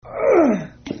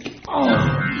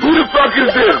fuck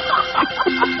is this?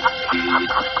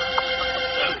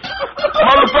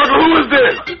 Motherfucker, who is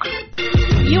this?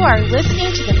 You are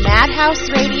listening to the Madhouse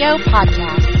Radio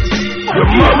Podcast. The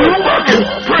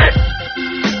motherfucking prick!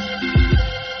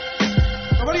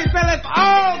 So what do you say, let's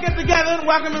all get together and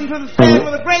welcome him to the stage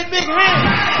with a great big hand.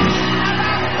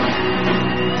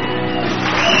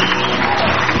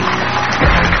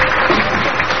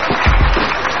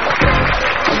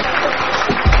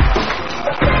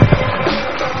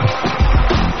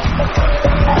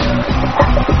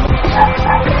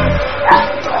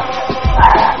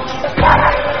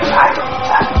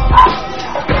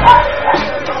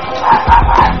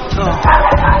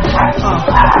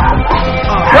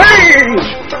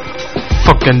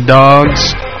 Fucking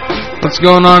dogs. What's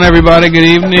going on, everybody? Good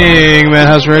evening.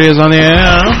 Madhouse Radio's on the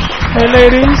air. Hey,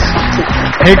 ladies.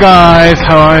 Hey, guys.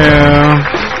 How are you?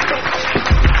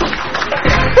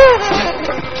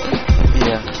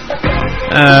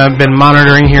 I've been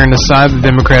monitoring here on the side of the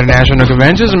Democratic National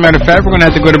Convention. As a matter of fact, we're going to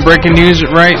have to go to breaking news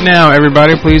right now.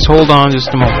 Everybody, please hold on just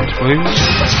a moment, please.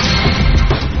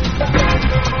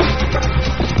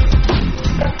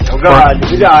 Oh, God.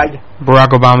 He died.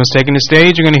 Barack Obama's taking the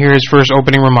stage. You're going to hear his first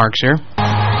opening remarks here.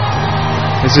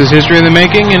 This is history in the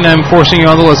making, and I'm forcing you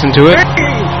all to listen to it.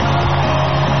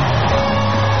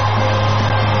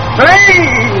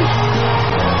 Please!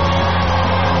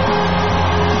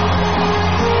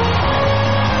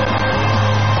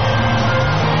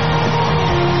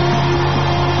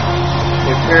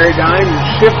 The paradigm is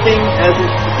shifting as it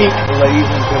speaks, ladies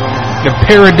and gentlemen. The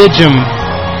paradigm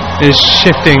is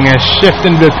shifting, a shift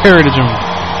in the paradigm.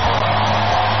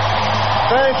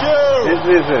 Thank you! This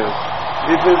is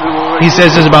He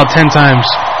says this about 10 times.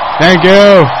 Thank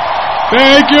you!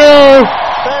 Thank you!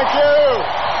 Thank you!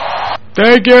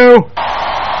 Thank you!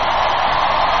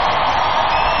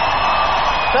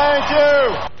 Thank you!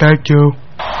 Thank you.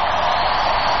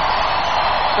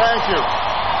 Thank you.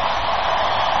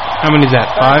 How many is that?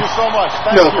 Thank 5? you so much.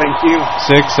 No, thank you.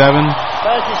 6, 7?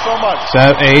 Thank you so much.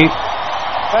 7, 8?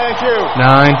 Thank you.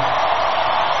 9?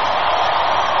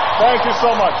 Thank you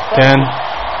so much. 10?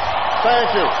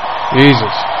 Thank you. Jesus.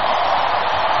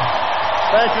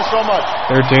 Thank you so much.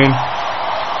 13?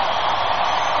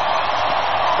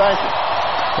 Thank you.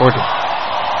 14?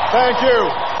 Thank you.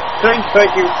 Thank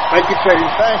you. Thank you, Shane.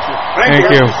 Thank you. Thank you. Thank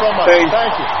you so much. Shane.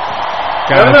 Thank you.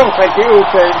 Got it. No, thank you,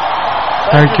 Shane.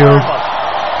 Thank you. Very much.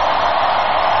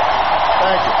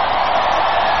 Thank you.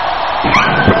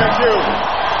 Thank you.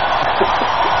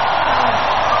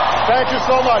 Thank you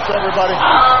so much, everybody.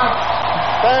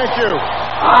 Thank you.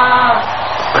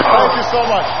 Thank you so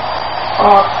much.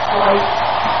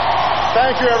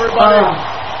 Thank you, everybody.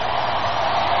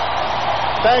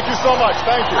 Thank you so much.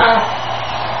 Thank you.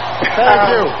 Thank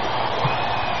you.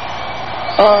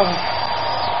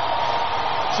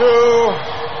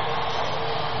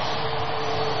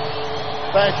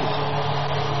 Thank you.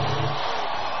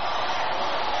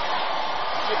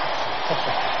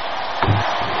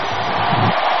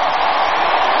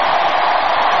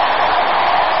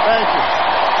 Thank you.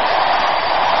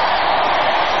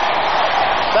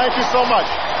 Thank you so much.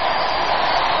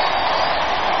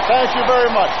 Thank you very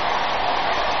much.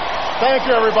 Thank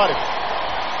you, everybody.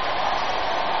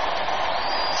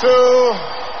 To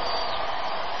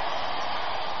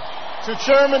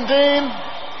Chairman Dean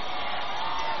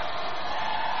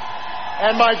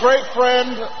and my great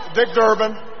friend Dick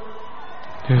Durbin.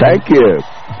 Thank you.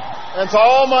 And to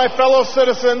all my fellow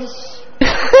citizens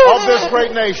of this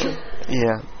great nation.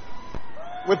 Yeah.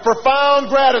 With profound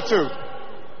gratitude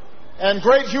and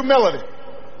great humility,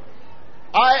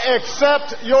 I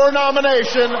accept your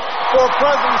nomination for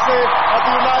presidency of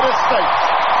the United States.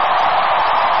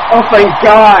 Oh, thank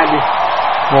God.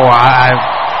 Well, I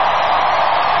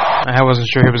wasn't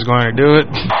sure he was going to do it.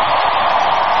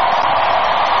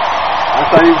 I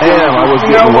thought he was I was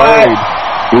getting worried.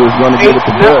 He was going to give it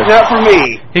to Bush. Not for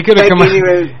me. He could have come out.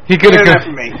 He could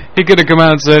have come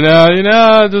out and said, I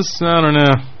don't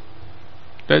know.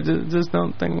 I just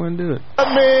don't think we're going to do it.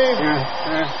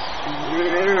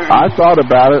 I thought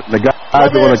about it. The guys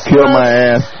that want to kill my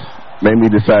ass made me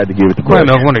decide to give it to Bush.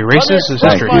 No, one of racist is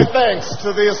history. My thanks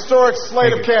to the historic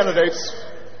slate of candidates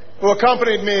who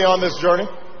accompanied me on this journey,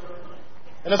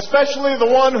 and especially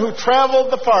the one who traveled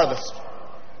the farthest,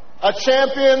 a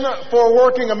champion for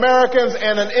working Americans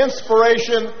and an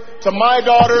inspiration to my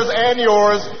daughters and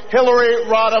yours, Hillary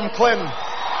Rodham Clinton.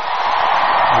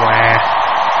 Wow.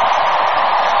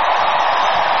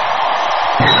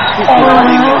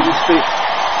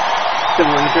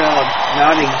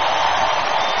 Nodding.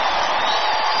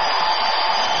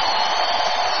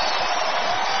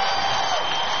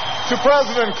 To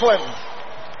President Clinton,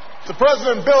 to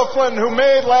President Bill Clinton, who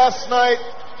made last night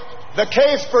the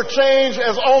case for change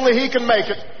as only he can make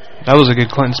it. That was a good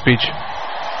Clinton speech.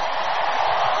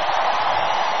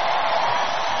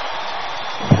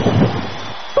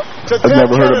 I've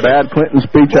never heard a bad Clinton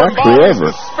speech actually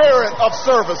ever. The spirit of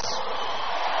service.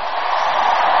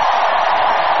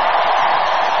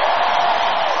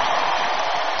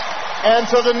 And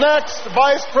to the next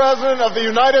Vice President of the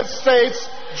United States,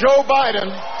 Joe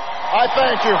Biden, I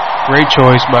thank you. Great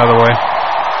choice, by the way.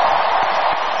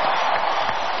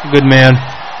 Good man.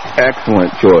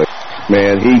 Excellent choice.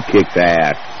 Man, he kicked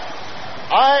ass.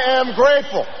 I am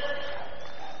grateful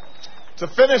to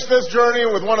finish this journey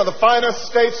with one of the finest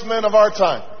statesmen of our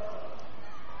time.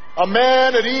 A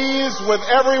man at ease with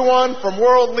everyone from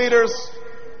world leaders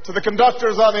to the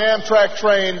conductors on the Amtrak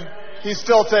train he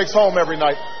still takes home every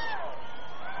night.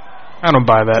 I don't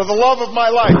buy that. To the love of my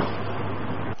life,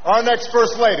 our next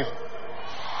First Lady,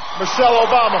 Michelle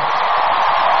Obama.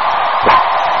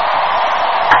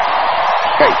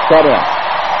 Hey, shut up.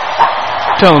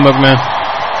 Tell him, man.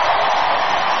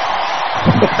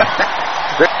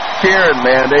 Cheering,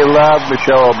 man. They love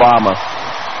Michelle Obama.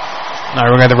 All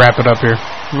right, we got to wrap it up here.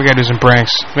 We got to do some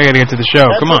pranks. We got to get to the show.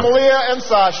 And come on. Malia and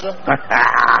Sasha.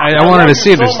 I wanted to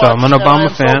see this, though. I'm an Obama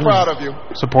fan. So proud of you.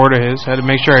 Supporter his. Had to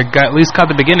make sure I at least caught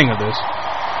the beginning of this.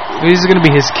 These are going to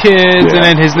be his kids, and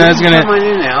then his dad's going to.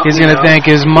 He's going to thank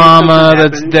his mama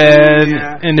that's dead,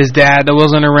 and his dad that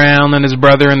wasn't around, and his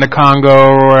brother in the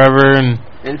Congo or wherever,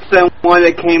 and someone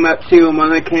that came up to him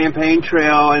on the campaign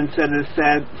trail and said a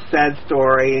sad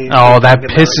story. Oh, that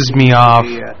pisses me off.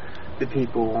 The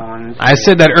people on. I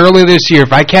said that earlier this year.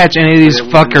 If I catch any of these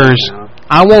fuckers,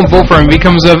 I won't vote for him. He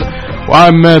comes up. Well,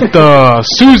 I met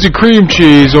Susie Cream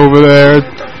Cheese over there.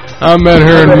 I met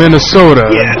her in Minnesota.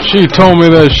 Yeah. She told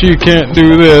me that she can't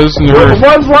do this, and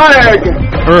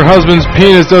her husband's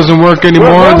penis doesn't work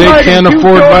anymore. They can't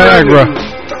afford Viagra.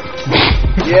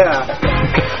 Yeah.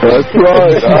 That's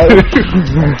right.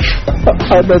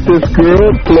 I met this girl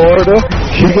in Florida.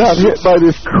 She got hit by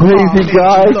this crazy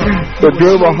guy that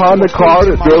drove a Honda car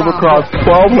that drove across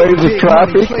 12 lanes of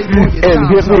traffic and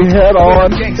hit me head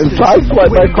on and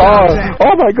sideswiped my car.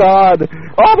 Oh my God!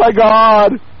 Oh my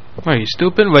God! What, are you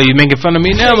stupid? What, are you making fun of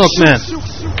me now, Milkman?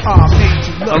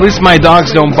 At least my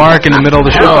dogs don't bark in the middle of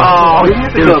the show. Oh,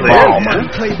 it's his fault.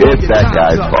 It's that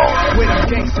guy's fault.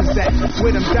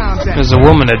 There's a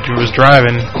woman that was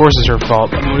driving. Of course it's her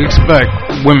fault. What do you expect?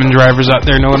 Women drivers out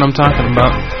there know what I'm talking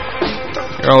about.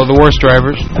 They're all the worst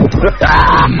drivers.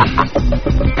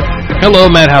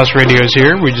 Hello, Madhouse Radio is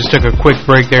here. We just took a quick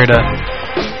break there to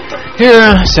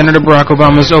hear Senator Barack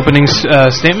Obama's opening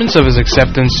statements of his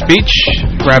acceptance speech,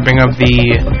 wrapping up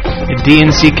the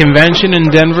DNC convention in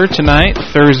Denver tonight,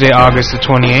 Thursday, August the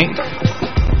 28th.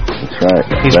 That's right.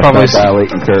 He's That's probably not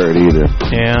violating Kurt either.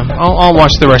 Yeah, I'll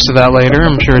watch the rest of that later.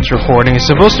 I'm sure it's recording. It's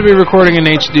supposed to be recording in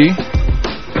HD.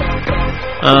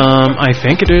 I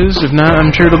think it is. If not, I'm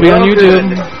sure it'll be on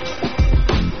YouTube.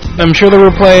 I'm sure they'll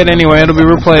replay it anyway. It'll be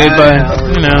replayed by,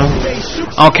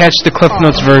 I'll catch the Cliff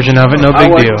Notes version of it. No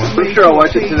big deal. I'm sure I'll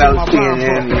watch it tonight on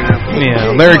CNN,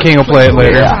 Yeah, Larry King will play it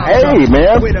later. Yeah. Hey,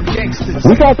 man. We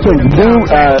got some new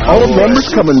old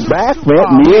members coming back,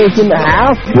 man. Neil's in the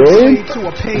house, dude.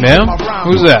 Yeah?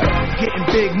 Who's that?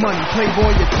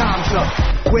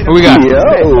 Who we got?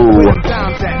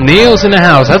 Neil's in the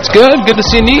house. That's good. Good to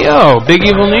see Neo. Big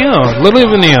Evil Neo. Little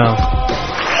Evil Neo.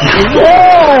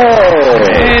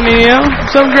 Hey, Neo.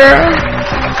 What's up, girl?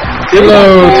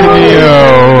 Hello to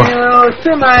Neo.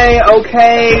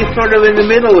 Semi-okay, sort of in the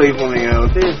middle Evil Neo,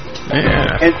 too.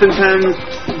 Yeah. And sometimes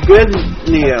good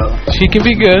Neo. She can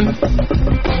be good.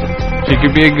 She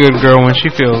could be a good girl when she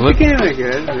feels it. She can be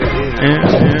good. Yeah.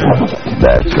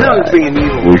 That's right. Being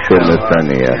evil, we shouldn't have done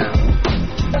it yet.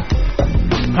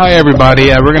 Hi,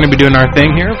 everybody. We're going to be doing our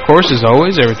thing here, of course, as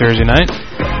always, every Thursday night.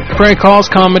 Prank calls,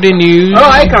 comedy, news. Oh,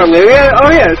 I can't believe it.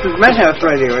 Oh, yeah, this is Madhouse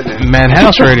Radio, isn't it?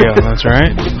 Madhouse Radio, that's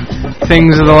right.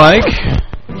 Things of the like.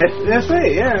 That's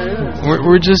right, yeah.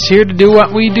 We're just here to do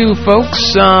what we do,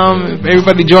 folks.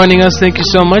 Everybody joining us, thank you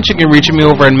so much. You can reach me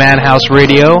over at Madhouse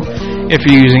Radio if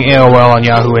you're using AOL on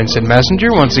Yahoo Instant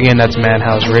Messenger. Once again, that's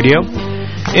Madhouse Radio.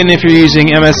 And if you're using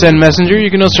MSN Messenger, you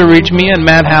can also reach me at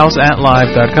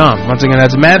madhouse@live.com. Once again,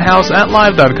 that's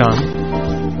madhouse@live.com.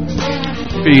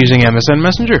 If you're using MSN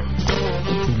Messenger.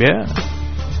 Yeah.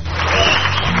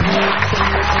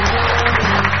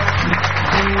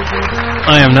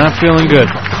 I am not feeling good.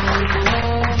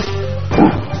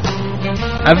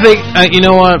 I think, you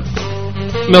know what?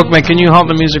 Milkman, can you halt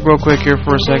the music real quick here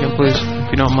for a second, please? If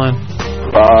you don't mind.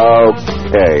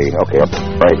 Okay,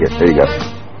 right here. There you go.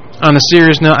 on a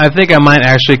serious note, I think I might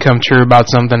actually come true about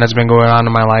something that's been going on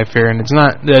in my life here, and it's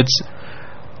not.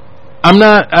 I'm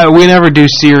not. We never do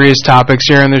serious topics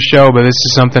here on this show, but this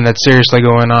is something that's seriously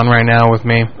going on right now with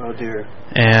me. Oh dear.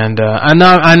 And I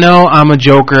know I'm a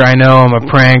joker. I know I'm a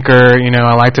pranker. You know,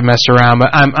 I like to mess around, but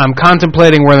I'm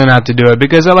contemplating whether or not to do it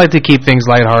because I like to keep things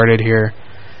lighthearted here.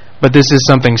 But this is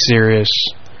something serious.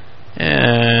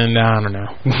 And I don't know.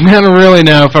 I don't really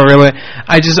know if I really.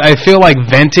 I feel like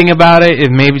venting about it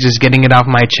and maybe just getting it off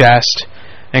my chest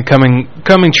and coming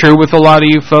true with a lot of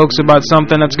you folks about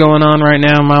something that's going on right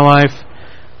now in my life.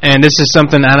 And this is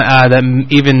something that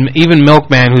even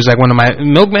Milkman, who's like one of my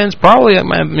Milkman's probably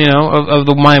my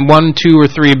my 1, 2, or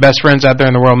 3 best friends out there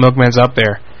in the world. Milkman's up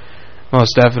there,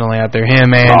 most definitely out there.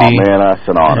 Him, Andy, oh man, that's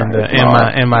an honor.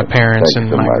 And my parents and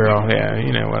my girl. Yeah,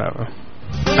 you know, whatever.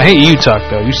 I hate you, Tuck,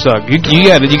 though. You suck. You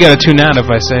gotta tune out if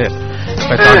I say it. If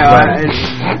I talk about it.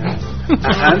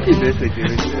 I'm too busy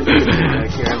doing it.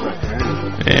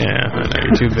 Yeah, I know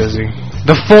you're too busy.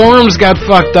 The forums got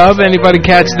fucked up. Anybody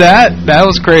catch that? That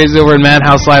was crazy over at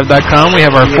madhouselive.com. We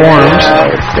have our forums.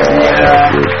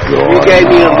 You gave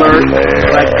me an alert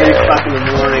like 8 o'clock in the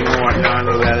morning or whatnot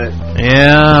about it.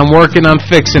 Yeah, I'm working on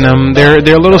fixing them. They're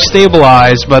a little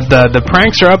stabilized, but the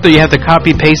pranks are up there. You have to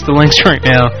copy paste the links right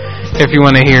now if you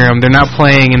want to hear them. They're not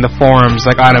playing in the forums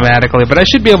like automatically, but I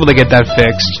should be able to get that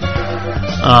fixed.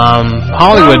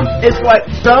 Hollywood. It's like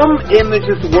some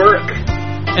images work.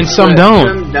 And some don't.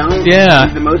 Some don't. Yeah.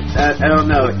 The most, I don't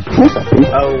know.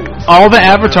 All the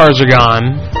avatars are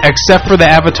gone, except for the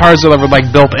avatars that were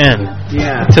like built in.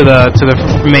 Yeah. To the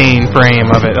main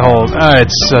frame of it.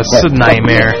 It's a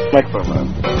nightmare.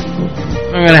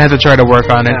 I'm gonna have to try to work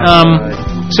on it.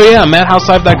 So yeah,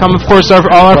 MadHouseLive.com. Of course, all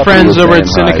our friends over at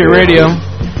Syndicate Radio.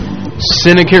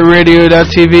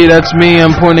 SyndicateRadio.tv, that's me.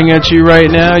 I'm pointing at you right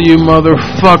now, you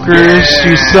motherfuckers,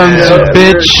 you sons of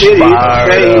bitch.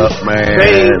 Fired up, man.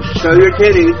 Show your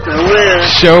titties.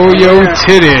 Show your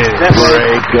titties.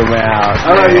 Break them out,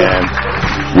 man.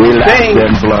 We like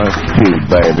them blunts too,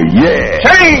 baby. Yeah.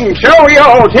 Ting, show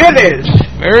your titties.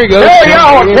 There you go.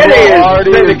 Show your titties.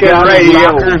 Syndicate Radio.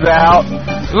 Out.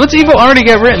 What's Evil already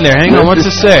got written there? Hang on, what's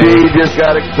it say? He just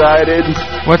got excited.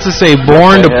 What's it say?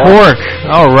 Born to pork.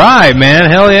 All right, man.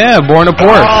 Hell yeah, born to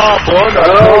pork. Oh, born to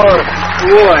pork.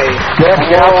 Boy.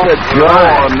 Check out the drum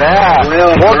on that.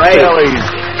 Well, pork great. bellies.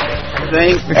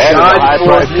 Thank And God high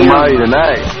for price commodity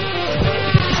tonight.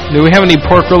 Do we have any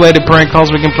pork-related prank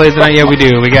calls we can play tonight? Yeah, we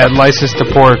do. We got License to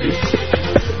Pork.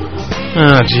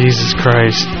 Oh, Jesus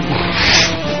Christ.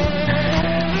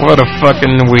 What a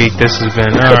fucking week this has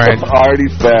been. All right.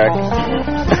 Artie's back.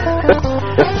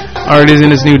 Artie's in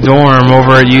his new dorm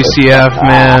over at UCF,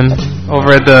 man.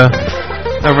 Over at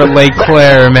Lake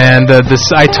Claire, man.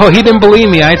 He didn't believe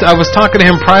me. I was talking to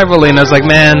him privately, and I was like,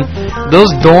 man,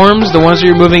 those dorms, the ones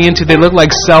you're moving into, they look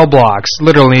like cell blocks.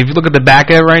 Literally, if you look at the back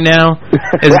of it right now,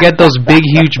 it's got those big,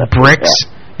 huge bricks.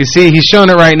 You see, he's showing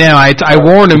it right now. I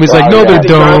warned him. He's like, no, they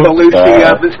don't.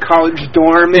 This college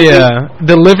dorm. Yeah.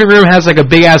 The living room has like a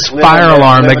big-ass fire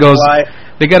alarm that goes...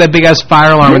 They got a big-ass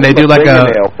fire alarm, and they do like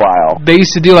They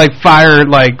used to do like fire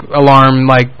alarm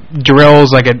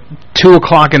drills like at 2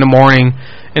 o'clock in the morning,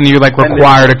 and you're like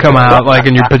required to come out like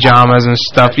in your pajamas and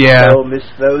stuff. Yeah. I miss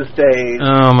those days.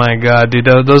 Oh my God, dude,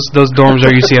 those dorms at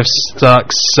UCF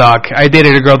suck. I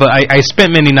dated a girl that I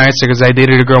spent many nights there because I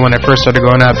dated a girl when I first started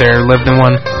going out there. Lived in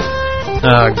one.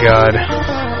 Oh God.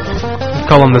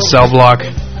 Call them the cell block.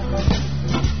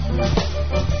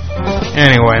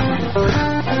 Anyway.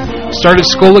 Started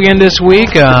school again this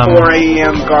week. 4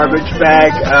 a.m. garbage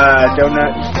bag,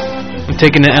 donuts. I'm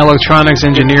taking an electronics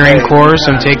engineering course.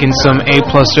 I'm taking some A+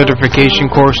 certification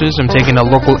courses. I'm taking a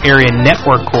local area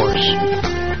network course.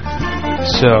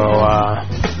 So,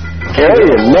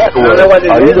 Area network?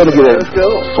 Are you going to get a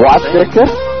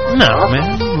swastika? No,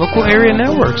 man. Local area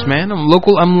networks, man.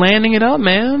 I'm landing it up,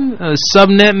 man.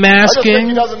 Subnet masking. I just think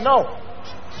he doesn't know.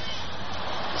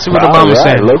 See what Obama's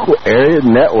saying. Local area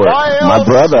network. My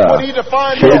brother.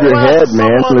 Shave your head,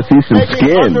 man. Let's see some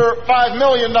skin. Under $5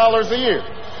 million a year.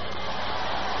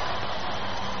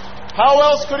 How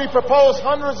else could he propose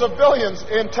hundreds of billions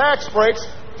in tax breaks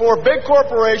for big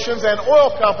corporations and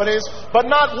oil companies, but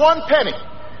not one penny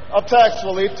of tax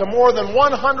relief to more than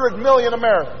 100 million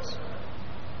Americans?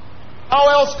 How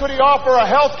else could he offer a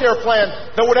health care plan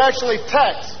that would actually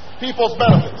tax people's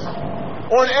benefits?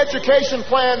 Or an education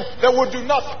plan that would do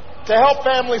nothing to help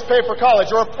families pay for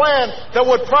college? Or a plan that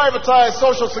would privatize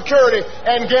Social Security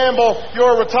and gamble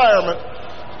your retirement?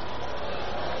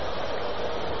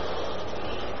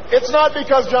 It's not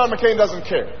because John McCain doesn't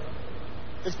care.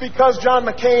 It's because John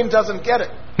McCain doesn't get it.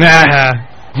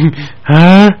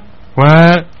 Huh?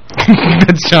 What?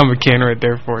 That's John McCain right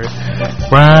there for you.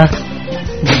 Why?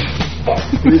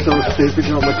 He's so stupid,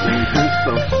 John McCain. He's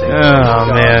so stupid. Oh,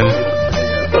 man.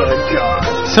 Oh,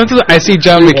 God. Sometimes I see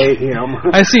John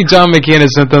McCain. I see John McCain, and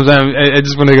sometimes I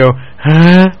just want to go,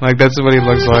 huh? Like, that's what he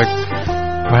looks like.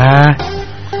 Why?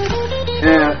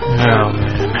 Yeah. Oh,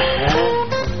 man.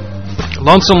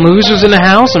 Lonesome Loser's in the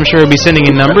house. I'm sure he'll be sending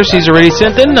in numbers. He's already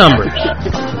sent in numbers.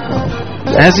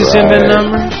 Has he sent in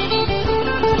numbers?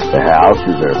 The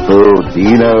houses are full.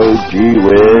 Dino, G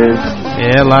Wiz.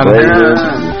 Yeah, a lot of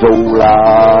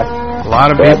Zola. A lot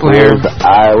of people here.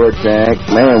 Iowa Tank.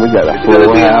 Man, we got a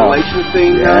full house.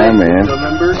 Yeah, man.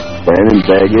 Brandon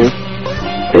Vegas.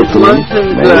 It's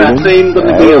Lunson's theme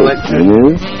going to be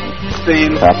election.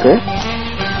 Theme. Tucker.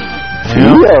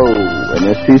 Gio.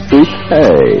 And STCK.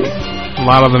 A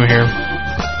lot of them here.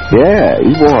 Yeah,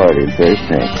 Evil Hearted. There's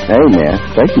Tank. Hey, man.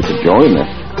 Thank you for joining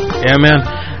us. Yeah, man.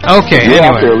 Okay, anyway.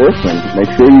 Out there listening, make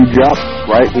sure you drop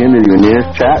right into your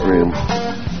nearest chat room.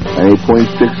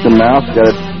 8.6 the mouse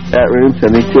got a chat room.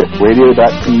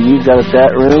 70radio.tv's got a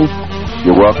chat room.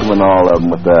 You're welcoming all of them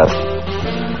with us.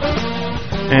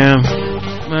 Yeah,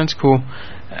 that's cool.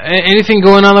 Anything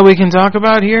going on that we can talk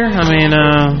about here? I mean,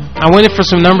 I waited for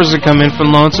some numbers to come in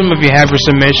from Lonesome. If you have your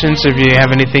submissions, if you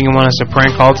have anything you want us to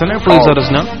prank call tonight, please let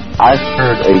us know. I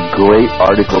heard a great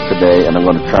article today, and I'm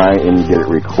going to try and get it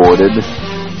recorded.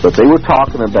 But they were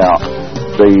talking about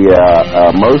the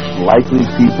most likely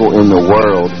people in the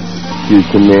world to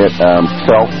commit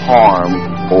self-harm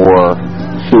or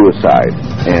suicide.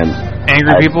 And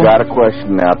angry people? I've got a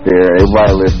question out there.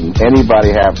 Everybody listen.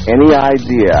 Anybody have any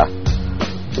idea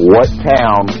what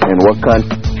town and what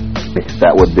country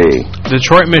that would be?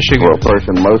 Detroit, Michigan. For a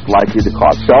person most likely to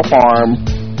cause self-harm?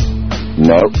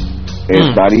 Nope.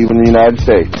 It's not even the United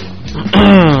States.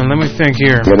 Let me think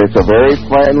here. And it's a very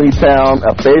friendly town,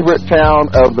 a favorite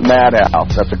town of the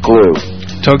Madhouse. That's a clue.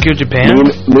 Tokyo, Japan?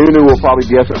 Nunu will probably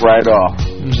guess it right off.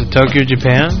 Is it Tokyo,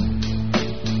 Japan?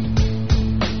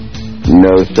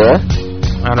 No, sir.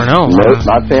 I don't know. Nope,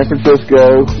 not San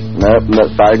Francisco. Nope,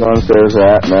 Saigon says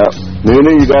that. Nope.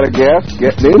 Nunu, you got a guess?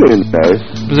 Nunu knows.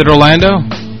 Is it Orlando?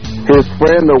 His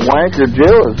friend, the wanker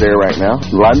Jill, is there right now.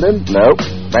 London? Nope.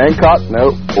 Bangkok?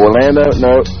 Nope. Orlando?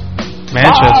 Nope.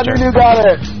 Manchester. You got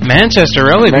it. Manchester,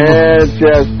 really?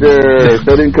 Manchester.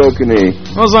 So didn't Kokanee.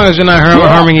 Well, as long as you're not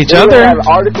harming each other. We had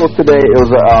an article today. It was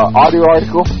an audio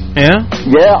article. Yeah?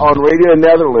 Yeah, on Radio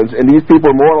Netherlands. And these people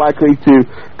are more likely to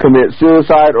commit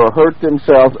suicide or hurt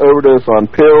themselves, overdose on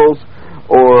pills,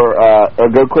 or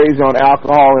go crazy on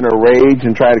alcohol in a rage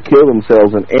and try to kill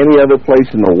themselves in any other place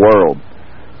in the world.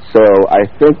 So I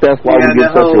think that's why we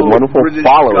get such a wonderful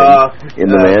following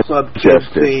in the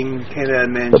Manchester.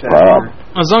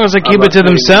 As long as they keep it to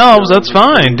themselves, that's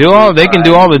fine. They can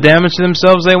do all the damage to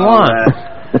themselves they want.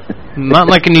 Not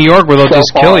like in New York where they'll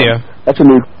just kill you. That's a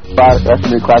new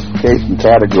classification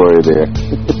category there.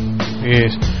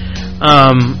 Yes.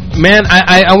 Man,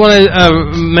 I want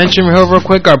to mention real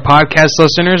quick our podcast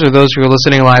listeners, or those who are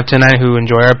listening live tonight who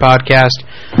enjoy our podcast.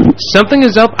 Something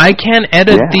is up. I can't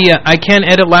edit I can't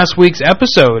edit last week's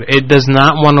episode. It does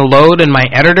not want to load in my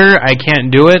editor. I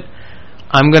can't do it.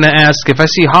 I'm going to ask if I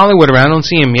see Hollywood around. I don't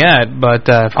see him yet, but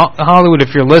Hollywood,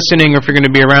 if you're listening or if you're going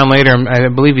to be around later, I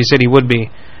believe he said he would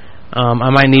be. I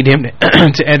might need him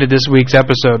to edit last week's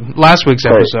episode.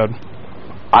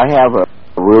 I have a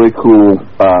really cool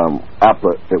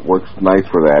applet that works nice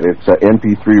for that. It's an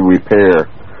MP3 repair.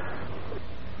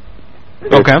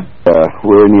 Okay.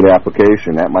 Really neat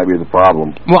application. That might be the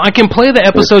problem. Well, I can play the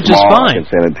episode just fine. I can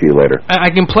send it to you later. I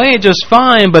can play it just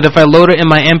fine, but if I load it in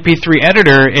my MP3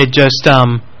 editor, it just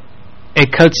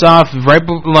it cuts off right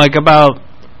like about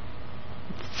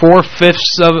 4/5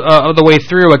 of the way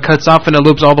through. It cuts off and it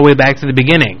loops all the way back to the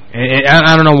beginning.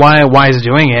 I don't know why it's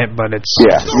doing it, but it's...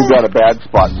 Yeah, you got a bad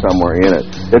spot somewhere in it.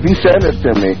 If you send it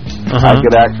to me, I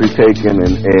could actually take it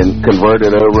and convert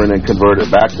it over and then convert it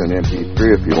back to an MP3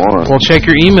 if you want. Well, check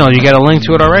your email. You got a link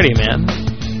to it already, man.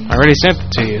 I already sent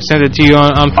it to you. Sent it to you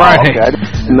on Friday. Oh, okay.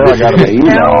 I got it in my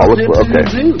email. Okay.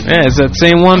 Yeah, it's that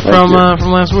same one from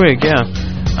last week, yeah.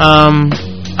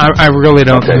 I really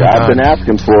don't. Okay, I've been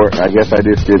asking for it. I guess I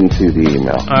just didn't see the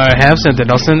email. I have sent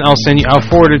it. I'll send you. I'll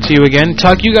forward it to you again.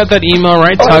 Tuck, you got that email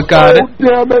right? Tuck got it.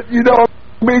 Damn it! You know,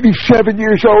 I'm 87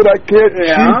 years old. I can't see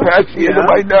past the end of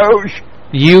my nose.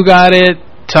 You got it.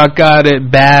 Tuck got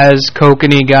it. Baz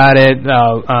Kokanee got it.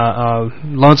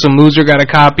 Lonesome Loser got a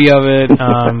copy of it.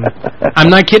 I'm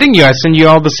not kidding you. I send you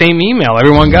all the same email.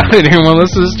 Everyone got it. Everyone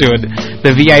listens to it.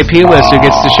 The VIP list who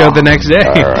gets the show the next day.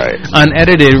 All right.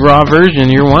 Unedited, raw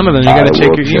version. You're one of them. You got to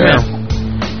check your email.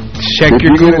 Check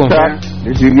your Google.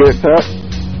 Did you get it, Tuck?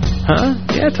 Huh?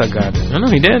 Yeah, Tug got it. I know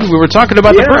he did. We were talking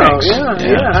about the pranks. Yeah.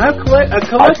 I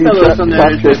collect those on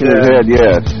there. Shaking his head,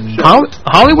 yes.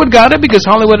 Hollywood got it because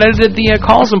Hollywood edited the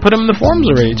calls and put them in the forums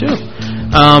already, too.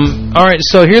 All right,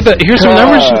 so here's some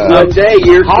numbers. One day,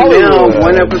 years from now,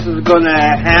 one of us is going to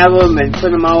have them and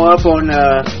put them all up on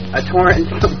a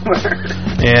torrent somewhere.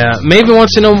 Yeah, Maven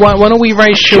wants to know why don't we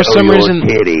write show summaries in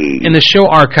the show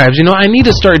archives? You know, I need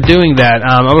to start doing that.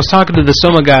 I was talking to the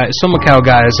Somacal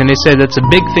guys, and they said that's a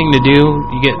big thing to do.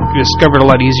 You get discovered a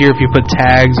lot easier if you put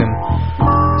tags and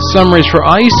summaries for.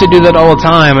 I used to do that all the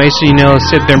time. I used to,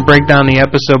 sit there and break down the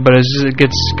episode, but it's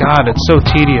so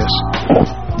tedious.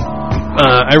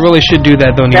 I really should do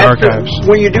that, though, in the archives.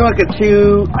 When you're doing like a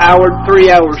 2-hour,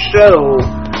 3-hour show,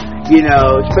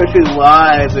 especially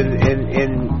live and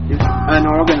it's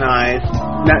unorganized,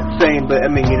 not saying, but I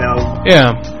mean,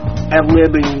 yeah.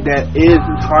 ad-libbing that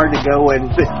it's hard to go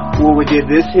and say, well, we did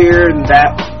this here and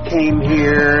that came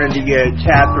here, and you get a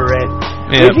chapter it.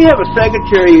 Yeah. If you have a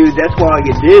secretary who that's all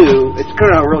you do, it's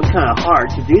kind of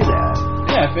hard to do that.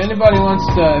 Yeah, if anybody wants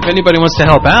to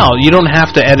help out, you don't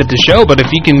have to edit the show, but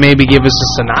if you can maybe give us a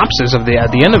synopsis at the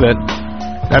end of it,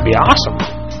 that'd be awesome.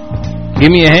 Give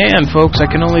me a hand, folks. I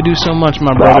can only do so much,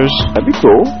 my brothers. That'd be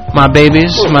cool. My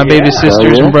babies, baby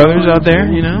sisters and brothers out there,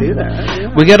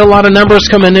 We got a lot of numbers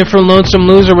coming in from Lonesome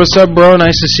Loser. What's up, bro?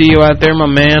 Nice to see you out there,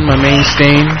 my man, my main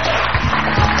stain.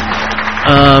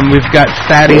 We've got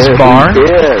Fatty's Bar.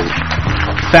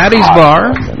 Fatty's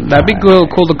Bar. That'd be cool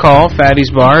to call. Fatty's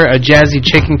Bar. A Jazzy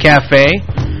Chicken Cafe.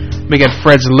 We got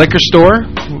Fred's Liquor Store.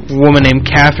 A woman named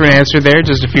Catherine answered there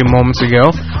just a few moments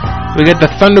ago. We got the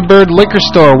Thunderbird Liquor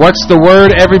Store. What's the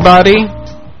word, everybody?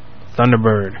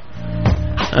 Thunderbird.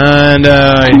 And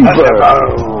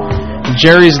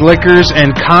Jerry's Liquors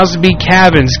and Cosby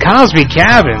Cabins. Cosby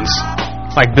Cabins?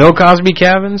 Like Bill Cosby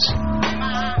Cabins?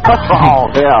 Oh,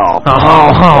 hell.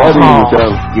 That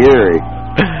sounds scary.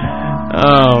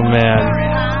 Oh, man.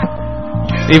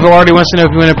 Evil already wants to know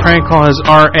if you want to prank call his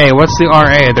RA. What's the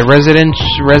RA? The resident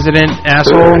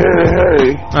asshole?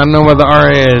 Hey. I don't know what the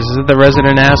RA is. Is it the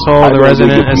resident asshole? The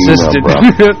resident assistant?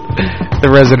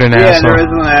 The resident asshole. Yeah, the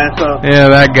resident asshole.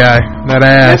 Yeah, that guy. That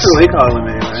ass. That's what we call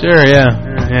him anyway. Sure, yeah.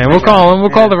 Yeah, we'll call him.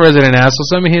 We'll call the resident asshole.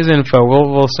 Send me his info.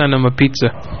 We'll send him a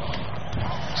pizza.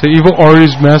 So Evil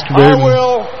Ari's masturbating.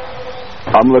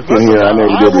 I'm looking here. I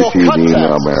never did receive the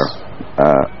email there.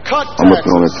 I'm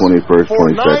looking on the 21st,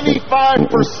 22nd.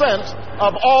 95%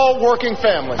 of all working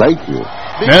families. Thank you.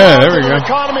 Because there we go. In an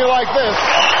economy like this,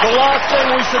 the last thing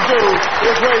we should do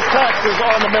is raise taxes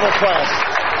on the middle class.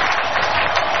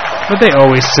 But they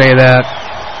always say that.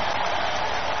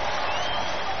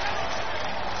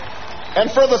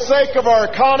 And for the sake of our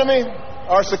economy,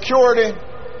 our security,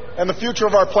 and the future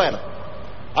of our planet,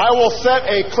 I will set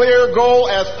a clear goal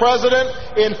as president.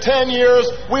 In 10 years,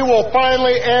 we will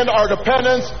finally end our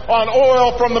dependence on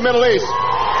oil from the Middle East.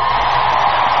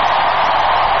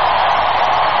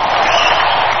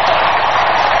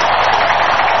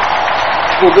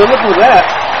 Well, good luck with that.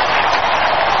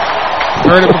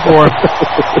 Heard it before.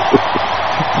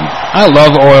 I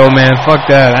love oil, man. Fuck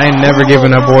that. I ain't never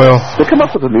given up oil. They come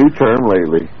up with a new term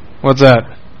lately. What's that?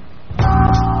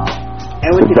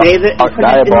 And we can bathe it and put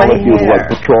it in my hair. Like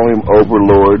petroleum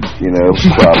overlords,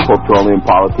 petroleum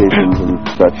politicians and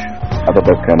such. I thought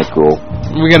that's kind of cool.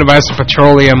 We gotta buy some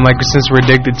petroleum, since we're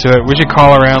addicted to it. We should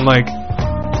call around,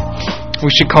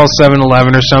 we should call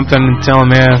 7-Eleven or something and tell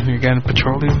them, yeah, you got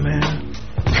petroleum, man?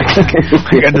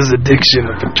 I got this addiction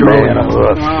of petroleum.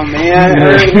 Oh, man.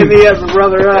 Hit me up,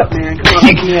 brother up, man. Come on,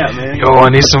 hook me up, man. Yo, I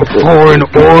need some foreign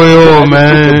oil,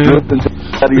 man.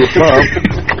 Out of your pump.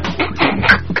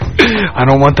 I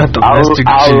don't want that domestic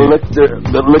I'll lick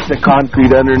the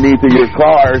concrete underneath of your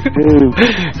cars, too.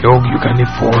 Yo, you got any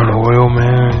foreign oil,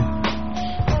 man?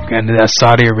 You got any of that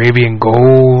Saudi Arabian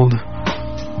gold?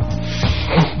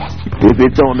 If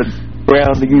it's on the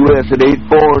ground in the U.S., it ain't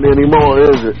foreign anymore,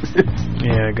 is it?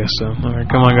 Yeah, I guess so. All right,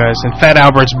 come on, guys. And Fat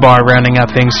Albert's Bar rounding out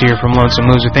things here from Lonesome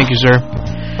Loser. Thank you, sir.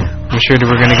 I'm sure that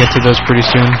we're going to get to those pretty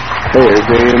soon. Hey, there's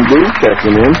AMD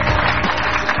checking in.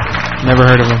 Never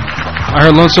heard of him. I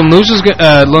heard Lonesome Loser is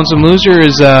not Lonesome Loser.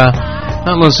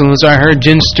 I heard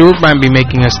Jen Stewart might be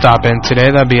making a stop in today.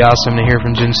 That'd be awesome to hear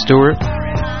from Jen Stewart.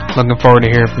 Looking forward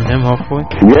to hearing from him, hopefully.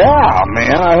 Yeah,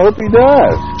 man, I hope he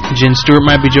does. Jen Stewart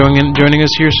might be joining us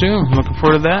here soon. Looking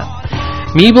forward to that.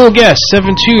 Meeble guest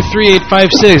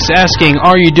 723856 asking,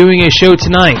 "Are you doing a show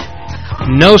tonight?"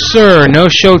 No, sir. No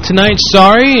show tonight.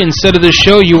 Sorry. Instead of the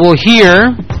show, you will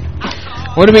hear.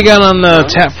 What do we got on the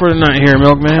tap for tonight here,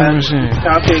 Milkman?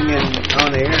 Talking and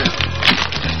on the air.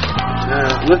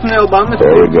 Listen to Obama.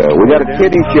 There we go. We got a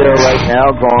kitty show right now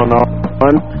going on.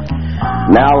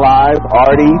 Now live,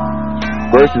 Artie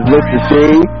versus Mr.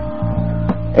 C.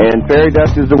 And Fairy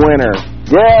Dust is the winner.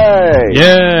 Yay!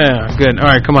 Yeah, good.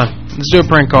 All right, come on. Let's do a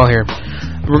prank call here.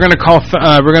 We're gonna call.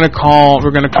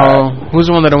 Who's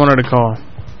the one that I wanted to call?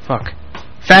 Fuck.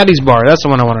 Fatty's Bar. That's the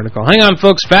one I wanted to call. Hang on,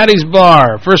 folks. Fatty's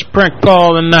Bar. First prank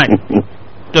call of the night.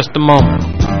 Just a moment.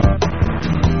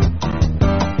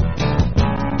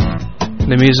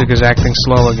 The music is acting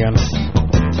slow again.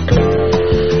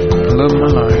 I love my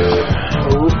life.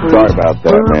 Sorry about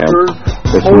that, man.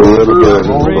 Just a little bit of a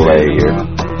delay here.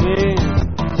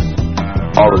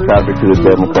 All the traffic to the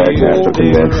Democratic National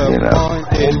Convention, you know.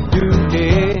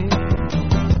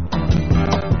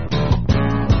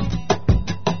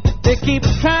 They keep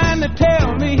trying to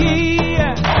tell me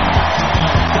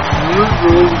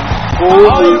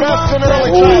I'll invest in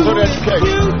early childhood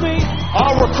education.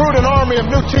 I'll recruit an army of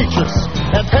new teachers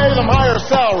and pay them higher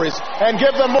salaries and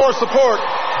give them more support.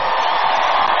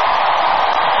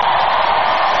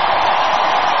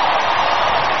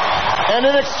 And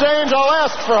in exchange, I'll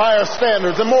ask for higher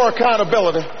standards and more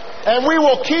accountability. And we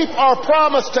will keep our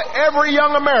promise to every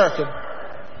young American.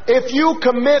 If you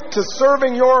commit to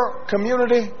serving your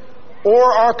community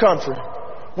or our country,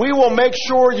 we will make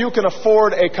sure you can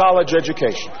afford a college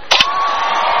education.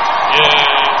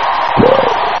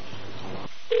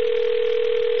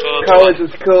 College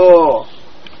is cool.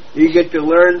 You get to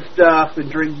learn stuff and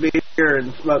drink beer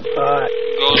and smoke pot.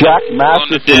 Jack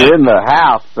Masterson in the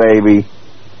house, baby.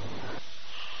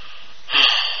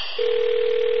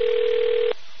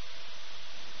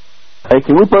 Hey,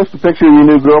 can we post a picture of your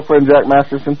new girlfriend, Jack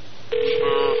Masterson?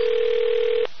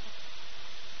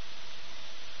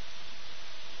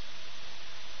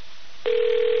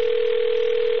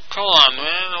 Come on,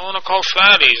 man. I want to call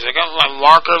Fatties. I got my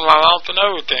marker in my mouth and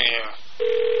everything here.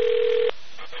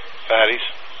 Fatties.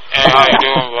 Hey, how you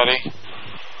doing, buddy?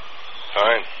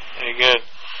 Fine. Pretty good.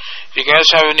 You guys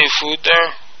have any food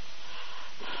there?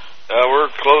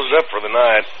 We're closed up for the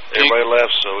night. Everybody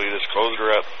left, so we just closed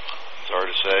her up. It's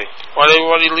hard to say. Why do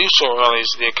you leave so early?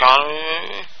 Is the economy,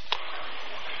 maybe?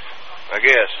 I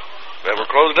guess. But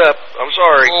we're closed up. I'm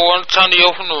sorry. Well, what time do you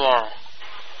open tomorrow?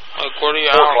 Like, what are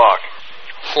you 4 o'clock.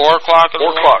 4 o'clock in 4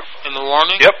 the o'clock. In the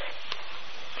morning?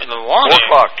 Yep. In the morning? 4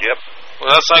 o'clock, yep.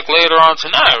 Well, that's like later on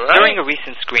tonight, right? During a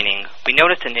recent screening, we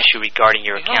noticed an issue regarding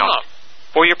your account.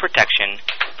 For your protection,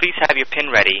 please have your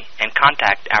PIN ready and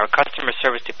contact our customer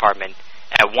service department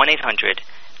at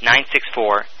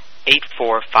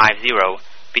 1-800-964-8450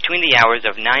 between the hours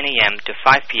of 9 a.m. to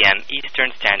 5 p.m.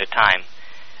 Eastern Standard Time.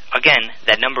 Again,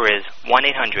 that number is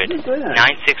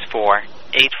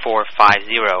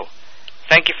 1-800-964-8450.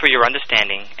 Thank you for your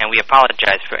understanding, and we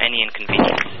apologize for any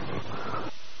inconvenience.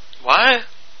 What?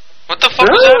 What the fuck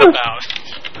was that about?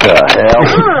 The hell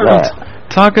is that?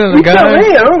 Talking to the guy?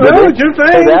 I don't know. It's your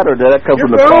thing. That or did that come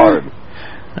from the card?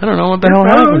 I don't know what the hell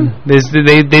happened.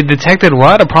 They detected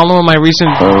what? A problem with my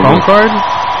recent phone card?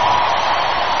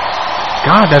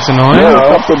 God, that's annoying.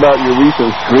 Yeah, something about your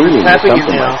recent screening or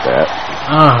something like that.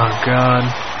 Oh, God.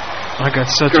 I got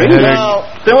such a headache. Now,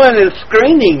 someone is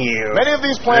screening you. Many of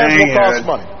these plans will cost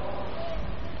money,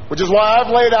 which is why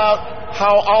I've laid out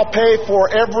how I'll pay for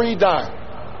every dime.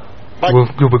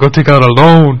 We're going to take out a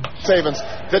loan. Savings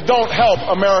that don't help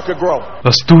America grow.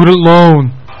 A student loan.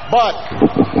 But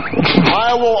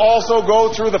I will also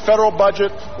go through the federal budget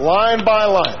line by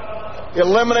line,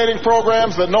 eliminating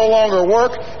programs that no longer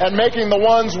work and making the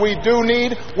ones we do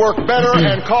need work better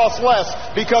and cost less,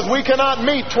 because we cannot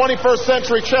meet 21st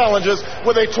century challenges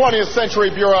with a 20th century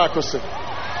bureaucracy.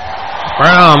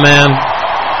 Wow, man.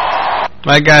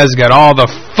 That guy's got all the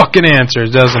fucking answers,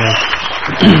 doesn't he?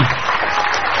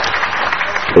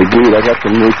 Hey, dude, I got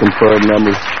some new confirmed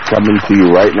numbers coming to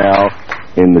you right now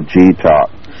in the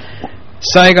G-Talk.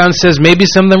 Saigon says maybe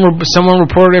someone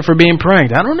reported it for being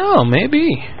pranked. I don't know.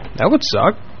 Maybe. That would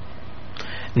suck.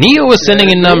 Neo was sending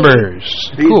in numbers.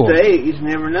 Cool. These days, you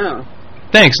never know.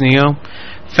 Thanks, Neo.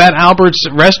 Fat Albert's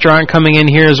restaurant coming in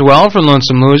here as well for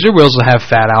Lonesome Loser. We also have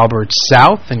Fat Albert's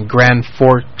South and Grand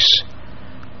Forks,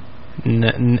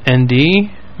 ND.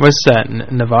 What's that?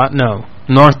 Nevada? No.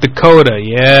 North Dakota,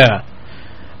 yeah.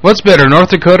 What's better,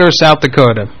 North Dakota or South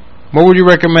Dakota? What would you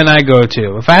recommend I go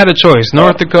to? If I had a choice,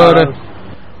 North Dakota?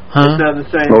 Huh? It's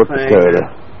the same North thing. Dakota.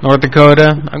 North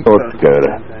Dakota? North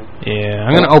Dakota. Yeah,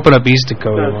 I'm going to open up East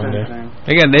Dakota one day.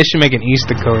 They should make an East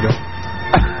Dakota.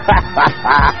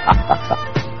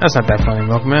 That's not that funny,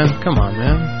 Milkman. Come on,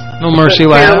 man. No mercy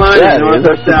laugh. Yeah,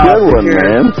 that's a good one,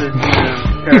 man.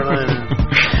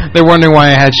 Carolina. They're wondering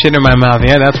why I had shit in my mouth.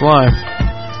 Yeah, that's why.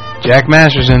 Jack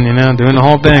Masterson, doing the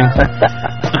whole thing.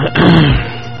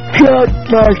 Jack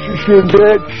Masterson,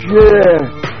 bitch, yeah.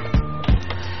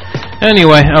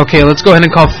 Anyway, okay, let's go ahead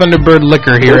and call Thunderbird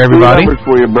Liquor here, everybody. Numbers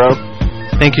for you, bro.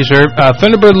 Thank you, sir.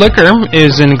 Thunderbird Liquor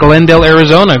is in Glendale,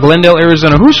 Arizona. Glendale,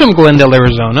 Arizona. Who's from Glendale,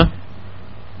 Arizona?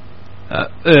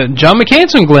 John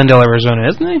McCain's from Glendale, Arizona,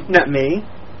 isn't he? Not me.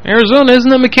 Arizona, isn't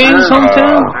that McCain's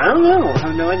hometown? I don't know. I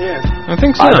have no idea. I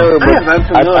think so. I know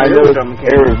with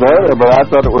Arizona, but I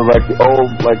thought it was like the old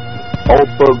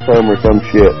folks home or some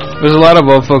shit. There's a lot of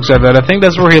old folks out there. I think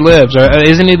that's where he lives.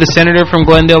 Isn't he the senator from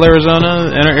Glendale,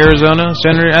 Arizona?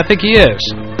 Senator? I think he is.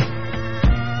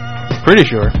 Pretty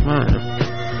sure. I don't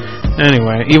know.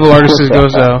 Anyway, Evil Artists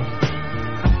goes out.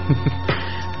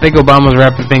 I think Obama's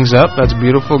wrapping things up. That's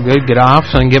beautiful. Good. Get off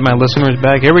so I can get my listeners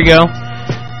back. Here we go.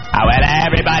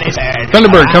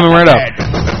 Thunderbird coming right up.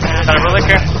 Thunderbird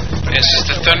Liquor? This is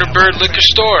the Thunderbird Liquor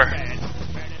Store.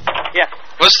 Yeah.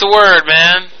 What's the word,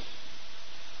 man?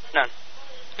 None.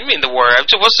 What do you mean the word?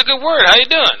 What's the good word? How you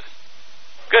doing?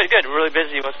 Good. We're really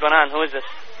busy. What's going on? Who is this?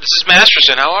 This is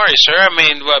Masterson. How are you, sir? I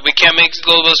mean, we can't make a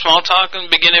little bit of small talk in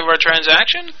the beginning of our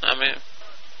transaction? I mean...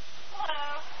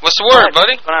 What's the word,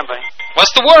 buddy? What's going on, buddy?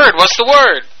 What's the word? What's the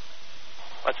word?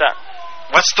 What's up?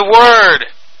 What's the word?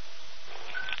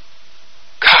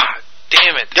 God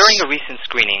damn it. During a recent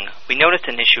screening, we noticed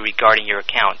an issue regarding your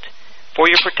account. For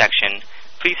your protection,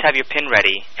 please have your PIN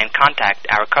ready and contact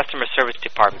our customer service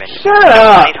department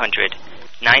at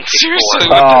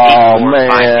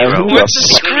 800-964-8450 What's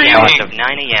the between the hours of 9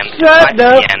 a.m. to 5 Shut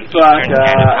p.m. Eastern Standard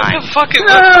Time. What the fuck is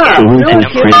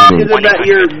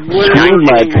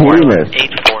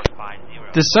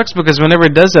This sucks because whenever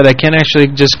it does that, I can't actually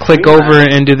just click over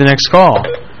and do the next call.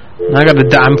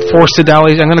 I'm forced to dial.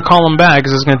 I'm gonna call him back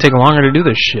because it's gonna take longer to do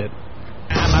this shit.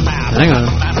 Hang on.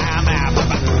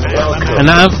 And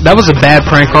that was a bad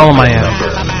prank call on my end.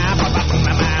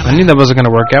 I knew that wasn't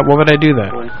gonna work out. Why would I do that?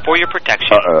 For your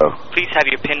protection, please have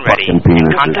your PIN ready and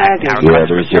contact our customer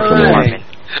service department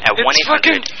at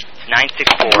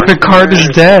 1-800-964. The card is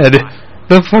dead.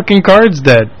 The fucking card's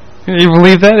dead. Can you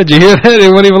believe that? Did you hear that? They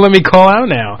won't even let me call out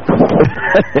now.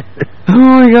 Oh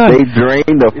my god. They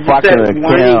drained the fucking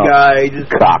account. Guy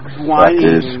just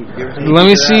cocksuckers. Let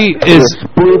me see. Is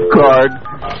Splooge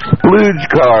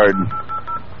card.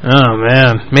 Oh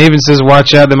man. Maven says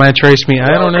watch out, they might trace me.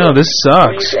 I don't know. This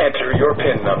sucks. Please enter your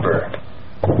PIN number.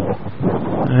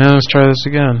 Yeah, let's try this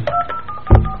again.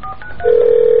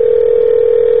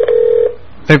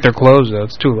 I think they're closed though.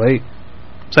 It's too late.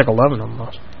 It's like 11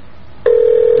 almost.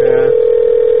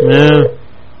 Yeah.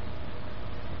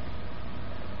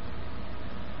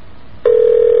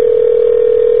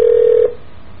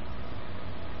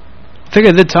 I think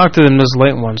I did talk to them this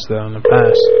late once, though, in the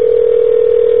past.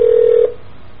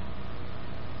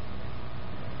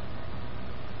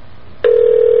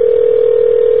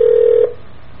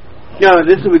 No,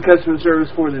 this will be customer service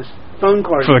for this phone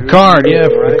card. For the card, yeah,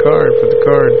 for the card,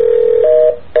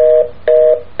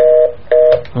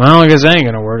 Well, I guess that ain't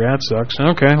gonna work. That sucks.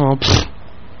 Okay, well,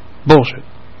 bullshit.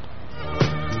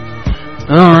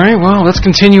 Alright, well, let's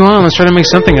continue on. Let's try to make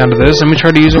something out of this. Let me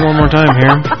try to use it one more time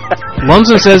here.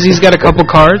 Lunson says he's got a couple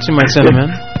cards. He might send them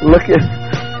in. Look in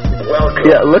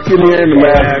here in the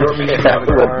map. That's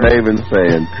what David's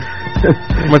saying.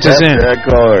 What's he saying? That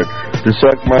card. To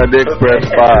suck my dick, press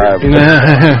 5.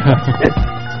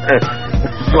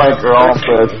 Flanker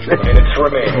office.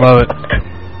 Love it.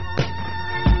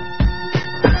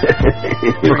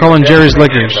 We're calling Jerry's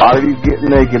Liquors. He's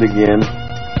getting naked again.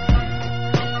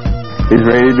 He's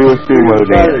ready to do a sumo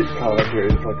dance.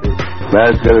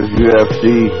 Matt's got his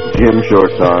UFC gym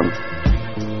shorts on.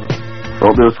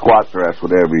 Don't do a squat thrust,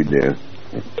 whatever you do. Yeah,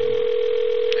 he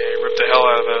ripped the hell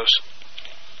out of those.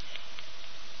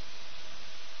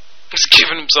 He's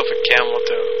giving himself a camel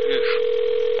toe.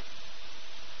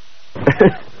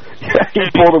 Yeah, he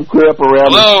pulled him clear up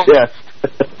around his chest.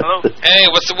 Hello? Hey,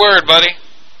 what's the word, buddy?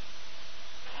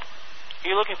 What are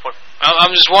you looking for?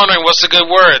 I'm just wondering, what's the good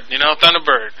word? You know,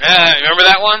 Thunderbird. Yeah, remember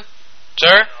that one?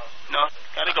 Sir? No,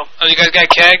 gotta go. Oh, you guys got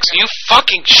kegs? You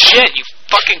fucking shit! You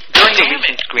fucking during the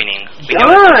recent screening, we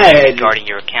noticed regarding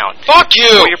your account. Fuck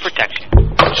you! For your protection.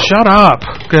 Shut up!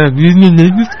 I'm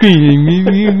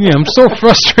so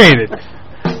frustrated.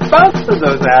 Both of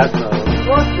those assholes.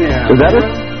 Fuck them. Is that a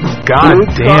God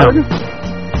damn.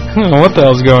 I don't know what the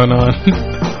hell's going on.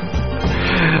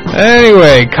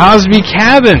 Anyway, Cosby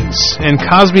Cabins in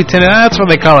Cosby, Tennessee. That's what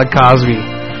they call it, Cosby,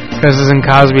 because it's in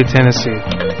Cosby, Tennessee.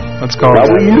 Let's call it.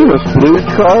 Are we using a Splooge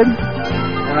card?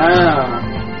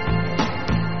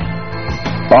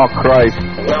 Oh Christ!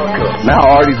 Now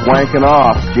Artie's wanking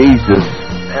off. Jesus,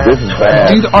 this is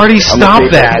bad. Dude, Artie, stop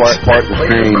that. Part the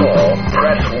screen.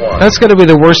 That's got to be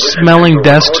the worst smelling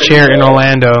desk chair in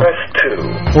Orlando.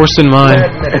 Worse than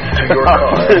mine.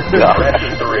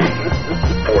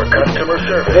 customer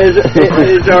service.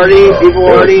 Is already people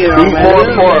already in our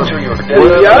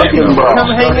y'all can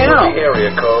come hang out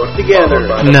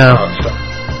together. No.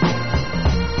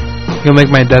 You'll make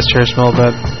my desk chair smell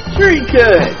bad. Sure you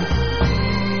could.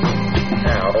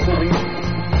 Now, please.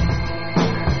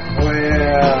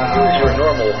 Well, Use your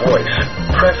normal voice.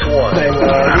 Press 1. Say what?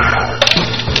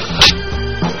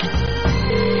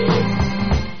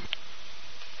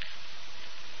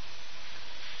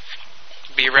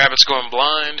 B-Rabbit's going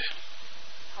blind.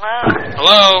 Hello?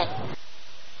 Hello?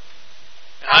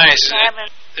 Hi, this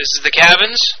is the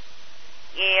cabins?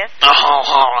 Yes. Oh,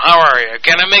 how are you?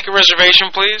 Can I make a reservation,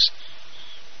 please?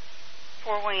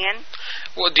 For when?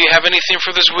 Well, do you have anything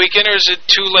for this weekend, or is it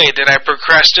too late? Did I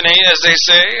procrastinate, as they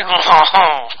say?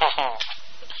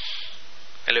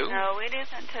 Hello? No, it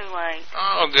isn't too late.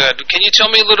 Oh, good. Can you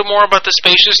tell me a little more about the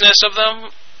spaciousness of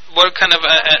them? What kind of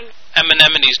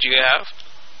amenities do you have?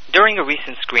 During a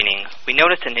recent screening, we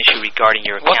noticed an issue regarding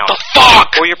your account. What the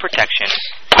fuck? For your protection,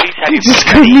 please have your just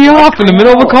cut me off in the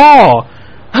middle of a call.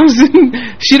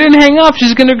 She didn't hang up.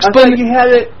 She's going to explain. I thought you had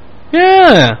it.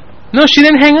 Yeah. No, she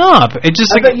didn't hang up. It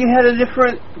just. I thought you had a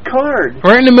different card.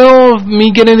 Right in the middle of me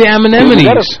getting the amenities.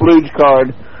 You got a splooge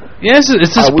card. Yes,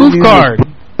 it's a spoof card.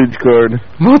 Splooge card.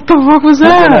 What the fuck was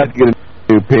that? We're going to have to get a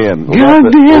new pin. God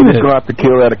damn it. We're just going to have to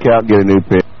kill that account and get a new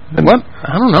pin. What?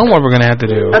 I don't know what we're going to have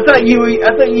to do. I thought you used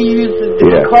a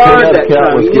different card that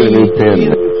time. Let's get a new pin.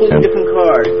 You used a completely different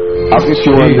card. I'll get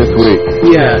you one this week.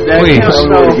 Yeah, that Please. Tell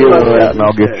me where to get one of that, and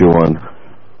I'll get you one.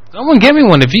 Someone get me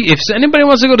one. If anybody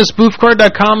wants to go to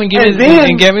spoofcard.com and get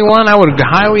me one, I would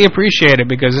highly appreciate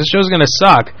it, because this show's going to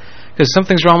suck. Because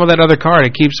something's wrong with that other card.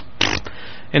 It keeps.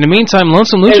 In the meantime,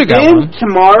 Lonesome Lucha got one.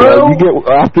 Tomorrow. You get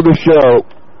after the show.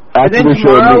 After the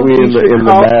show, meet me in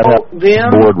the Madhouse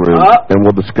boardroom, and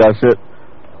we'll discuss it,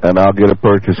 and I'll get a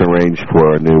purchase arranged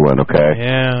for a new one, okay?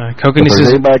 Yeah. If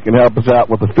anybody can help us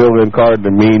out with the fill-in card in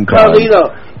the meantime,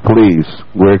 please,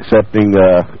 we're accepting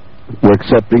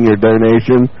your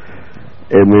donation,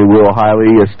 and we will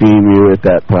highly esteem you at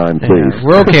that time, please. Yeah,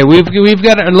 we're okay. We've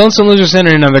got Lonesome Loser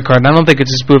sent in another card. I don't think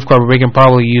it's a spoof card, but we can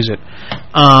probably use it.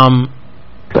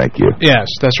 Thank you.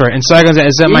 Yes, that's right. And Saigon,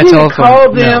 is that my telephone?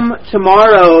 Call them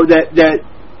tomorrow. That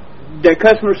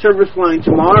customer service line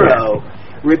tomorrow.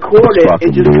 Record it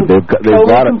and just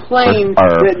complain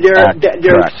that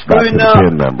they're screwing up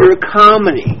your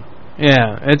comedy.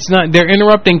 Yeah, it's not. They're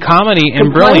interrupting comedy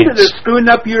and brilliance. They're screwing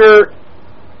up your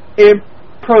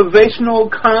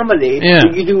improvisational comedy. Yeah.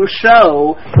 You do a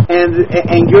show and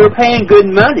you're paying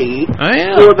good money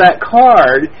for that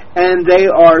card, and they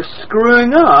are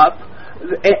screwing up.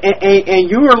 And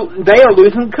they are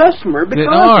losing customer because they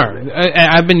are.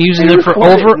 I've been using them for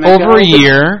over a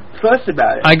year. Fuss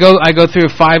about it. I go through a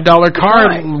 $5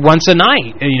 card once a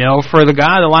night. For the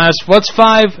guy. The last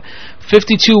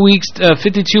 52 weeks.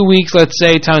 52 weeks. Let's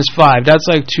say times 5. That's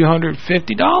like $250,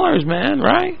 man.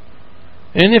 Right?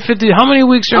 And if how many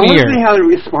weeks are a year? I want to see how to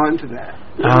respond to that.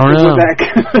 I don't know.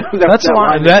 That's a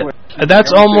lot.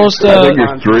 That's almost. I think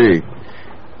it's 3.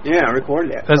 Yeah,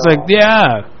 record that. That's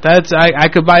that's I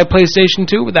could buy a PlayStation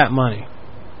 2 with that money,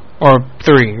 or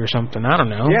 3 or something. I don't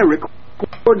know. Yeah, record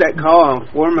that call and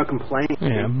form a complaint.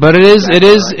 Yeah, but it is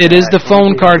the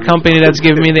phone card company that's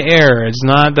giving me the error. It's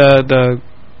not the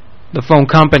phone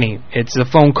company. It's the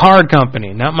phone card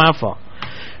company. Not my fault.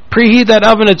 Preheat that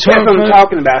oven to 12. That's what I'm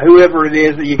talking about. Whoever it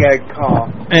is that you got to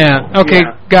call. Yeah. Okay,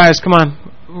 guys, come on.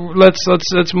 Let's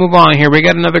move on here. We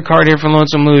got another card here from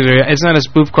Lonesome Loser. It's not a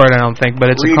spoof card, I don't think,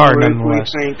 but it's a card nonetheless.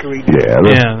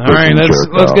 Yeah. All right.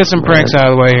 Let's get some pranks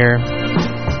out of the way here.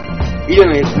 You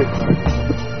don't need a spoof card.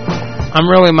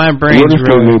 My brain's we'll just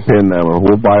get a new PIN number.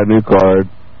 We'll buy a new card,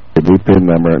 a new PIN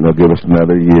number, and they'll give us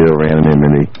another year of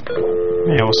anonymity.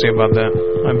 Yeah, we'll see about that.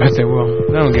 I bet they will.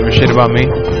 They don't give a shit about me.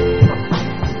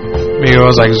 Maybe it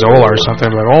was like Zola or something.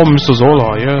 Like, oh, Mr.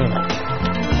 Zola, yeah.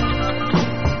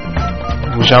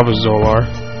 Wish I was Zolar.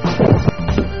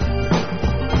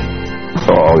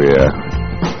 Oh, yeah.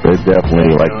 They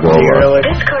definitely like Zolar. Really?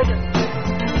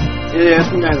 Yeah,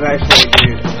 sometimes I actually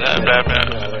do.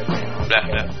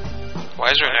 Why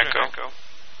is there an echo?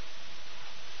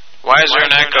 Why is there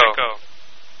an echo?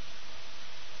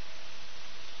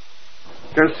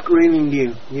 They're screaming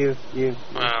you.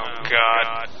 Oh,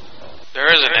 God. There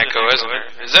is an echo, isn't there?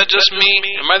 Is that just me?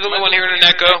 Am I the only one hearing an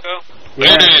echo?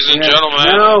 Ladies and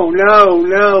gentlemen. No. There's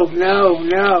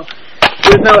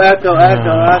no echo.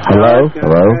 Hello?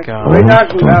 What are you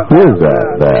talking about? Who is that?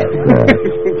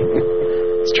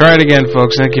 Let's try it again,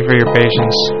 folks. Thank you for your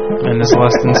patience in this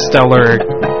less than stellar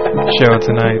show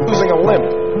tonight. Losing a limb.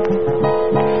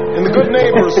 And the good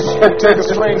neighbors take a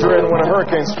stranger in when a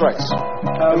hurricane strikes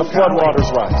and the floodwaters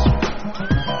rise.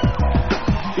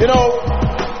 You know,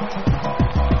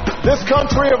 this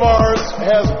country of ours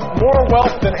has more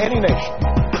wealth than any nation.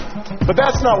 But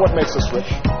that's not what makes us rich.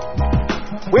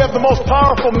 We have the most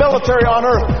powerful military on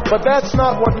earth, but that's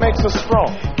not what makes us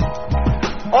strong.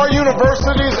 Our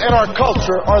universities and our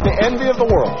culture are the envy of the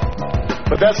world,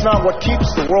 but that's not what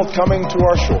keeps the world coming to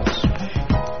our shores.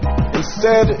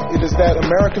 Instead, it is that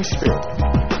American spirit,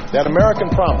 that American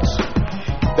promise,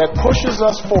 that pushes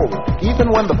us forward, even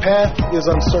when the path is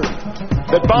uncertain.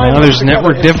 That binds now there's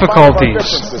network difficulties.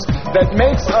 That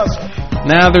makes us...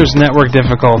 Now there's network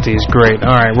difficulties. Great.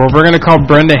 All right. Well, we're going to call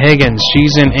Brenda Higgins.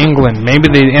 She's in England. Maybe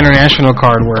the international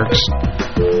card works.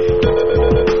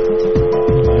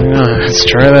 Let's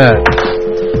try that.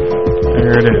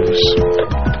 There it is.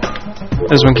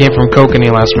 This one came from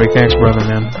Kokanee last week. Thanks, brother,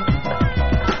 man.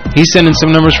 He's sending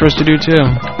some numbers for us to do, too.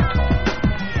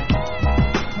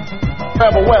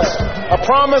 Travel west, a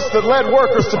promise that led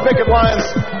workers to picket lines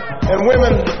and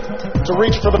women to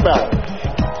reach for the ballot.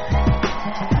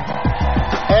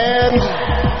 And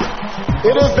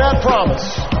it is that promise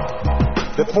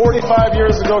that 45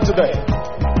 years ago today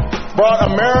brought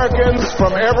Americans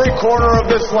from every corner of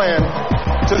this land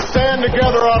to stand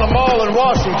together on a mall in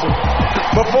Washington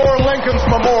before Lincoln's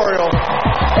memorial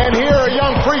and hear a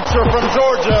young preacher from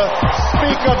Georgia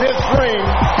speak of his dream.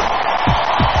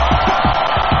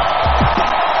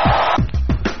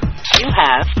 You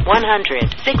have 116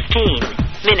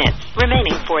 minutes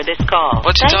remaining for this call.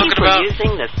 What's he talking about? Thank you for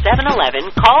using the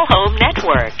 7-Eleven Call Home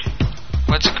Network.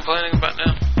 What's he complaining about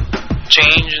now?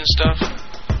 Change and stuff?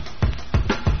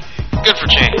 Good for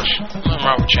change. Nothing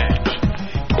wrong with change.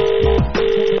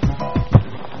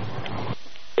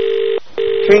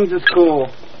 Change is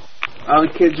cool. All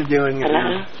the kids are doing it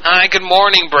now. Hi, good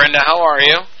morning, Brenda. How are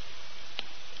you?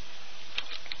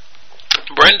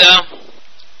 Brenda.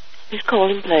 Who's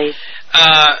calling, please?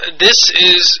 This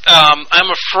is, I'm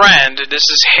a friend. This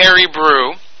is Harry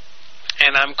Brew,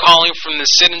 and I'm calling from the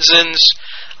Citizens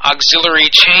Auxiliary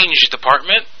Change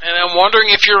Department, and I'm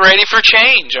wondering if you're ready for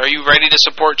change. Are you ready to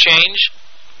support change?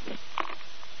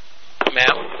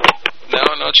 Ma'am?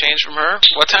 No change from her?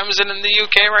 What time is it in the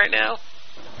UK right now?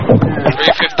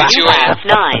 3:52 a.m.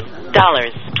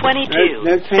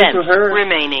 $9.22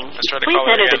 remaining. Please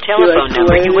enter the telephone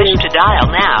number you wish to dial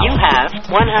now. You have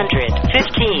 115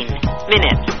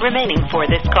 minutes remaining for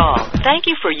this call. Thank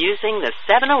you for using the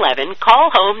 7-Eleven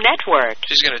Call Home Network.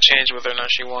 She's going to change whether or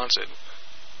not she wants it.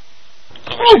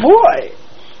 Oh, boy.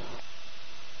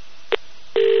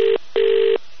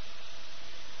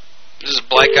 This is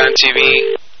Blake on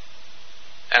TV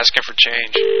asking for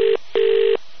change.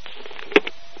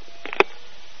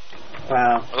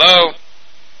 Wow. Hello?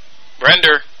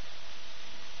 Brenda?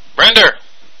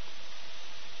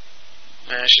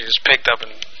 Man, she just picked up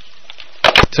and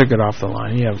took it off the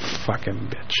line. You fucking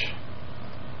bitch.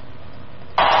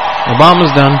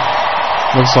 Obama's done.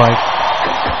 Looks like.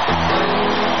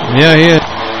 Yeah, he is.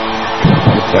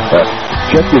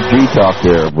 Check your G-Talk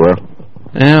there, bro.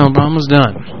 Yeah, Obama's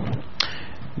done.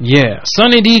 Yeah.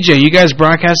 Sonny DJ, you guys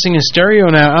broadcasting in stereo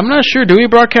now? I'm not sure. Do we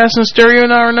broadcast in stereo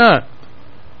now or not?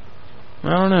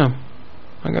 I don't know.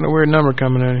 I got a weird number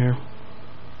coming in here.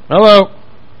 Hello?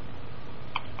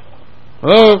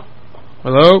 Hello?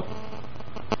 Hello?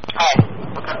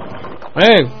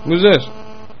 Hey, who's this?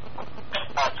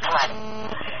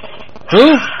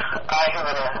 Who?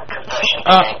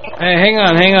 Hey, hang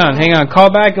on. Call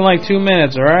back in like 2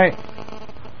 minutes, alright?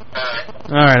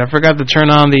 Alright, I forgot to turn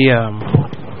on the,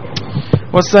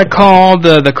 what's that called?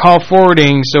 The call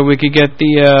forwarding so we could get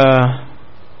the,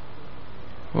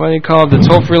 what do you call it? The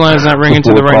toll-free line is not ringing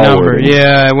to the right number.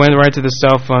 Yeah, it went right to the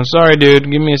cell phone. Sorry,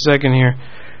 dude. Give me a second here.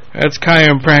 That's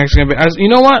Kaya and Prank's gonna be. You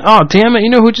know what? Oh, damn it!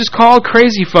 You know who just called?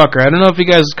 Crazy fucker. I don't know if you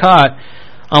guys caught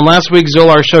on last week's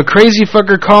Zolar show. Crazy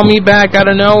fucker called me back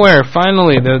out of nowhere.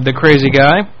 Finally, the crazy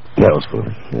guy. That was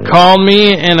funny. Yeah. Called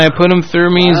me and I put him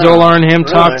through me. Zolar and him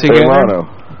talked together.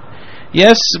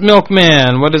 Yes,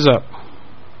 Milkman. What is up?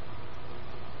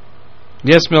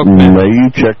 Yes, Milkman. May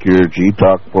you check your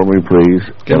G-Talk for me, please?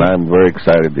 And I'm very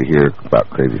excited to hear about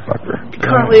Crazy Fucker.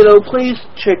 Carlito, please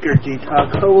check your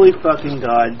G-Talk. Holy fucking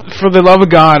God. For the love of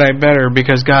God, I better,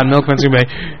 because God, Milkman's going to be,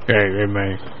 hey,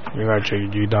 man, you got to check your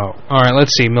G-Talk. All right,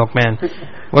 let's see, Milkman.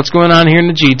 What's going on here in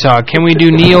the G-Talk? Can we do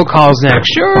Neo calls next?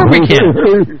 Sure, we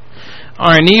can.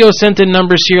 All right, Neo sent in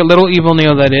numbers here. Little Evil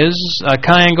Neo, that is.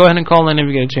 Kyan, go ahead and call in if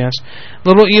you get a chance.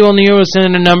 Little Evil Neo is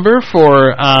sending a number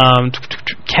for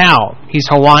Cal. He's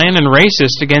Hawaiian and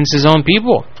racist against his own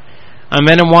people. I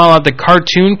met him while at the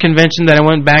cartoon convention that I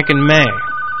went back in May.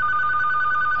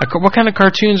 What kind of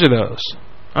cartoons are those?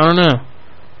 I don't know.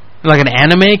 Like an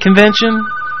anime convention?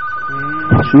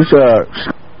 She's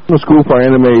to school for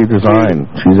anime design.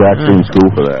 She's actually in school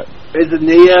for that. Is it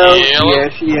Neo? Yeah,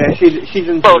 she's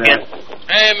in that.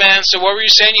 Hey, man, so what were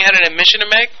you saying? You had an admission to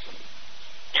make?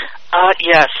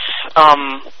 Yes.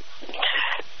 I'm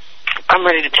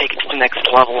ready to take it to the next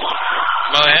level.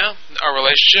 Oh, yeah? Our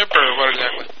relationship, or what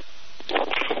exactly?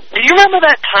 Do you remember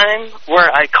that time where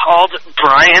I called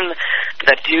Brian,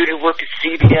 that dude who worked at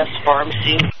CVS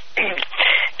Pharmacy?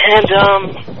 And,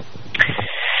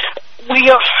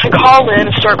 we call in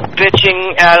and start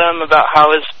bitching at him about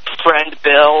how his friend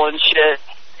Bill and shit.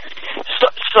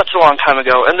 Such a long time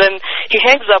ago. And then he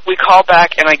hangs up, we call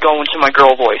back, and I go into my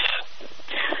girl voice.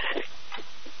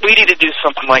 We need to do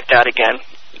something like that again.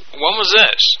 When was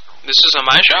this? This is on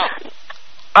my show.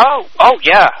 Oh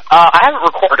yeah. I have it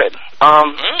recorded.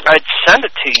 I'd send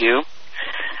it to you.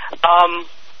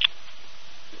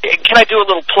 Can I do a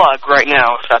little plug right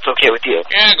now, if that's okay with you?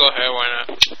 Yeah, go ahead, why not?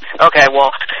 Okay,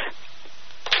 well...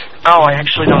 Oh, I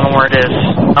actually don't know where it is.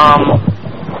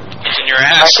 It's in your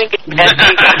ass. I think it's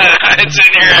it's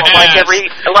in your ass.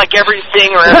 Like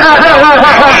everything or everything.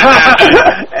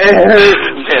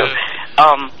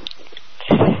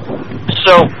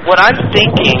 So, what I'm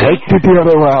thinking... Take the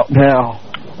other route now.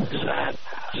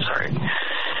 Sorry.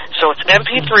 So it's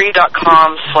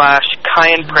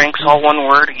mp3.com/CayennePranks, all one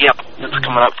word. Yep, that's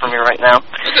coming up for me right now.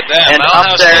 Look at that. And Mile up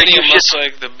House there, Stadium looks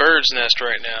like the bird's nest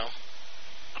right now.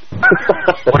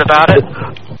 What about it?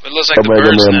 It looks like the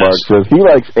bird's nest. Mark says he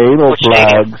likes anal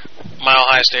flags. Mile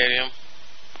High Stadium.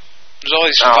 There's all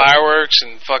these fireworks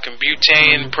and fucking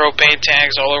butane, propane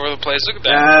tanks all over the place. Look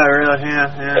at that. Really?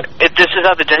 Yeah. This is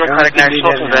at the Democratic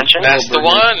National Convention. That's the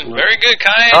one. Very good,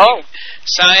 Cayenne. Oh.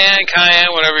 Cayenne,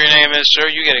 whatever your name is,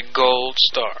 sir, you get a gold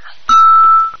star.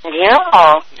 Yeah.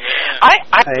 I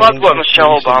loved what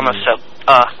Michelle Obama said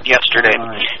yesterday.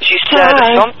 She said,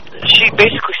 she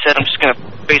basically said, I'm just going to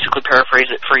basically paraphrase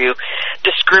it for you,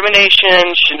 discrimination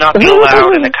should not be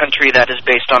allowed in a country that is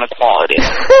based on equality.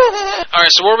 All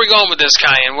right, so where are we going with this,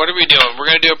 Cayenne? What are we doing? We're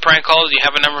going to do a prank call. Do you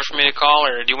have a number for me to call,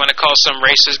 or do you want to call some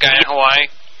racist guy in Hawaii?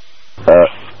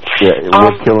 Yeah,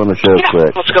 we're killing the show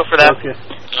quick. Let's go for that. Okay.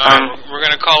 We're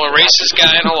going to call a racist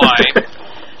guy in Hawaii,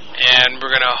 and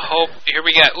we're going to hope... Here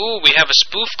we got... Ooh, we have a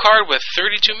spoof card with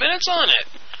 32 minutes on it.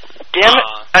 Damn it.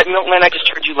 Milkman, I just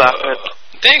heard you laugh.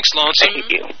 Thanks, Lonesome. Thank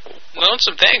you.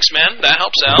 Lonesome, thanks, man. That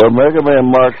helps out. The Mega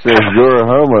Man Mark says you're a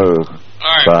homo.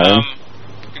 All right,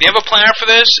 do you have a plan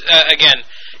for this? Again,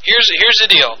 here's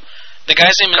the deal. The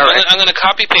guy's name is... I'm going to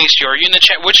copy-paste you. Are you in the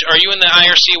chat? Are you in the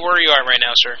IRC? Where are you at right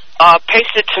now, sir?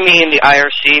 Paste it to me in the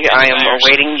IRC. I am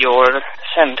awaiting your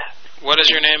send. What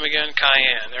is your name again?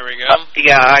 Cayenne. There we go.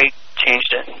 Yeah, I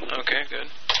changed it. Okay,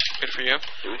 good. Good for you.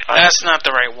 That's not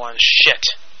the right one.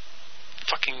 Shit.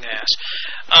 Fucking ass.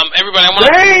 Everybody, I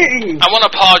want to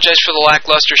apologize for the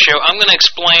lackluster show. I'm going to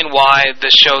explain why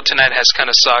this show tonight has kind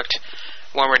of sucked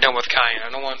when we're done with Cayenne.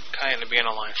 I don't want Cayenne to be in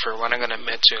a line for what I'm going to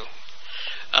admit to.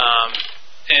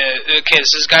 Okay,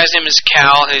 this guy's name is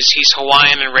Cal. He's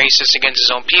Hawaiian and racist against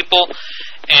his own people.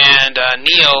 And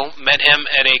Neo met him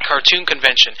at a cartoon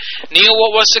convention. Neo,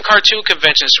 what was the cartoon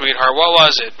convention, sweetheart? What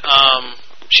was it?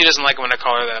 She doesn't like when I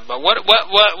call her that. But what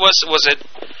was it?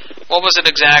 What was it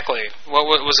exactly? What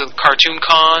was it? Cartoon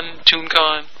Con?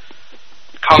 ToonCon?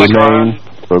 Comic Con?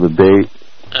 For the date?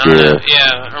 I don't know.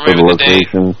 Yeah, or maybe the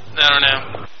date. I don't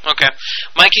know. Okay.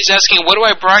 Mikey's asking, what do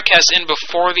I broadcast in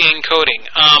before the encoding?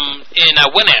 In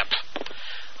Winamp.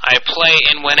 I play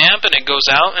in Winamp, and it goes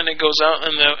out in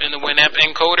the Winamp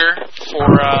encoder for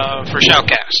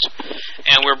Shoutcast.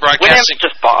 And we're broadcasting... Winamp's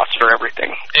just boss for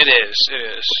everything. It is.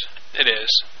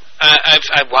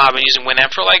 I've been using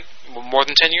Winamp for like more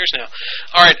than 10 years now.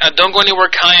 All right, don't go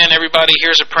anywhere, Cayenne, everybody.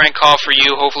 Here's a prank call for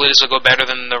you. Hopefully this will go better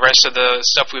than the rest of the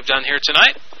stuff we've done here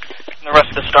tonight. The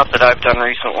rest of the stuff that I've done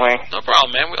recently. No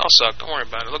problem, man. We all suck. Don't worry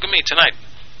about it. Look at me tonight.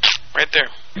 Right there.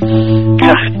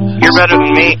 You're better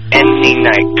than me any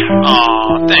night.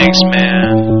 Aw, thanks,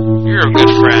 man. You're a good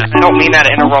friend. I don't mean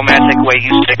that in a romantic way,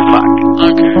 you sick fuck.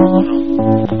 Okay.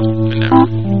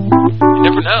 You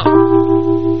never know.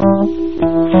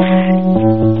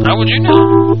 How would you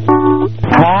know?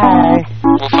 Hi.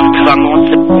 We'll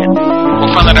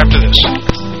find out after this.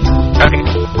 Okay.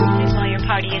 While your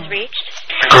party is reached.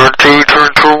 Oh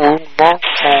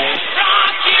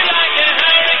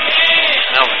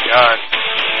my god.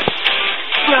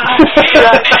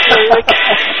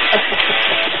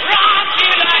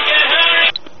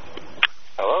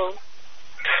 Hello?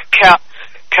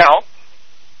 Cal?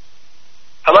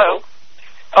 Hello?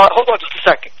 Hold on just a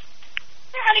second.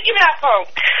 Honey, give me that phone.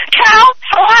 Cal?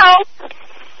 Hello?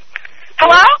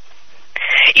 Hello?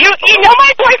 You know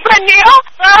my boyfriend Neil?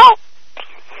 Hello?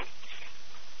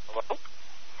 Hello?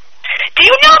 Do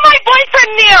you know my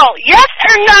boyfriend Neil? Yes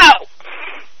or no?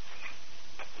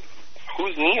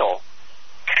 Who's Neil?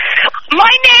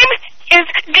 My name is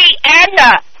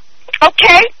Deanna.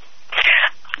 Okay?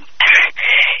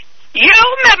 You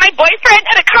met my boyfriend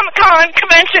at a Comic-Con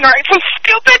convention or some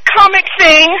stupid comic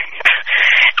thing,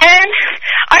 and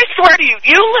I swear to you,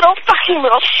 you little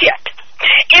shit,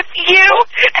 if you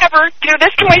ever do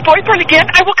this to my boyfriend again,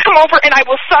 I will come over and I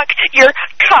will suck your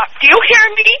cock. Do you hear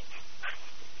me?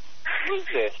 Who's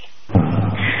this?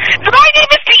 My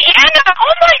name is Deanna.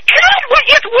 Oh my God, what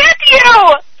is with you?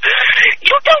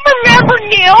 You don't remember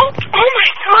Neil? Oh my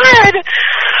God.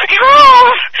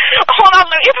 Oh, hold on,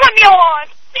 let me put Neil on.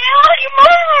 Neil, you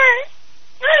mother.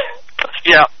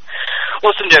 Yeah.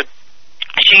 Listen, dude.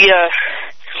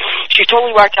 She's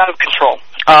totally whacked out of control.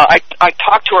 I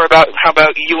talked to her about how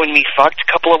about you and me fucked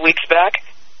a couple of weeks back.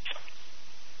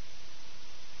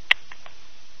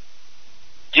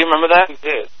 Do you remember that? Who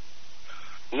did?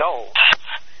 No.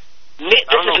 This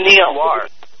is Neil. Who you are.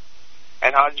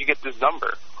 And how did you get this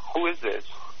number? Who is this?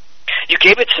 You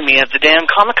gave it to me at the damn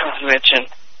Comic-Con convention.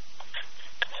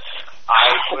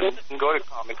 I couldn't go to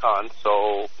Comic-Con,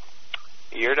 so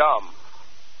you're dumb.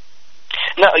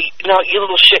 No, you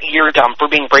little shit, you're dumb for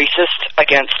being racist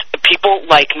against people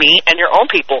like me and your own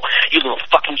people, you little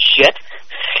fucking shit.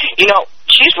 You know,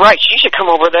 she's right. She should come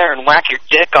over there and whack your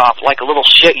dick off like a little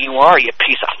shit you are, you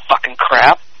piece of fucking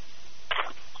crap.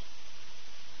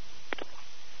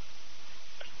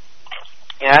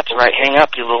 Yeah, that's right. Hang up,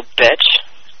 you little bitch.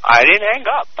 I didn't hang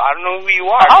up. I don't know who you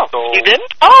are. Oh, so. You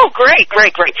didn't? Oh, great.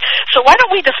 So why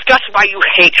don't we discuss why you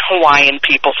hate Hawaiian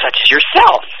people such as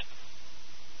yourself?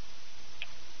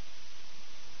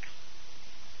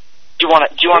 Do you want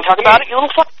to talk about it, you little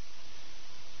fuck?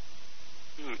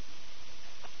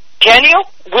 Can you?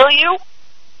 Will you?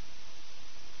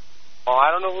 Well, I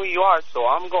don't know who you are, so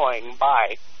I'm going.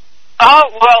 Bye. Oh,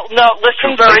 well, no,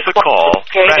 listen very the call,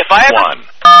 okay, press if I ever... 1.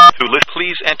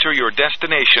 Please enter your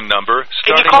destination number,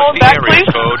 Can you starting call with him the back, area please?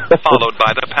 code, followed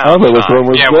by the I pound don't know which sign. one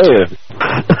was there.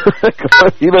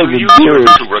 He doesn't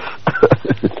do it.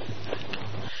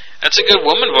 That's a good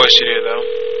woman voice you do, though.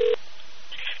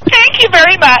 Thank you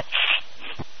very much.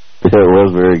 Yeah, it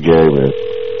was very gay, man.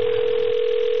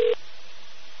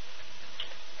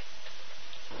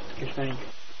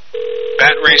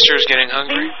 Bat Racer's getting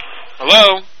hungry.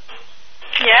 Hello?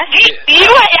 Yes? Do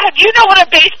you know what a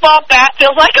baseball bat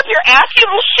feels like up your ass, you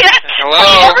little shit?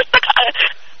 Hello?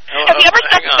 Have you ever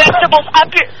stuck vegetables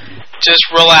up your... Just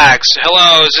relax.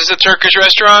 Hello, is this a Turkish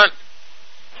restaurant?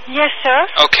 Yes, sir.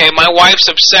 Okay, my wife's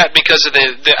upset because of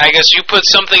I guess you put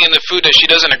something in the food that she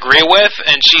doesn't agree with,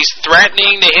 and she's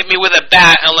threatening to hit me with a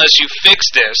bat unless you fix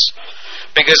this.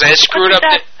 Because I screwed up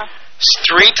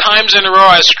 3 times in a row.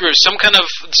 I screwed some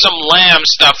lamb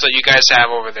stuff that you guys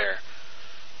have over there.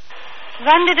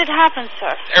 When did it happen,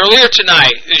 sir? Earlier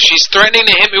tonight. She's threatening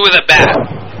to hit me with a bat.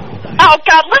 Oh,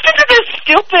 God, listen to this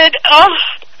stupid...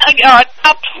 God,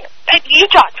 you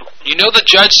talk to her. You know the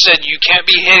judge said you can't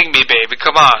be hitting me, baby.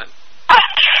 Come on.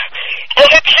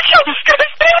 It's so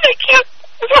disgusting. I can't...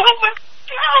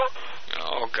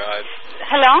 Oh, God.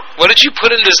 Hello? What did you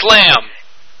put in this lamb?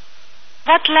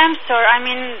 What lamb, sir? I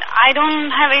mean, I don't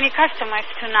have any customers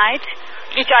tonight,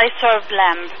 which I serve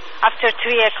lamb after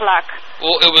 3 o'clock.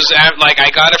 Well, it was like I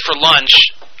got it for lunch.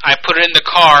 I put it in the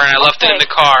car, and I left it in the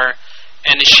car,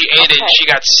 and she ate it, and she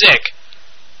got sick.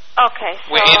 Okay,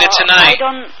 so we ate it tonight.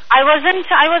 I wasn't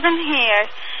here.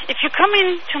 If you come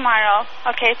in tomorrow,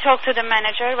 okay, talk to the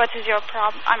manager. What is your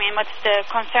problem? I mean, what's the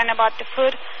concern about the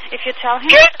food? If you tell him.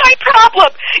 Here's my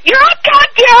problem. You're a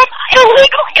goddamn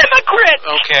illegal immigrant.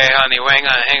 Okay, honey,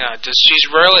 hang on. She's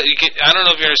really. I don't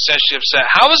know if you understand. She's upset.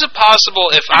 How is it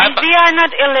possible if I? We are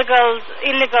not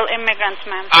illegal immigrants,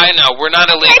 ma'am. I know we're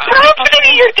not illegal. I proved to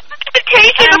me your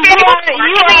documentation of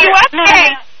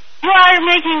USA. You are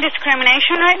making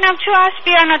discrimination right now to us.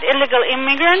 We are not illegal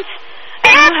immigrants.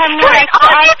 And you have no right to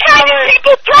ask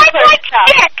people drive like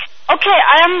shit. Okay,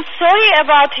 I am sorry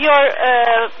about your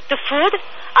the food.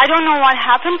 I don't know what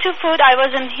happened to food. I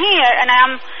wasn't here, and I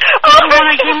am. You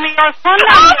want to give me your phone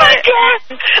number?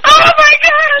 Oh my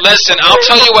God! Listen, I'll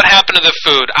tell you what happened to the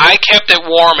food. I kept it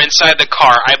warm inside the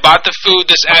car. I bought the food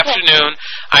this afternoon.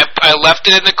 I left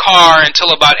it in the car until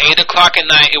about 8 o'clock at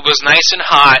night. It was nice and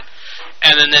hot.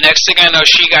 And then the next thing I know,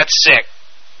 she got sick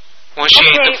when she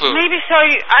ate the food. Maybe so.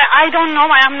 I don't know.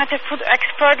 I am not a food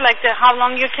expert, like how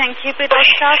long you can keep it or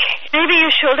stuff. Maybe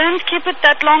you shouldn't keep it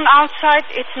that long outside.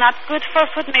 It's not good for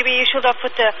food. Maybe you should have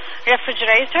put the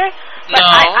refrigerator. But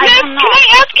no. I don't know. Can I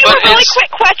ask you a really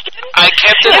quick question? I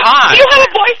kept it hot. Do you have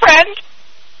a boyfriend?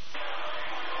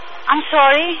 I'm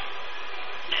sorry?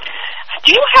 Do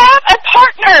you have a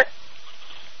partner?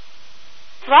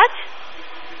 What?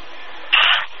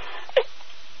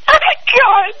 Oh my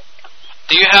God.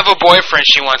 Do you have a boyfriend,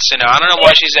 she wants to know. I don't know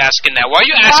why she's asking that. Why are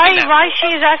you asking that? Why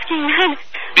she is asking that?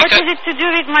 What is it to do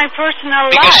with my personal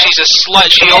life? Because she's a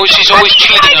slut. She's always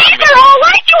cheating on me. They're all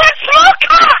like you have small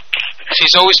cocks.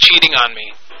 She's always cheating on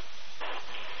me.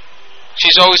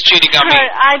 She's always cheating on me.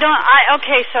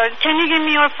 Okay, sir. Can you give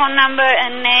me your phone number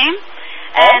and name?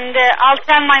 And I'll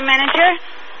tell my manager.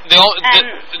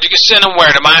 You can send him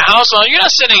where? To my house? Oh, you're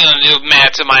not sending a new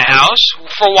man to my house.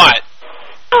 For what?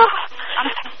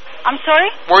 I'm sorry?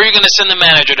 Where are you going to send the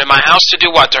manager? To my house to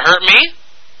do what? To hurt me?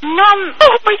 No.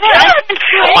 Oh my God.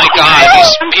 Oh my God.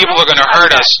 These people are going to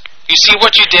hurt us. You see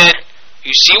what you did?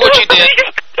 You see what you did?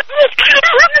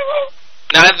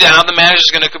 Now the manager's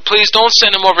going to... Please don't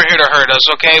send him over here to hurt us,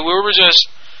 okay? We were just...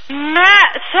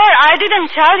 Sir, I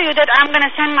didn't tell you that I'm going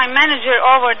to send my manager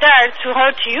over there to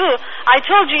hurt you. I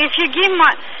told you if you give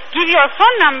your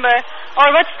phone number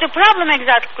or what's the problem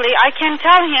exactly, I can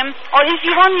tell him, or if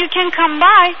you want, you can come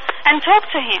by and talk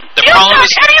to him. The problem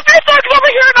is... Any of your thugs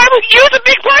over here and I will use a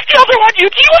big black dildo on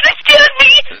you. Do you understand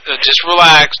me? Just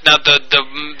relax. Now,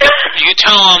 you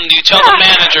tell the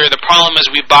manager the problem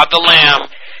is we bought the lamb.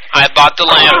 I bought the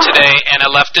lamb today, and I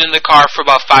left it in the car for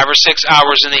about 5 or 6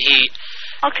 hours in the heat.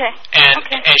 Okay. And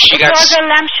she got... Was a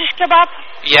lamb shish kebab?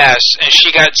 Yes, and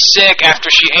she got sick after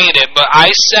she ate it, but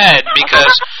I said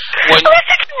because when...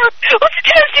 Listen to her.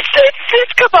 She said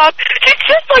shish kebab. It's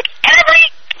just like every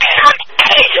damn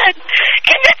Asian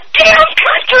in this damn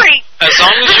country. As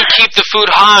long as you keep the food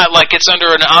hot, like it's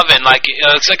under an oven, like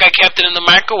it's like I kept it in the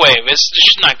microwave. It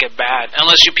should not get bad,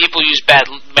 unless you people use bad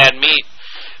meat.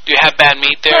 Do you have bad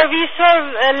meat there? So we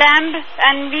serve lamb,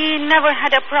 and we never had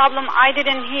a problem. I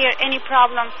didn't hear any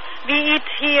problem. We eat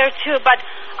here too, but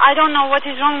I don't know what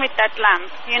is wrong with that lamb.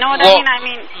 You know what I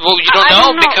mean? Well, you don't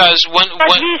know because when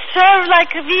we serve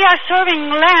we are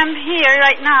serving lamb here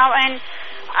right now, and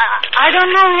I don't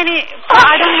know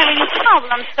I don't have any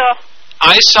problem. So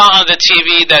I saw on the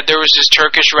TV that there was this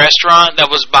Turkish restaurant that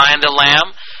was buying the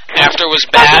lamb after it was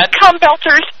bad. Cum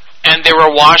belters. And they were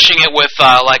washing it with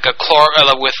like a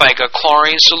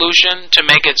chlorine solution to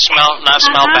make it not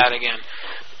smell bad again.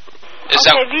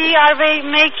 We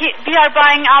are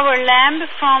buying our lamb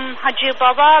from Haji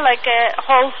Baba, like a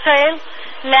wholesale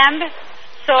lamb.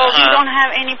 So we don't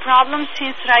have any problems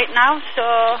since right now.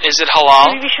 So is it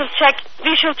halal? We should check.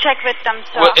 We should check with them.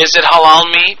 So is it halal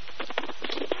meat?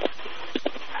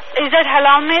 Is it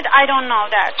halal meat? I don't know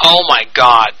that. Oh my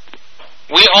God.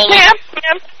 We only... Ma'am,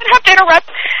 I have to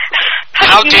interrupt.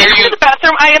 How dare you? In the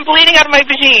bathroom. I am bleeding out of my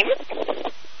vagine.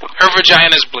 Her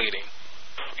vagina's bleeding.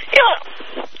 Yeah.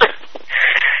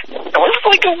 It was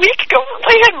like a week ago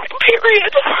I had my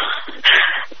period.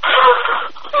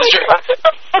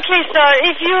 Okay, sir,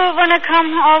 if you want to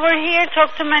come over here,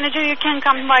 talk to manager, you can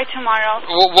come by tomorrow.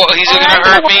 Well he's going to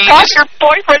hurt me? Your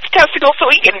boyfriend's testicle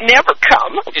so he can never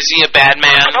come. Is he a bad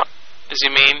man? Is he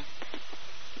mean?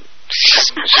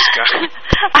 She's gone.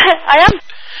 I am.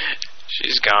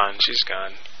 She's gone.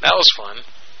 That was fun.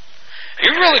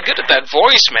 You're really good at that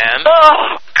voice, man.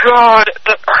 Oh, God.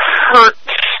 That hurts.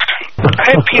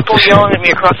 I had people yelling at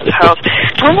me across the house.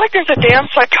 Sounds like there's a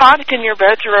damn psychotic in your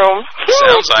bedroom.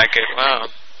 Sounds like it. Wow.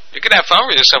 You could have fun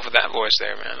with yourself with that voice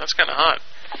there, man. That's kind of hot.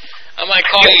 I might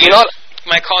call you.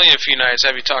 Might call you in a few nights.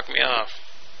 Have you talk me off.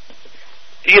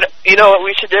 You know what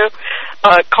we should do?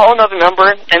 Call another number,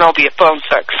 and I'll be a phone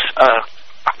sex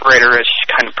operator-ish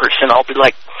kind of person. I'll be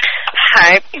like,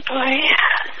 "Hi, boy.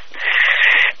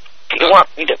 Do you want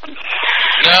me to?"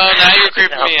 No, now you're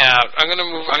creeping me out. I'm gonna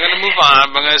move on.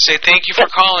 I'm gonna say thank you for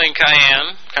calling,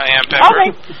 Cayenne Pepper.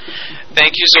 Okay.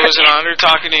 Thank you. So it was an honor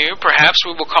talking to you. Perhaps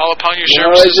we will call upon your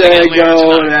services again later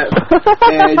tonight.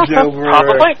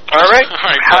 Probably. All right.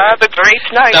 Have a great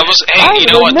night. That was. Hey, you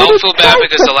know what? Don't feel bad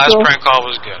because the last prank call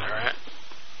was good. All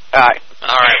right.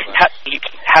 All right.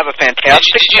 Have a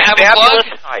fantastic. Did you have a plug?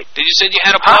 Did you say you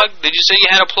had a plug? Did you say you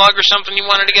had a plug or something you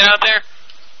wanted to get out there?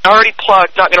 I already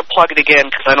plugged. Not going to plug it again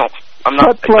because I don't. I'm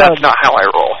not. That's not how I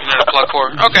roll. You're not a plug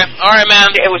whore. Okay. All right, man.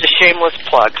 It was a shameless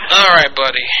plug. All right,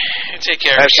 buddy. Take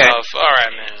care of yourself. All right,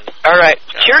 man. All right.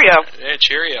 Cheerio. Yeah,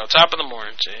 cheerio. Top of the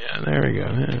morning. Yeah. There we go.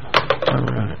 Yeah. All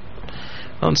right.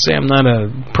 Don't say I'm not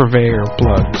a purveyor of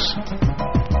plugs.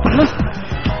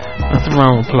 Nothing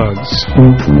wrong with plugs.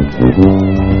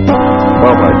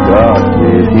 Oh my God,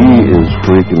 dude. He is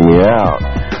freaking me out.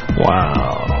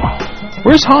 Wow.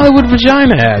 Where's Hollywood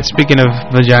Vagina at? Speaking of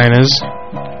vaginas.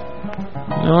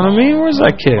 You know what I mean? Where's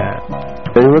that kid at?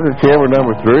 Hey, look at camera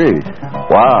number 3.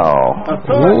 Wow.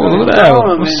 Ooh, look at that.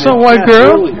 What's that white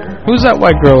girl? Who's that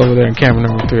white girl over there in camera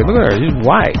number 3? Look at her. She's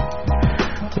white.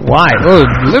 White. Oh,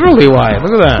 literally white.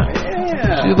 Look at that.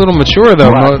 Yeah. She's a little mature,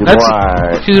 though.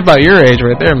 She's about your age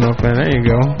right there, Milkman. There you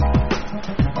go.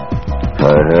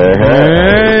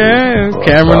 Hey.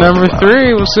 Camera number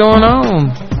 3. What's going on?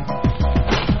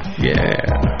 Yeah.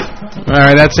 All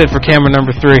right, that's it for camera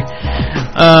number 3.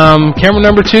 Camera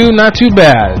number 2, not too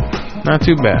bad. Not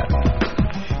too bad.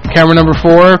 Camera number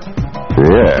 4.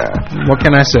 Yeah. What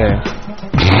can I say?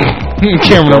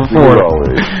 Camera number 4.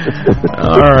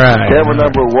 All right. Camera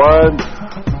number 1.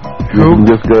 You can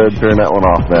just go ahead and turn that one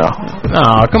off now.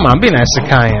 Oh, come on. Be nice to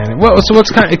Cayenne.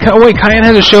 What's Cayenne? Wait, Cayenne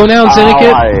has a show now in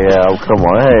Syndicate? Yeah, come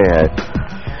on. Hey.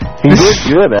 He did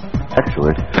good,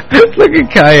 actually. Look at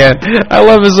Cayenne. I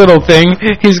love his little thing.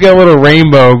 He's got a little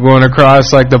rainbow going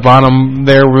across, like, the bottom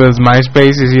there with his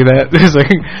MySpace. You see that? It's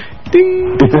like,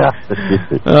 ding.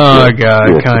 Oh,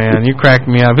 God, Cayenne. You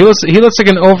cracked me up. He looks like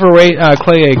an overweight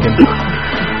Clay Aiken.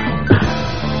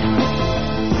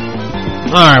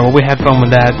 All right, well, we had fun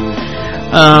with that.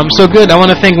 So good. I want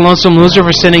to thank Lonesome Loser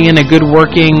for sending in a good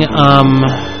working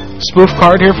spoof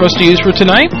card here for us to use for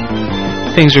tonight.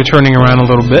 Things are turning around a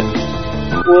little bit.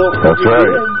 Well, that's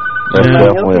right. That's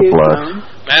definitely a plus.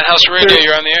 Madhouse Radio,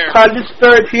 you're on the air. Cardis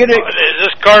Therapeutic. Is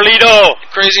this Carlito?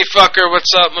 Crazy fucker,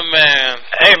 what's up, my man?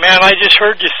 Hey, man, I just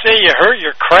heard you say you hurt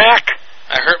your crack.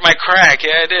 I hurt my crack,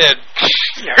 yeah, I did.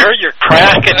 You hurt your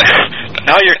crack, and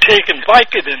now you're taking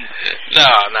Vicodin. No,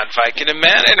 I'm not Vicodin,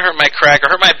 man. I didn't hurt my crack.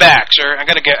 I hurt my back, sir. I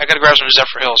gotta grab some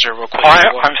Zephyr Hills here real quick.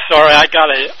 I'm sorry. I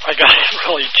got a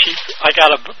really cheap. I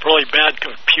got a really bad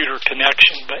computer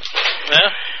connection, but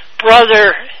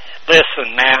brother,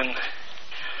 listen, man.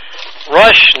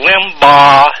 Rush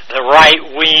Limbaugh, the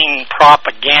right-wing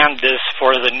propagandist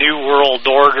for the New World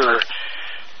Order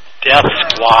death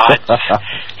squad.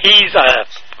 He's a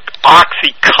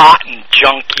Oxycontin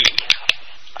junkie.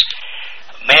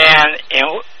 Man,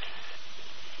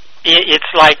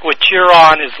 it's like what you're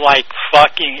on is like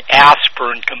fucking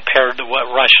aspirin compared to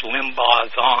what Rush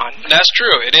Limbaugh's on. That's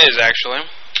true. It is, actually.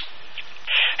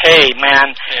 Hey,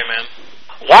 man. Hey, man.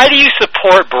 Why do you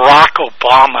support Barack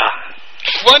Obama?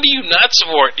 Why do you not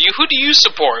support? Who do you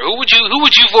support? Who would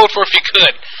you vote for if you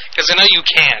could? Because I know you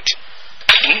can't.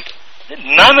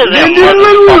 None of them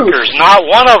motherfuckers. Not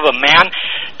one of them, man.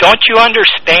 Don't you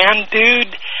understand,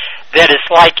 dude, that it's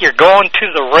like you're going to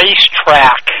the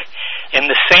racetrack and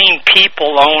the same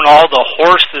people own all the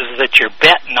horses that you're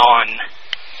betting on?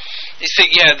 You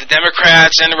think, the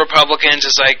Democrats and the Republicans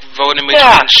is like voting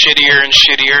between shittier and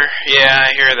shittier. Yeah,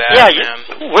 I hear that. Yeah,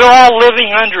 man. We're all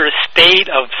living under a state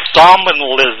of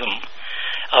somnambulism.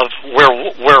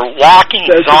 We're walking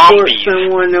zombies.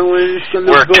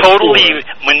 We're totally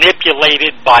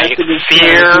manipulated by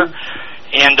fear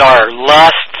and our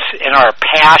lusts and our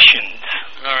passions.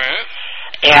 All right.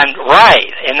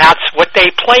 And that's what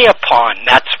they play upon.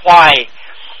 That's why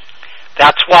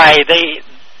they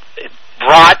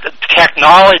brought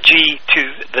technology to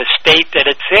the state that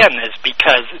it's in, is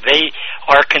because they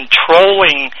are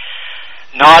controlling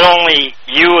not only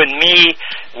you and me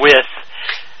with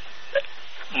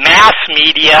mass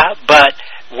media, but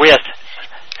with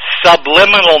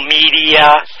subliminal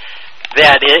media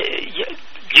that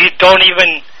you don't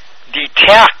even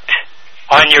detect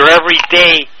on your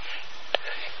everyday.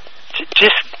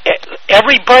 Just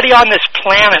everybody on this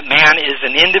planet, man, is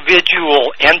an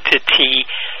individual entity,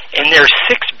 and there's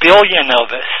 6 billion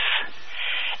of us.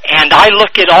 And I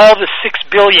look at all the 6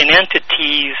 billion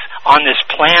entities on this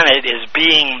planet as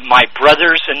being my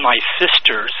brothers and my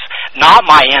sisters, not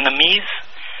my enemies.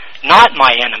 Not my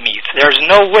enemies. There's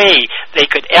no way they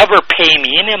could ever pay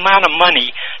me any amount of money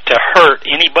to hurt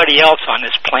anybody else on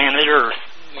this planet Earth.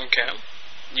 Okay.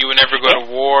 You would never go to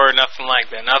war, nothing like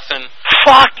that, nothing?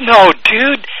 Fuck no,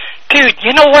 dude. Dude,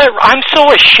 you know what? I'm so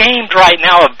ashamed right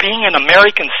now of being an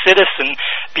American citizen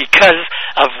because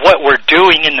of what we're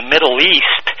doing in the Middle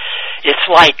East. It's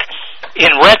like, in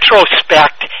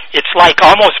retrospect, it's like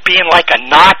almost being like a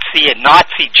Nazi in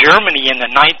Nazi Germany in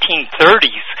the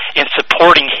 1930s and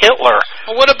supporting Hitler.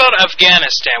 Well, what about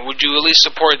Afghanistan? Would you at least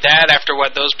support that after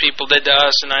what those people did to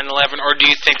us in 9/11, or do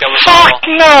you think that was Fuck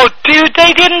no, dude.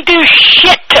 They didn't do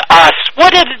shit to us.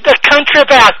 What did the country of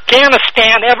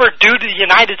Afghanistan ever do to the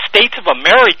United States of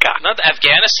America? Not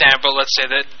Afghanistan, but let's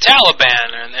say the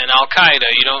Taliban and Al-Qaeda.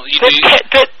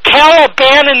 The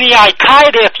Taliban and the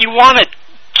Al-Qaeda, if you want to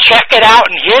check it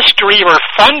out in history, were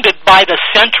funded by the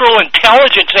Central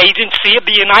Intelligence Agency of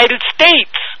the United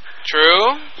States.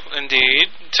 True, indeed.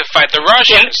 To fight the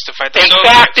Russians, to fight the Soviets. In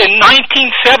fact, in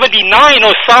 1979,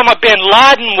 Osama bin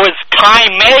Laden was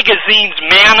Time Magazine's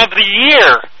Man of the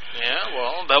Year. Yeah,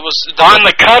 well, that was... on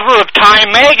the cover of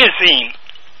Time Magazine.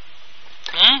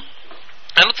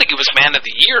 I don't think he was Man of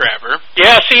the Year ever.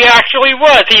 Yes, he actually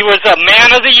was. He was a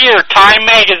Man of the Year, Time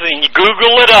Magazine.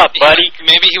 Google it up, buddy.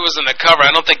 Maybe he was on the cover.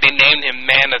 I don't think they named him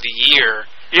Man of the Year.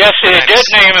 Yes, they did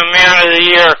name him Man of the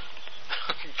Year.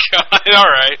 God, all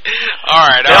right.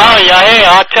 Yeah, hey,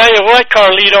 I'll tell you what,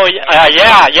 Carlito.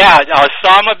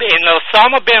 Osama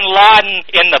bin Laden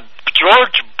in the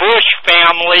George Bush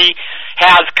family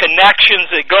has connections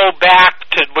that go back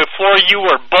to before you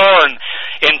were born.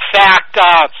 In fact,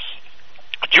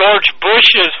 George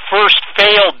Bush's first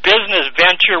failed business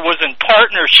venture was in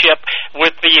partnership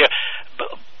with the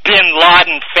Bin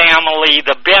Laden family.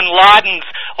 The Bin Ladens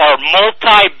are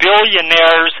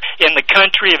multi-billionaires in the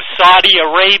country of Saudi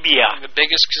Arabia. The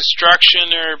biggest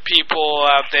construction people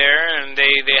out there, and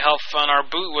they help fund our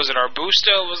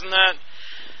Arbusto, wasn't that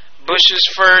Bush's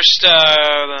first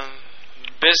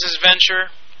business venture?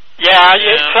 Yeah,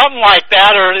 something like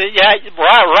that, or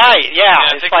right, yeah.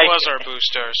 I think it was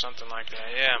Arbusto or something like that.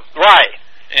 Yeah. Right.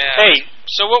 Yeah. Hey.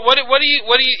 So what do you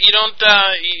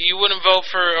wouldn't vote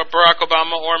for Barack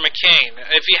Obama or McCain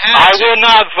if you had I to? would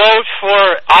not vote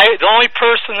for. The only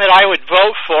person that I would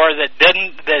vote for that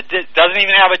doesn't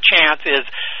even have a chance is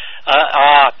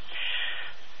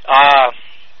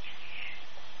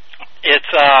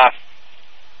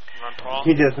Ron Paul.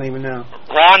 He doesn't even know.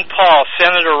 Ron Paul,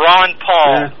 Senator Ron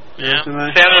Paul. Yeah.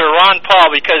 Senator Ron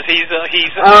Paul, because his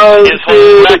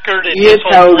whole record and his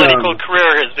whole political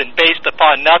career has been based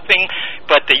upon nothing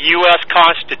but the U.S.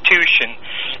 Constitution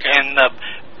and the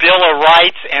Bill of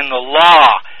Rights and the law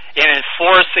and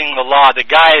enforcing the law. The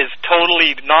guy is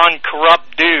totally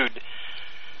non-corrupt dude.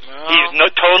 He's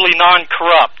totally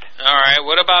non-corrupt. All right.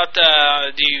 What about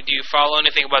do you follow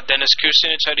anything about Dennis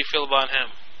Kucinich? How do you feel about him?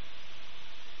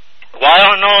 Well, I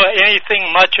don't know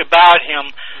anything much about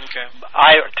him. Okay.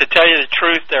 To tell you the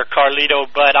truth there, Carlito,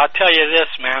 but I'll tell you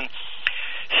this, man.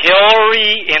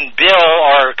 Hillary and Bill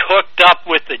are hooked up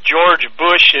with the George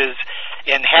Bushes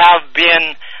and have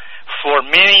been for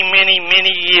many, many,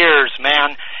 many years,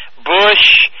 man.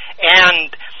 Bush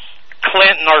and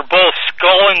Clinton are both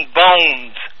skull and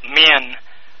bones men.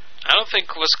 I don't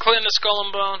think, was Clinton a skull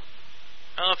and bone?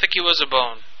 I don't think he was a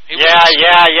bone. And they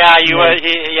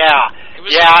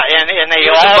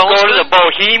all go to the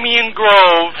Bohemian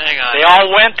Grove. Hang on. They all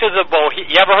went to the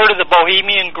You ever heard of the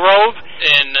Bohemian Grove?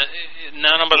 In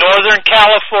Northern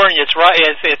California. It's right.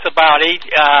 It's about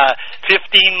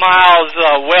 15 miles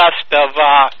west of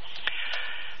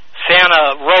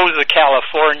Santa Rosa,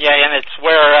 California, and it's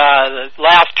where the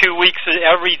last 2 weeks of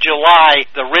every July,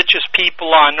 the richest people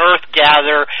on earth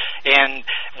gather and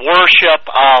worship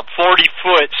a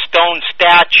 40-foot stone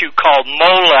statue called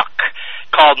Moloch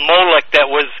that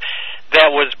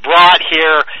was brought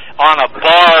here on a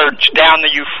barge down the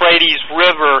Euphrates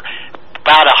River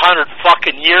about 100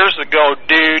 fucking years ago,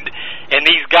 dude. And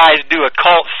these guys do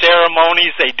occult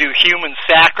ceremonies. They do human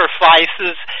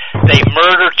sacrifices. They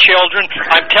murder children.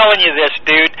 I'm telling you this,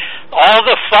 dude. All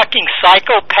the fucking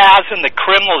psychopaths and the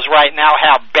criminals right now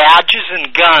have badges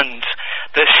and guns.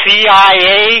 The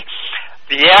CIA,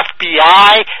 the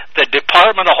FBI, the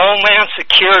Department of Homeland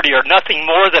Security are nothing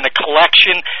more than a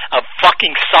collection of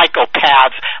fucking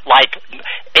psychopaths like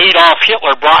Adolf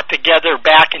Hitler brought together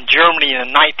back in Germany in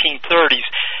the 1930s,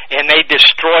 and they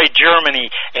destroyed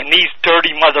Germany, and these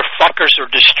dirty motherfuckers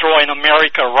are destroying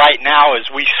America right now as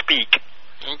we speak.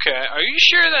 Okay. Are you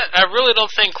sure that... I really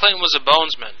don't think Clinton was a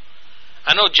bonesman.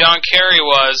 I know John Kerry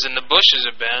was, and the Bushes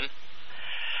have been.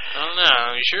 I don't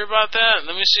know. Are you sure about that?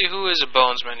 Let me see who is a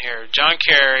bonesman here. John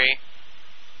Kerry.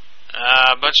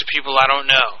 A bunch of people I don't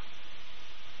know.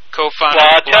 Co-founder.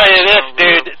 Well, I'll tell you this,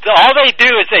 dude. All they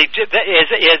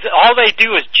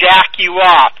do is jack you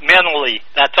off mentally.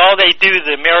 That's all they do.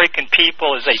 The American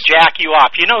people is they jack you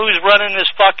off. You know who's running this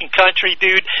fucking country,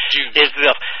 dude? Is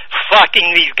the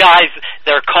fucking these guys.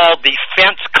 They're called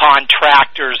defense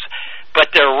contractors,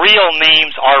 but their real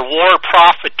names are war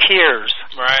profiteers.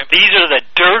 Right. These are the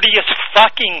dirtiest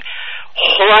fucking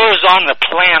whores on the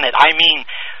planet. I mean,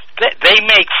 they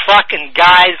make fucking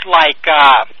guys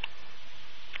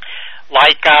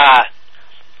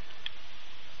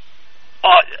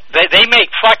they make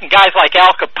fucking guys like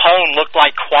Al Capone look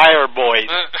like choir boys.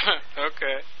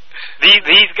 Okay.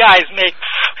 These guys make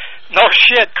no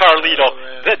shit, Carlito.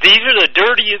 These are the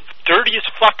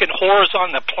dirtiest fucking whores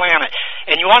on the planet.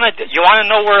 And you wanna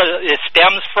know where it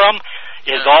stems from?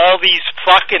 Is all these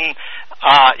fucking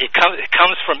it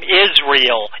comes from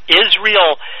Israel.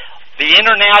 Israel, the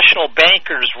international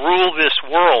bankers rule this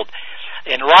world.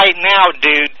 And right now,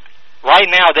 dude,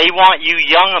 they want you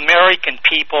young American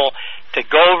people to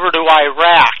go over to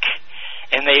Iraq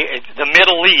and the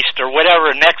Middle East or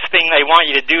whatever. Next thing they want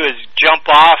you to do is jump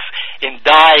off and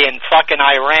die in fucking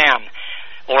Iran,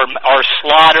 or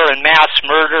slaughter and mass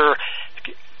murder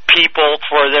people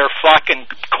for their fucking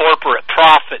corporate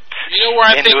profits. You know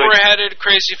where I think we're headed,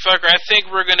 crazy fucker? I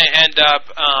think we're going to end up,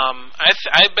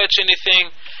 I bet you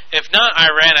anything, if not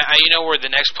Iran, you know where the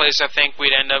next place I think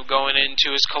we'd end up going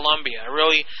into is Colombia.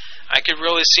 I could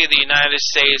really see the United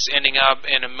States ending up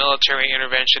in a military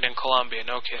intervention in Colombia,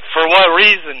 no kidding. For what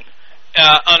reason?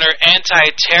 Under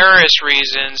anti-terrorist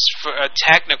reasons,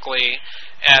 technically,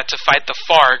 to fight the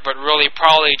FARC, but really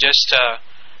probably just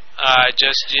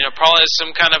probably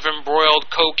some kind of embroiled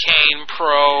cocaine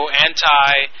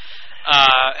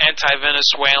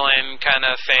anti-Venezuelan kind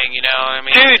of thing, you know what I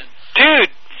mean?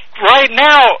 Dude, right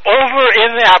now, over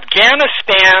in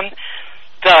Afghanistan,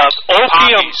 the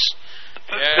opium,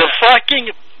 the fucking,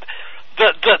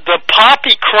 the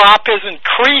poppy crop has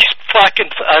increased fucking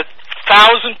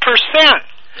 1,000%.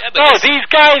 Yeah, these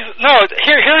guys,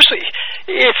 here's,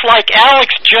 it's like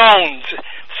Alex Jones.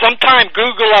 Sometime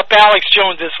Google up Alex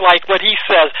Jones. It's like what he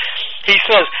says. He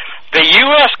says, the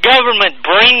U.S. government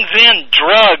brings in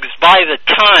drugs by the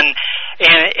ton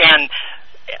and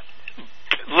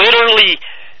literally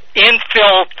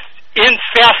infests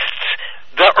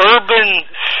the urban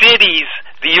cities,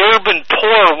 the urban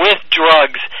poor with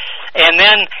drugs. And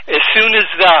then as soon as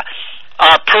the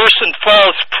person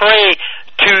falls prey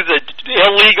to the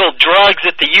illegal drugs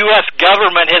that the U.S.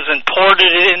 government has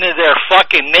imported into their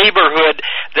fucking neighborhood,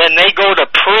 then they go to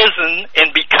prison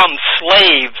and become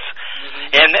slaves.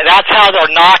 And that's how they're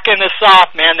knocking us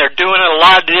off, man. They're doing it a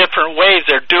lot of different ways.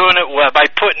 They're doing it by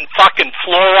putting fucking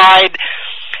fluoride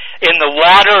in the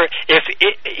water. If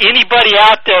anybody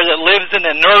out there that lives in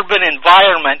an urban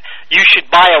environment, you should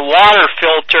buy a water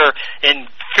filter and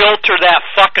filter that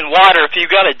fucking water. If you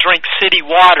got to drink city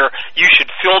water, you should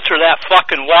filter that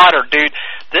fucking water, dude.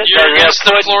 You're against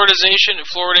the fluoridation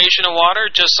of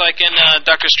water, just like in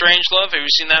Dr. Strangelove. Have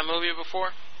you seen that movie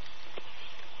before?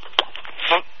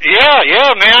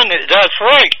 Yeah, man, that's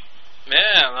right.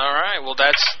 Yeah, all right. Well,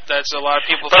 that's a lot of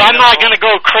people. But I'm not going to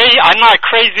go crazy. I'm not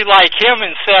crazy like him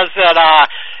and says that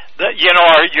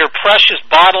your precious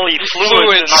bodily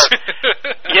fluids.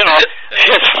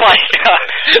 It's like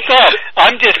so.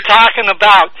 I'm just talking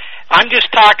about.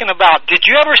 Did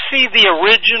you ever see the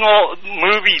original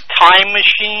movie Time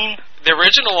Machine? The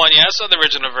original one, yeah, I saw the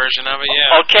original version of it,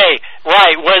 yeah. Okay,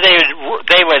 right, where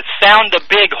they would sound a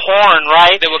big horn,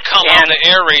 right? They would come up, the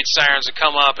air raid sirens would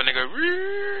come up, and they go.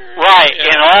 Right, yeah.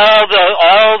 And all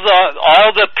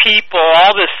the people,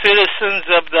 all the citizens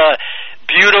of the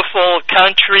beautiful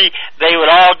country, they would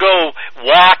all go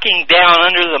walking down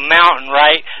under the mountain,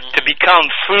 right, to become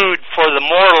food for the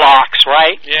Morlocks,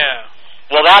 right? Yeah.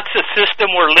 Well, that's the system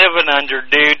we're living under,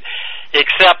 dude.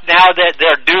 Except now that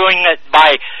they're doing it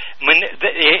by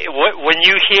when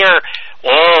you hear,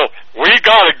 we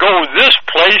got to go this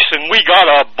place and we got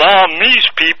to bomb these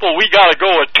people, we got to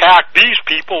go attack these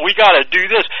people, we got to do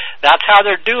this. That's how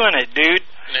they're doing it, dude.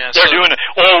 Yeah, they're doing it.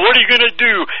 What are you going to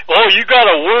do? You got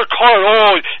to work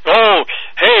hard.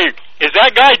 Hey, is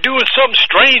that guy doing something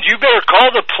strange? You better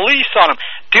call the police on him.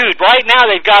 Dude, right now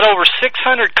they've got over 600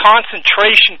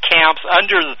 concentration camps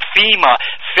under the FEMA,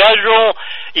 Federal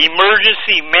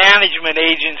Emergency Management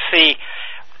Agency,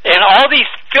 and all these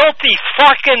filthy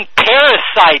fucking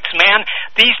parasites, man.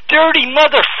 These dirty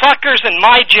motherfuckers in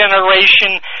my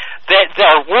generation that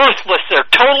are worthless. They're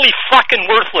totally fucking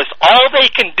worthless. All they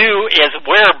can do is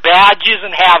wear badges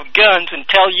and have guns and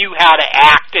tell you how to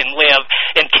act and live,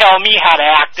 and tell me how to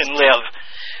act and live.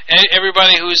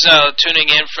 Everybody who's tuning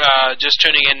in, just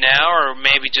tuning in now, or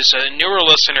maybe just a newer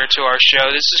listener to our show,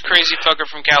 this is Crazy Fucker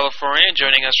from California,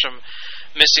 joining us from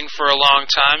Missing for a Long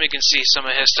Time. You can see some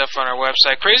of his stuff on our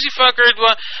website. Crazy Fucker,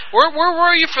 where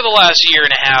were you for the last year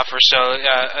and a half or so?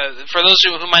 For those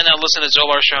who might not listen to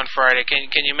Zolar's show on Friday,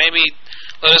 can you maybe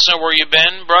let us know where you've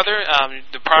been, brother?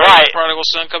 The prodigal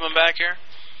son coming back here?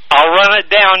 I'll run it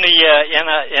down to you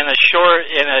in a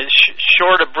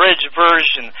short abridged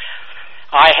version.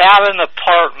 I have an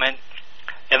apartment,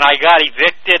 and I got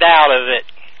evicted out of it,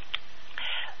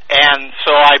 and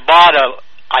so I bought a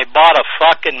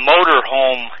fucking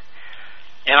motorhome,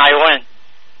 and I went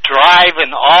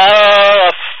driving all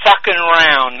fucking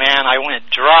around, man. I went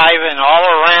driving all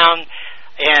around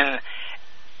and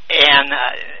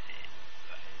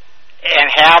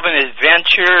having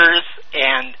adventures,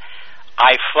 and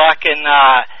I fucking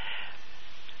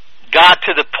got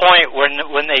to the point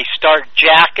when they start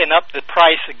jacking up the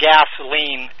price of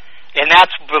gasoline, and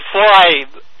that's before I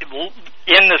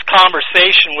end this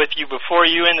conversation with you. Before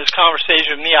you end this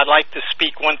conversation with me, I'd like to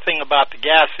speak one thing about the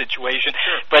gas situation.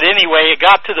 Sure. But anyway, it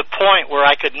got to the point where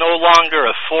I could no longer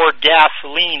afford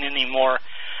gasoline anymore.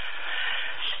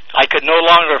 I could no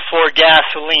longer afford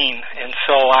gasoline, and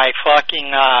so I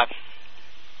fucking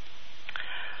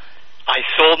I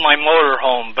sold my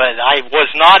motorhome. But I was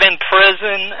not in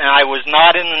prison, and I was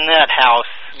not in the net house.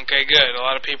 Okay, good. A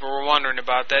lot of people were wondering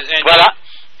about that. And but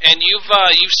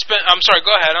you've spent. I'm sorry.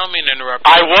 Go ahead. I don't mean to interrupt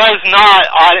you. I was not,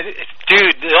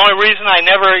 dude. The only reason I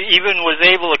never even was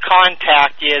able to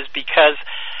contact you is because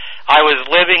I was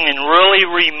living in really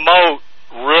remote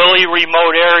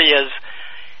areas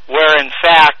where, in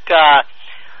fact,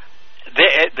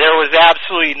 there was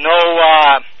absolutely no.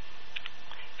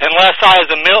 Unless I was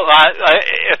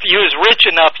if you was rich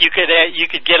enough, you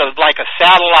could get like a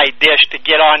satellite dish to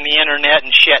get on the internet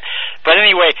and shit. But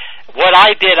anyway, what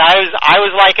I did, I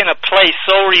was like in a place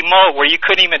so remote where you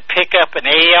couldn't even pick up an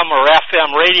AM or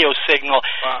FM radio signal.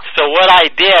 Wow. So what I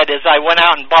did is I went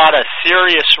out and bought a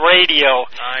Sirius radio.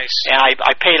 Nice. And I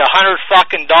paid $100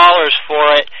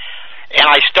 for it, and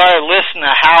I started listening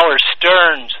to Howard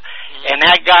Stern's. And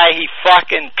that guy, he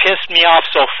fucking pissed me off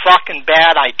so fucking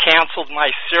bad, I canceled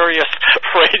my Sirius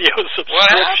radio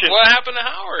subscription. What happened to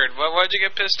Howard? Why'd you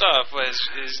get pissed off? Was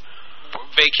his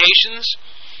vacations?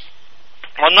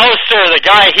 Well, no, sir. The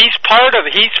guy, he's part of.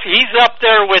 He's up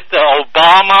there with the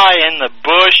Obama and the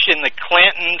Bush and the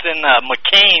Clintons and the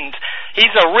McCains.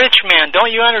 He's a rich man. Don't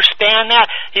you understand that?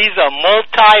 He's a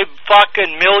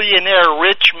multi-fucking millionaire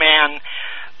rich man.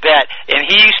 And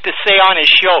he used to say on his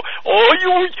show,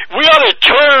 we ought to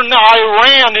turn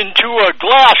Iran into a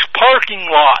glass parking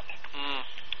lot.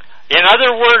 In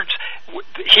other words,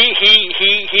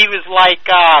 he was like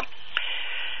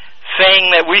saying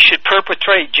that we should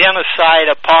perpetrate genocide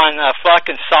upon a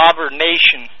fucking sovereign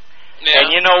nation. Yeah.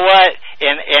 And you know what?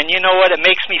 And you know what? It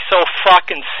makes me so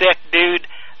fucking sick, dude.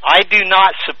 I do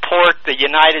not support the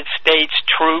United States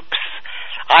troops.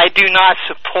 I do not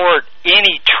support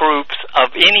any troops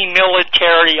of any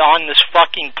military on this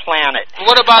fucking planet.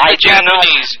 What about the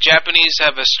Japanese? Japanese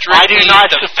have a strictly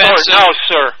defensive. No,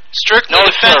 sir. Strictly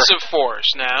defensive force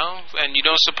now, and you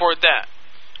don't support that.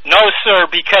 No, sir,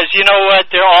 because you know what?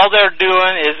 All they're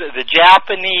doing is the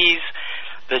Japanese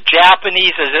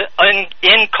has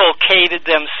inculcated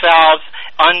themselves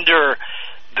under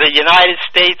the United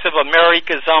States of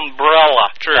America's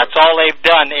umbrella. True. That's all they've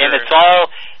done, and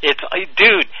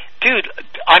dude,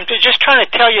 I'm just trying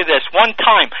to tell you this. One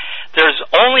time, there's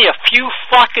only a few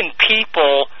fucking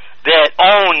people that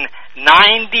own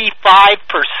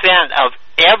 95% of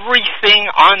everything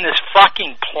on this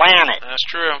fucking planet. That's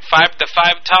true.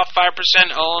 Top 5%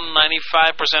 own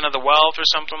 95% of the wealth, or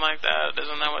something like that.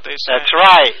 Isn't that what they say? That's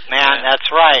right, man. Yeah. That's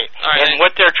right. And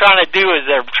what they're trying to do is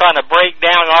they're trying to break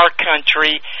down our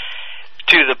country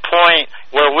to the point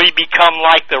where we become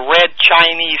like the red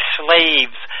Chinese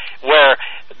slaves, where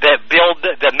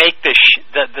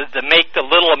make the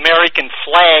little American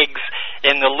flags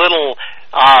and the little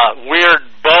weird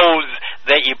bows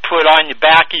that you put on the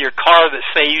back of your car that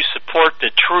say you support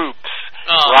the troops.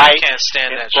 Oh, right? I can't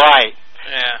stand that shit. Right.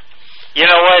 Yeah. You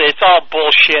know what? It's all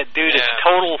bullshit, dude. Yeah. It's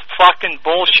total fucking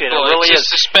bullshit. It really is.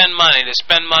 Just to spend money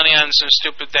on some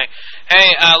stupid thing.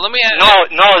 Hey, let me ask. No.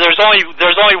 There's only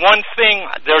one thing.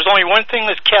 There's only one thing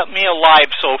that's kept me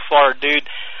alive so far, dude.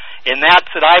 And that's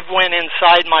that I've went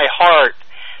inside my heart,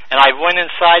 and I've went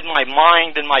inside my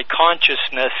mind and my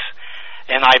consciousness,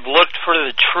 and I've looked for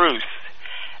the truth,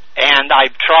 and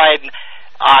I've tried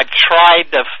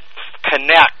to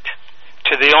connect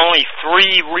to the only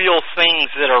three real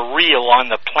things that are real on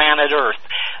the planet Earth.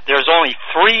 There's only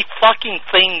three fucking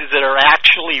things that are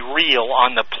actually real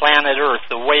on the planet Earth,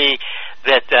 the way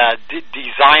that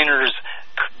designers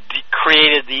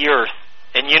created the Earth.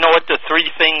 And you know what the three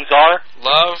things are?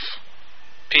 Love,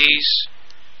 peace,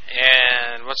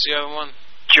 and what's the other one?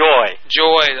 Joy.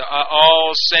 Joy.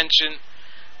 All sentient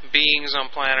beings on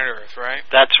planet Earth, right?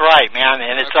 That's right, man.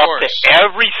 And it's up to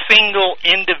every single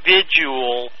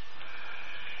individual.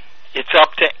 It's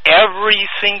up to every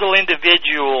single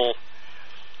individual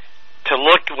to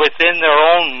look within their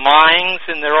own minds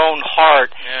and their own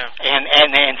heart,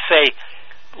 and say,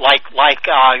 like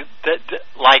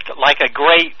a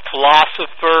great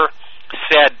philosopher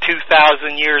said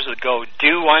 2,000 years ago,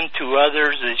 do unto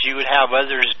others as you would have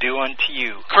others do unto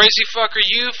you. Crazy fucker,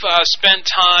 you've spent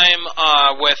time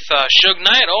with Suge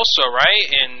Knight also, right?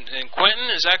 In Quentin,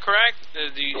 is that correct?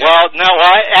 Well, no,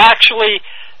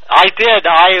 I did.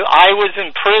 I was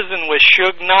in prison with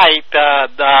Suge Knight,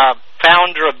 the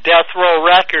founder of Death Row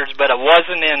Records, but it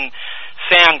wasn't in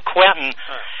San Quentin.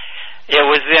 It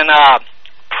was in a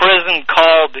prison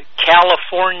called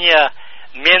California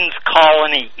Men's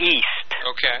Colony East.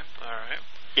 Okay, all right.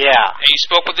 Yeah. And you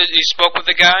spoke with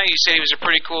the guy. You said he was a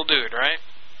pretty cool dude, right?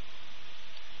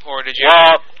 Or did you?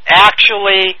 Well,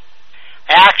 actually,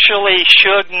 Actually,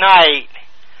 Suge Knight,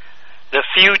 the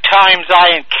few times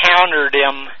I encountered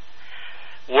him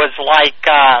was like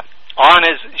on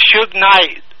his... Suge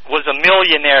Knight was a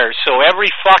millionaire, so every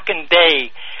fucking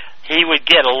day he would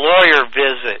get a lawyer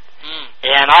visit.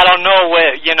 And I don't know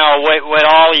what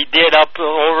all he did up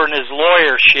over in his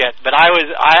lawyer shit, but I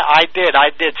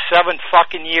did 7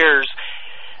 fucking years.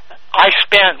 I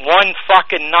spent one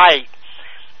fucking night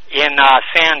in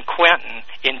San Quentin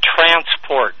in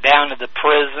transport down to the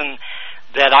prison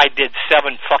that I did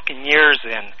 7 fucking years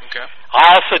in. Okay.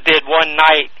 I also did one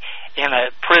night in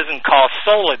a prison called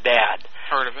Soledad.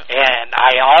 Heard of it. And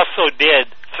I also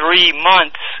did 3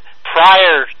 months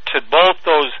prior to both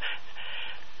those.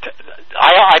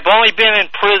 I've only been in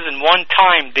prison one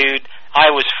time, dude. I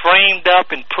was framed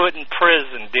up and put in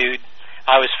prison, dude.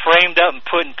 I was framed up and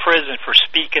put in prison for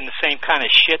speaking the same kind of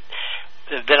shit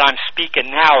that I'm speaking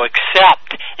now,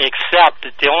 except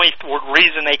that the only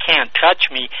reason they can't touch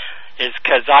me is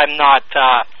because I'm not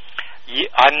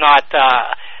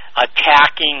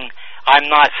attacking. I'm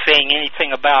not saying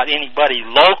anything about anybody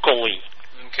locally.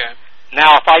 Okay.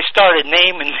 Now, if I started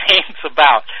naming names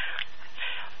about,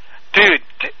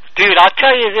 dude, I'll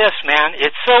tell you this, man.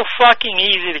 It's so fucking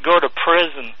easy to go to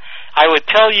prison. I would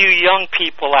tell you young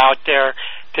people out there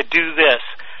to do this.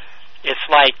 It's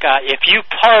like if you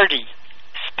party,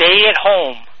 stay at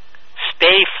home.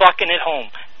 Stay fucking at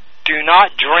home. Do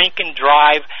not drink and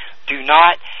drive. Do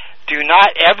not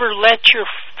ever let your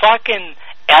fucking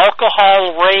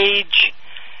alcohol rage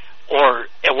or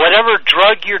whatever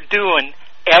drug you're doing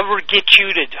ever get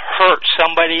you to hurt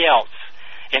somebody else.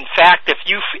 In fact, if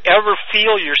you ever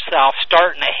feel yourself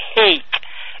starting to hate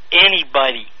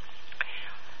anybody,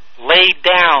 lay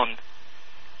down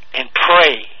and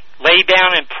pray. Lay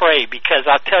down and pray, because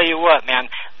I'll tell you what, man,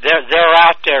 they're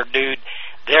out there, dude.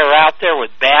 They're out there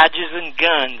with badges and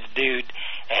guns, dude,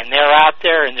 and they're out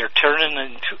there and they're turning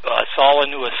us all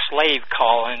into a slave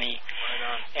colony.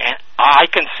 And I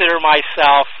consider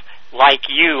myself like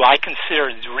you. I consider,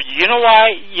 you know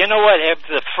why? You know what?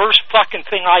 The first fucking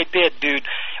thing I did, dude,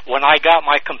 when I got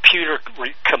my computer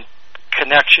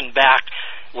connection back,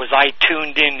 was I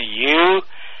tuned into you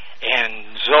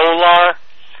and Zolar,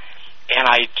 and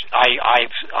I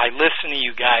listen to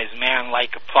you guys, man,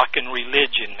 like a fucking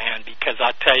religion, man, because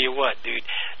I'll tell you what, dude,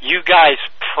 you guys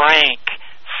prank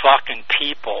fucking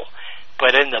people,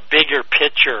 but in the bigger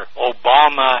picture,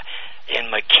 Obama and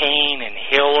McCain and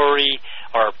Hillary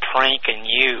are pranking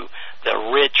you, the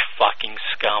rich fucking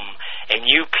scum. And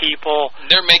you people...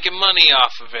 They're making money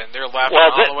off of it. They're laughing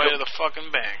all the way to the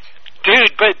fucking bank.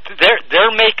 Dude, but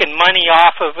they're making money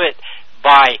off of it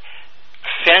by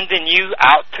sending you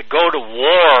out to go to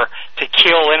war to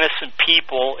kill innocent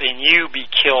people and you be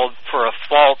killed for a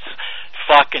false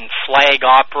fucking flag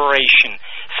operation.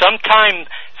 Sometime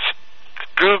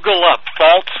Google up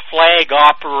false flag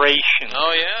operation.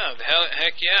 Oh yeah,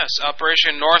 heck yes,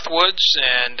 Operation Northwoods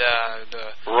and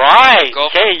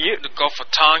the Gulf of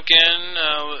Tonkin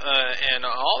and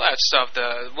all that stuff.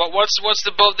 What's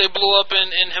the boat they blew up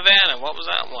in Havana? What was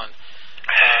that one?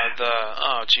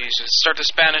 Start the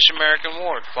Spanish-American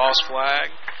War. False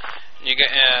flag. You get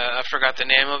I forgot the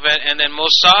name of it. And then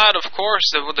Mossad, of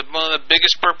course, one of the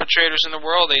biggest perpetrators in the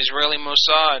world, the Israeli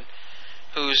Mossad,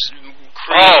 whose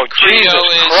credo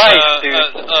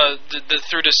is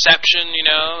through deception. You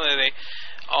know,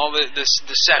 all the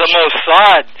deception. The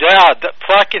Mossad, yeah,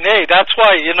 fucking A. That's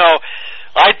why, you know,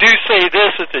 I do say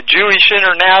this, that the Jewish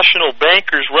International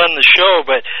Bankers run the show,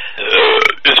 but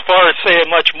as far as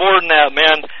saying much more than that,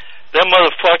 man, them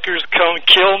motherfuckers come and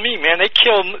kill me, man. They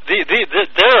kill,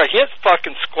 they're a hit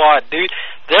fucking squad, dude.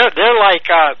 They're like,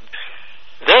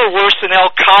 they're worse than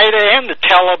Al-Qaeda and the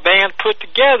Taliban put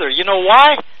together. You know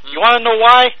why? You want to know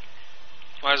why?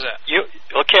 Why is that?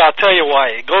 Okay, I'll tell you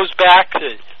why. It goes back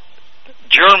to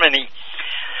Germany.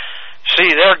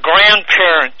 See, their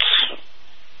grandparents,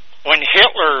 when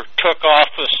Hitler took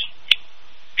office,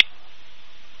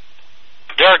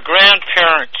 their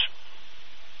grandparents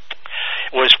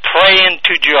was praying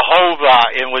to Jehovah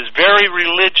and was very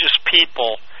religious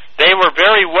people. They were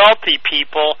very wealthy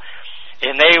people,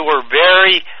 and they were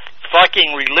very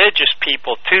fucking religious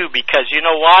people too, because you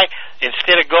know why?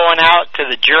 Instead of going out to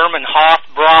the German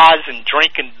Hofbräus and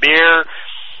drinking beer,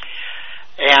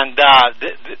 and the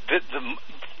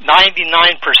 99%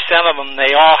 of them,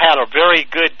 they all had a very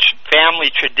good family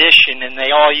tradition, and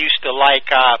they all used to like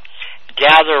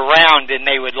gather around, and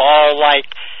they would all like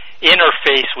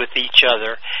interface with each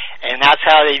other, and that's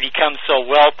how they become so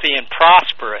wealthy and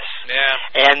prosperous. Yeah.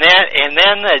 And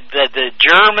then the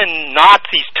German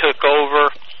Nazis took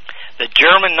over. The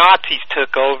German Nazis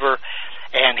took over,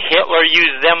 and Hitler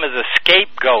used them as a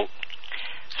scapegoat.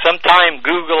 sometime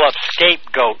Google up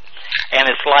scapegoat, and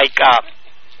it's like,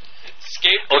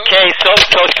 scapegoat? Okay,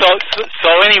 so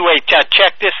anyway,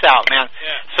 check this out, man.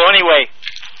 Yeah. So anyway,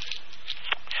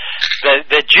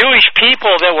 the Jewish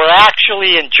people that were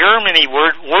actually in Germany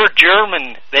were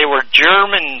German. They were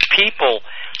German people,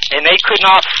 and they could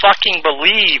not fucking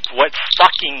believe what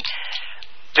fucking...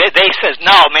 They said,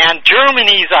 no, man,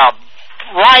 Germany's a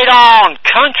right-on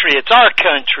country. It's our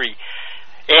country.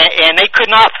 And they could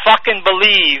not fucking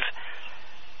believe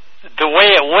the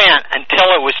way it went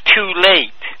until it was too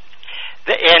late.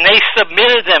 And they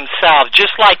submitted themselves,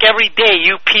 just like every day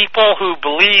you people who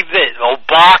believe that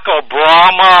Barack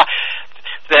Obama,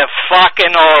 that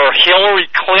fucking, or Hillary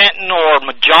Clinton or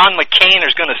John McCain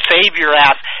is going to save your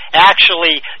ass.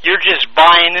 Actually, you're just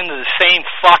buying into the same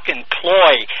fucking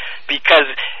ploy, because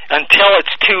until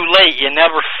it's too late, you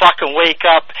never fucking wake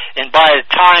up, and by the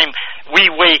time we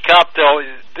wake up, though,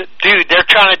 dude, they're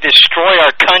trying to destroy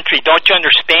our country. Don't you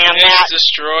understand that? It's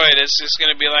destroyed. It's just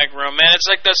going to be like, man, it's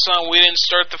like that song, We Didn't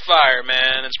Start the Fire,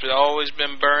 man. It's always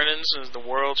been burning since the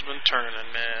world's been turning,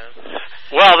 man.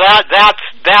 Well,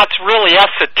 that's really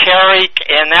esoteric,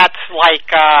 and that's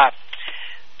like,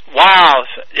 wow,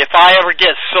 if I ever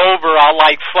get sober, I'll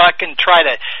like fucking try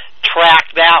to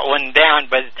track that one down.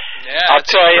 But yeah, I'll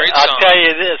tell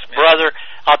you this, brother.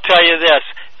 I'll tell you this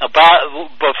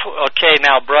okay,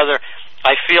 now, brother,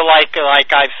 I feel like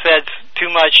I've said too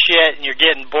much shit and you're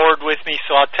getting bored with me,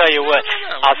 so I'll tell you what.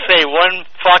 I'll say one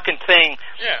fucking thing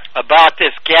about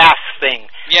this gas thing.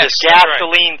 Yes, this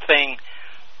gasoline thing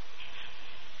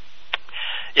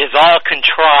is all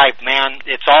contrived, man.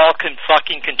 It's all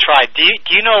fucking contrived. Do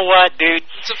you know what, dude?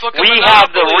 It's a fucking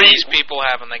monopoly these people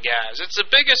have on the gas. It's the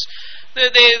biggest... The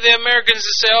Americans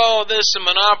that say, oh, this is a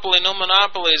monopoly, no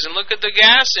monopolies, and look at the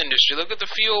gas industry, look at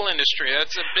the fuel industry.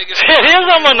 That's the biggest... It is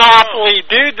a monopoly,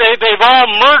 dude. They've all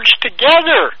merged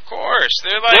together. Of course.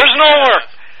 They're like... There's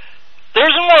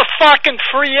no more fucking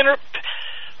free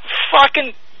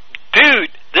fucking...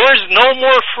 Dude, there's no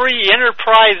more free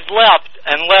enterprise left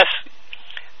unless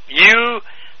you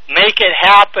make it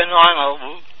happen on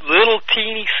a little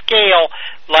teeny scale,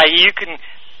 like you can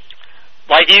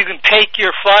take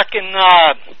your fucking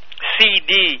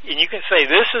CD and you can say,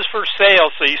 this is for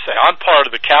sale. So you say, I'm part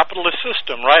of the capitalist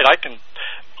system, right? I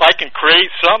can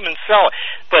create something and sell it.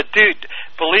 But dude,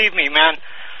 believe me, man,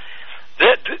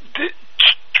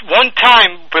 one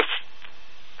time,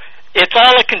 it's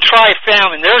all a contrived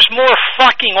famine. There's more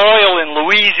fucking oil in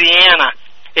Louisiana,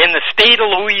 in the state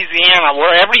of Louisiana,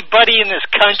 where everybody in this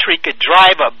country could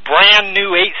drive a brand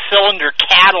new 8-cylinder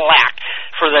Cadillac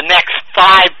for the next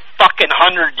 5 fucking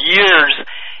 100 years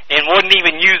and wouldn't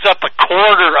even use up a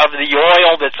quarter of the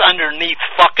oil that's underneath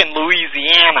fucking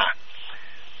Louisiana.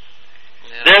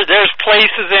 Yeah. There's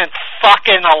places in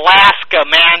fucking Alaska,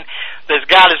 man, that's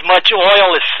got as much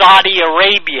oil as Saudi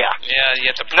Arabia. Yeah,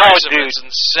 yet the price of it's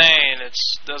insane. It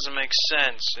doesn't make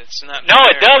sense. It's not. No,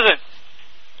 fair. It doesn't.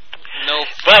 No,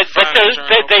 but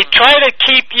they try to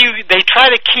keep you. They try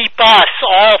to keep us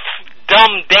all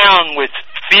dumbed down with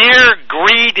fear,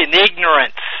 greed, and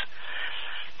ignorance.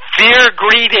 Fear,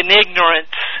 greed, and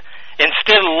ignorance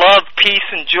instead of love, peace,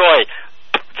 and joy.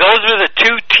 Those are the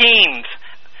two teams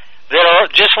that are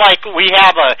just like we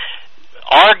have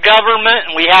our government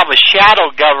and we have a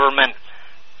shadow government.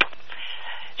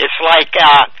 It's like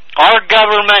our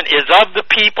government is of the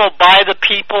people, by the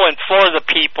people, and for the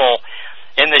people.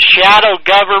 And the shadow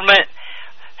government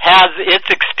has its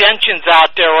extensions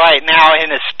out there right now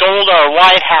and has stole our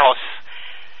White House.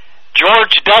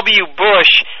 George W.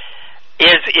 Bush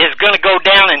is going to go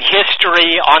down in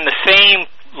history on the same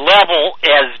level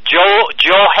as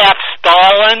Joseph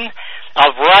Stalin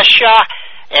of Russia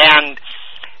and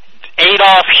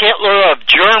Adolf Hitler of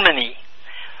Germany.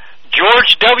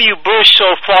 George W. Bush,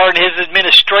 so far in his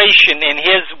administration and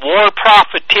his war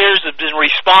profiteers, have been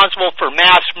responsible for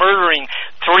mass murdering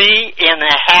 3.5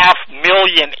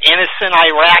 million innocent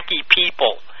Iraqi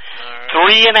people.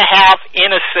 3.5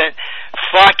 innocent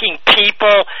fucking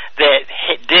people that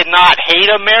did not hate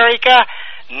America,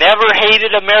 never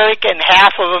hated America, and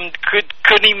half of them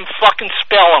couldn't even fucking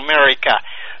spell America.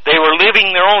 They were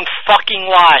living their own fucking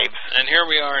lives. And here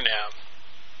we are now.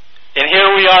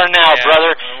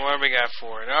 Brother. What do we got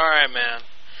for it? All right, man.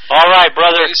 All right,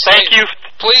 brother. Thank you.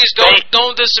 Please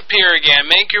don't disappear again.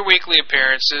 Make your weekly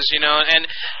appearances, you know. And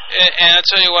I'll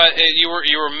tell you what, you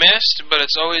were missed, but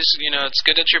it's always, you know, it's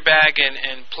good that you're back.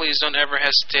 And please don't ever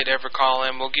hesitate to ever call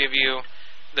in. We'll give you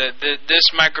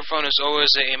this microphone is always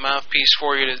a mouthpiece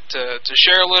for you to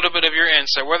share a little bit of your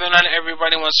insight. Whether or not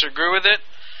everybody wants to agree with it.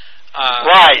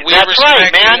 Right, we that's respect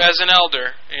right, man. you as an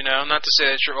elder, you know, not to say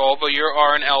that you're old, but you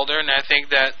are an elder, and I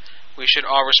think that We should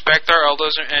all respect our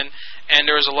elders, and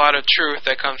there is a lot of truth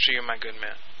that comes from you, my good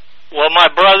man. Well, my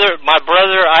brother,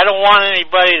 I don't want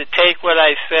anybody to take what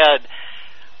I said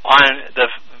on the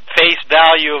face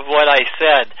value of what I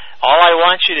said. All I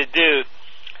want you to do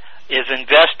is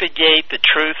investigate the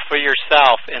truth for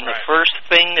yourself. And the first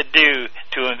thing to do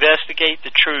to investigate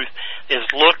the truth is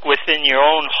look within your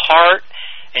own heart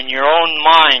and your own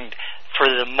mind for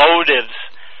the motives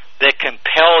that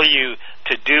compel you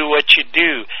to do what you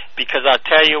do. Because I'll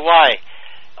tell you why.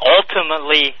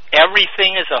 Ultimately,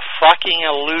 everything is a fucking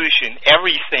illusion.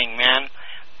 Everything, man.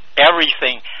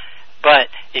 Everything.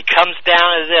 But it comes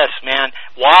down to this, man.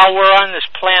 While we're on this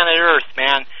planet Earth,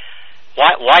 man,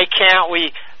 why can't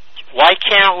we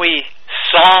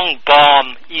song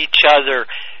bomb each other's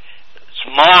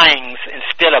minds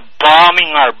instead of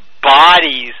bombing our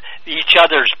bodies, each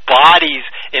other's bodies,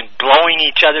 and blowing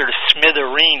each other to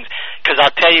smithereens? Because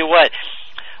I'll tell you what,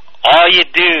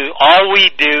 all we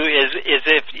do is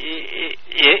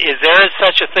there is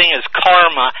such a thing as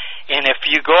karma, and if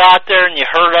you go out there and you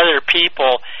hurt other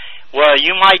people, well,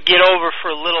 you might get over for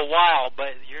a little while,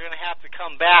 but you're going to have to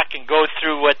come back and go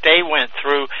through what they went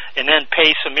through and then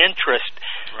pay some interest.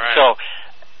 Right. So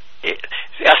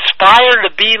aspire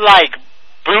to be like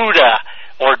Buddha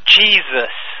or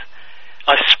Jesus.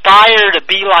 Aspire to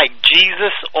be like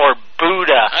Jesus or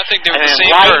Buddha. I think they're the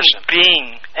same person.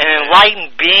 An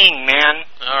enlightened being, man.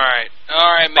 All right,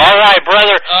 man. All right,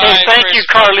 brother. Hey, thank you,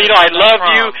 Carlito. I love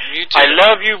you. You too. I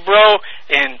love you, bro.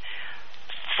 And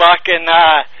fucking,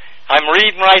 I'm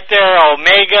reading right there.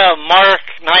 Omega Mark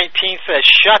 19 says,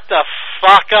 "Shut the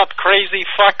fuck up, crazy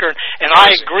fucker." And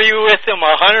I agree with him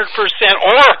 100%.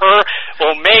 Or her.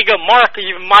 Omega Mark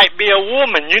even might be a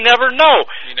woman. You never know.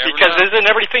 Because isn't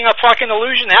everything a fucking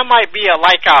illusion? That might be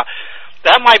like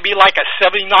a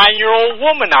 79-year-old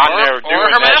woman on there doing or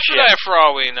hermaphrodite for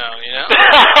all we know, you know?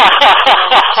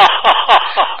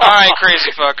 All right, crazy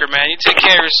fucker, man. You take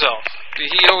care of yourself.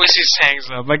 He always just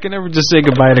hangs up. I can never just say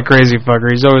goodbye to crazy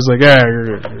fucker. He's always like,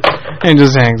 and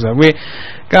just hangs up.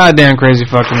 Goddamn crazy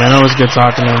fucker, man. I always get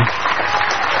talking to him.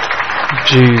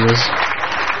 Jesus.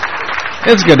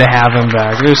 It's good to have him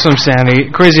back. There's some sanity.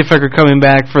 Crazy fucker coming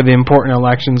back for the important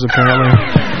elections, apparently.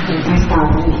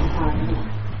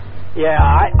 Yeah,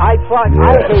 I hate fucking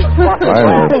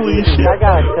Holy shit. I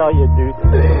gotta tell you, dude.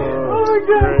 Oh my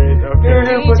god.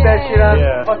 Okay. Dude, put that shit on.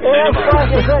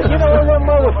 You know them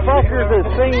motherfuckers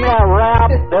that sing that rap?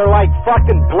 They're like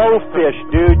fucking blowfish,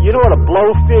 dude. You know what a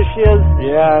blowfish is?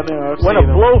 Yeah, I know. When a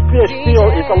blowfish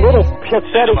feels, it's a little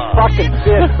pathetic fucking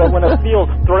fish, but when it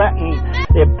feels threatened,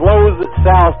 it blows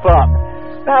itself up.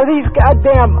 Now these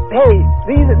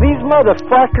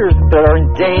motherfuckers that are in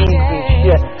gangs and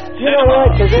shit. You know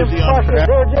what? Because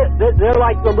they're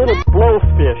like the little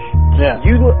blowfish. Yeah.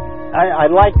 I'd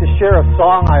like to share a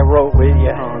song I wrote with you.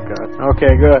 Oh god.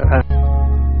 Okay, good.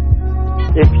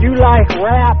 If you like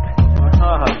rap,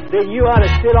 then you ought to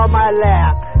sit on my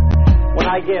lap when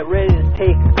I get ready to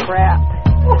take a crap.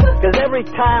 Because every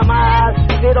time I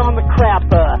sit on the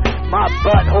crapper, my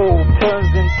butthole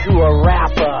turns into a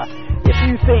rapper. If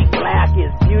you think black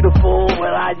is beautiful,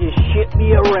 well, I just shit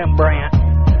me a Rembrandt.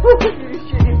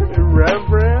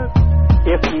 Rembrandt?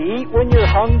 If you eat when you're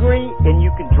hungry, and you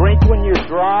can drink when you're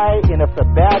dry, and if the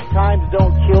bad times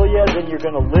don't kill you, then you're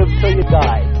going to live till you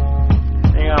die.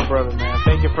 Hang on, brother, man.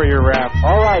 Thank you for your rap.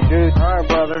 All right, dude. All right,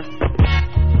 brother.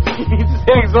 He just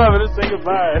hangs up and just say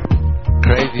goodbye.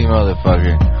 Crazy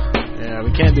motherfucker. Yeah,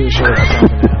 we can't do a show without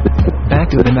talking now.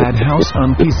 Back to the Madhouse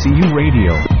on PCU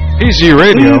Radio. PCU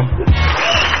Radio?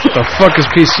 What the fuck is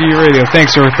PCU Radio?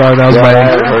 Thanks, Earth Dog. That was I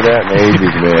haven't heard that in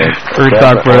ages, man. Earth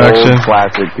Dog production.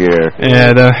 Classic here.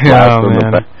 Yeah,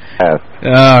 man.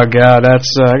 Oh, God, that's...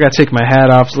 I gotta take my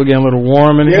hat off. It's getting a little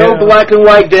warm in here. The old black and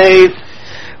white days.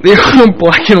 The old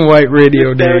black and white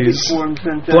radio days.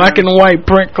 Black and white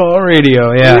print call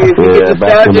radio, yeah. If you get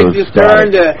nostalgic, just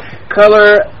turn to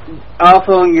color off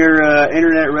on your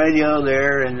internet radio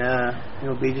there, and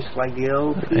it'll be just like the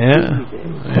old days.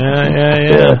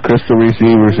 Yeah, crystal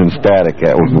receivers and static.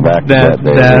 That was back that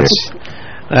day.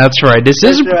 That's right. This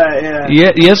is right,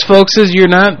 yes, folks. As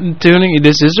you're not tuning,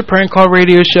 this is a prank call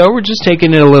radio show. We're just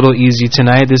taking it a little easy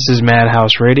tonight. This is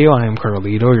Madhouse Radio. I am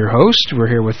Carlito, your host. We're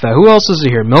here with who else is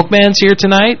here? Milkman's here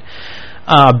tonight.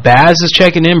 Baz is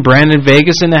checking in. Brandon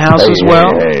Vegas in the house as well.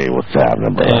 Hey, what's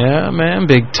happening, bro? Yeah, man.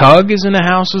 Big Tug is in the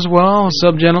house as well. What's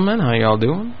up, gentlemen? How y'all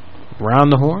doing? Round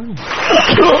the horn.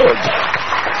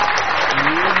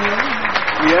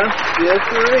 Yes,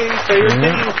 sir. Say your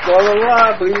things, swallow a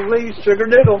lot, please, sugar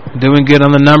diddle. Doing good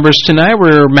on the numbers tonight.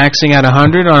 We're maxing out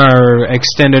 100 on our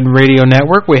extended radio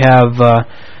network. We have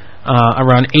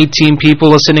Around 18 people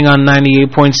listening on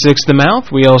 98.6 The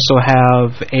Mouth. We also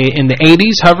have in the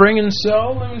 80s hovering, and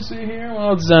so let me see here.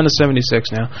 Well, it's down to 76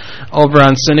 now. Over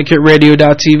on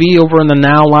syndicateradio.tv, over on the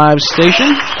Now Live station.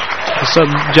 What's up,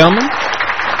 gentlemen?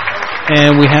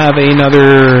 And we got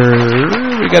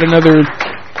another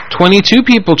 22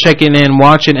 people checking in,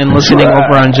 watching, and listening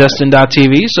over on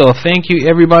Justin.tv. So thank you,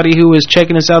 everybody who is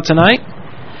checking us out tonight.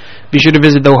 Be sure to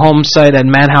visit the home site at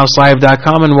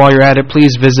madhouselive.com, and while you're at it,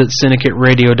 please visit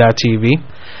syndicateradio.tv.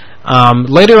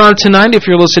 Later on tonight, if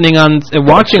you're listening on,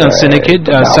 watching on Syndicate,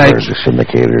 there's a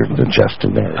syndicator, the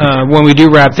Justin there. When we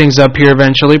do wrap things up here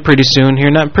eventually, pretty soon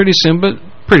here, not pretty soon, but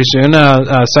pretty soon,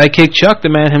 Sidekick Chuck, the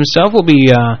man himself, will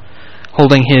be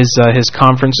holding his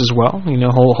conference as well. You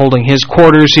know, holding his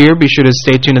quarters here. Be sure to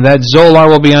stay tuned to that.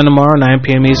 Zolar will be on tomorrow, 9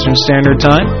 p.m. Eastern Standard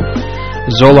Time.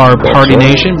 Zolar Party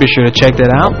Nation. Be sure to check that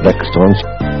out. Next one.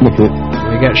 We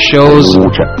got shows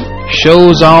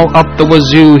all up the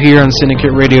wazoo here on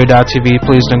syndicateradio.tv.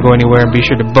 Please don't go anywhere, and be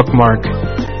sure to bookmark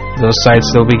those sites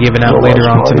they'll be giving out later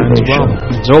on tonight as well.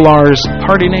 Zolar's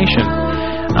Party Nation.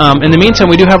 In the meantime,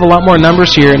 we do have a lot more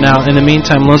numbers here. Now, in the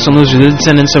meantime, Lonesome Loser did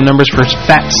send in some numbers for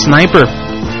Fat Sniper.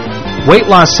 Weight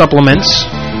loss supplements.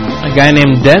 A guy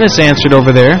named Dennis answered over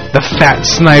there. The Fat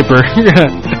Sniper.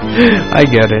 I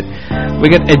get it. We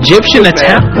got Egyptian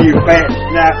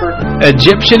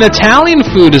Italian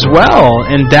food as well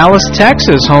in Dallas,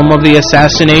 Texas, home of the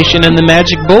assassination and the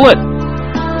magic bullet.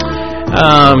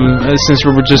 Since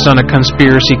we were just on a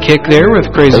conspiracy kick there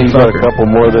with Crazy Fucker. Got a couple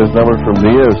more of those numbers from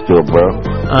Neo still, bro.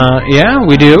 Yeah,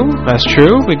 we do. That's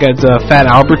true. We got Fat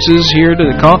Alberts's here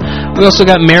to call. We also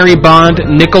got Mary Bond,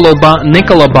 Nicola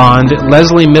Bond,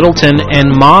 Leslie Middleton,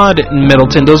 and Maud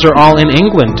Middleton. Those are all in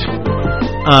England.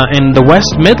 In the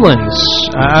West Midlands.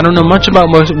 I don't know much about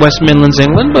West Midlands,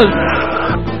 England, but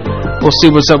we'll see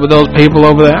what's up with those people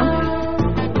over there.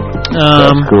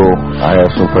 That's cool. I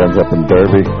have some friends up in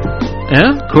Derby.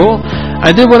 Yeah, cool.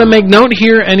 I did want to make note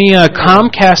here, any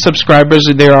Comcast subscribers,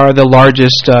 they are the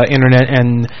largest internet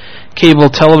and cable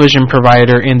television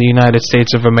provider in the United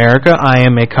States of America. I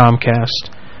am a Comcast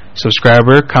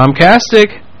subscriber.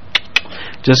 Comcastic.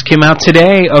 Just came out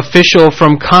today, official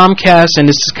from Comcast, and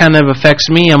this kind of affects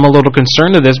me. I'm a little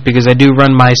concerned of this because I do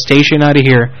run my station out of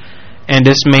here, and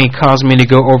this may cause me to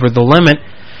go over the limit.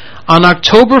 On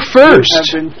October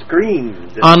 1st,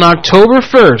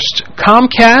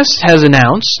 Comcast has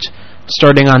announced,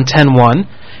 starting on 10/1,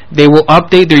 they will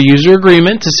update their user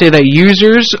agreement to say that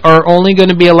users are only going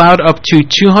to be allowed up to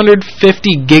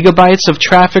 250 gigabytes of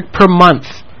traffic per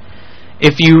month.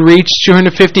 If you reach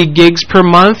 250 gigs per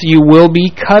month, you will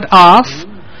be cut off.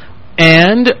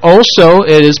 And also,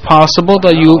 it is possible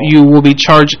that you will be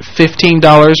charged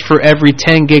 $15 for every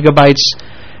 10 gigabytes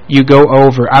you go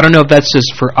over. I don't know if that's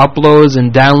just for uploads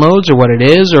and downloads or what it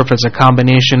is, or if it's a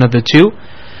combination of the two.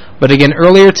 But again,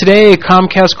 earlier today,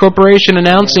 Comcast Corporation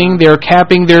announcing they're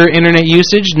capping their internet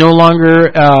usage, is no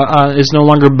longer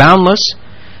boundless.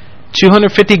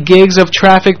 250 gigs of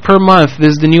traffic per month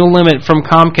is the new limit from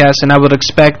Comcast, and I would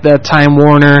expect that Time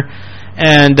Warner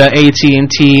and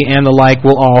AT&T and the like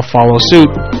will all follow suit.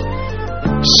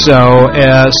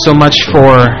 So much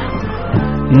for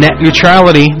net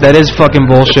neutrality. That is fucking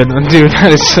bullshit. Dude,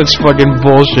 that is such fucking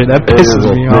bullshit. That pisses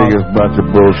me off. It is the biggest bunch of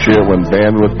bullshit when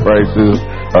bandwidth prices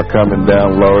are coming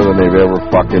down lower than they've ever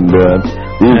fucking done.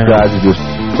 These guys are just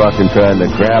fucking trying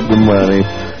to grab the money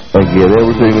and get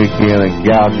everything they can and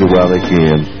gouge it while they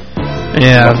can.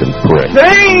 Yeah. Fucking prick.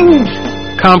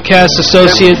 Comcast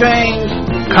associate.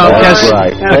 That's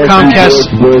right.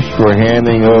 Comcast Bush for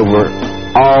handing over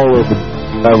all of the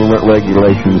government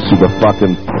regulations to the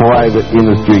fucking private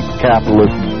industry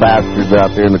capitalist bastards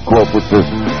out there in the corporate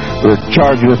system. They're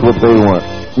charging us what they want.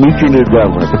 Meet your new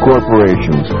government, the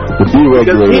corporations, the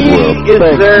deregulated world.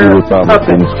 Thank you,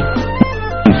 Republicans.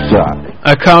 You suck.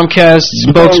 A Comcast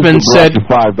spokesman said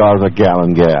 $5 a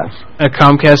gallon gas. A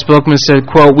Comcast spokesman said,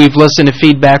 quote, "We've listened to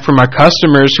feedback from our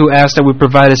customers who asked that we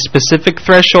provide a specific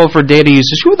threshold for data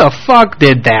usage." Who the fuck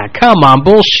did that? Come on,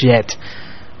 bullshit.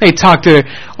 They talk to,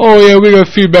 oh yeah, we got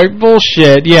feedback.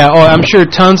 Bullshit. Yeah, I'm sure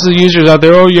tons of users out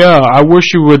there, oh yeah, I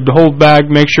wish you would hold back,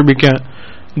 make sure we can't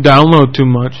download too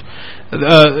much.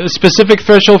 A specific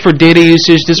threshold for data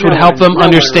usage, this would help them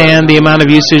understand the amount of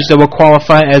usage that will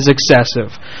qualify as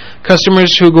excessive.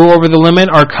 Customers who go over the limit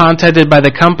are contacted by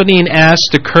the company and asked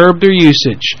to curb their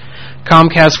usage.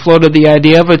 Comcast floated the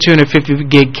idea of a 250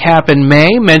 gig cap in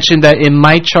May, mentioned that it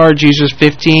might charge users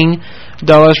 $15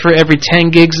 for every 10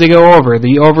 gigs they go over.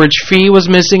 The overage fee was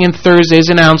missing in Thursday's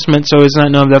announcement, so it's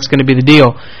not known if that's going to be the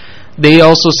deal. They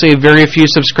also say very few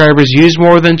subscribers use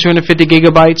more than 250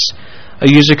 gigabytes. A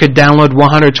user could download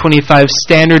 125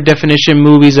 standard definition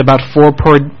movies, about 4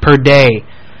 per day,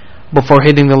 before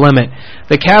hitting the limit.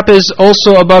 The cap is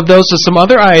also above those of some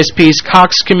other ISPs.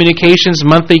 Cox Communications'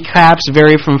 monthly caps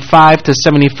vary from 5 to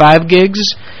 75 gigs.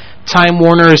 Time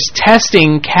Warner is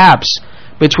testing caps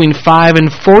between 5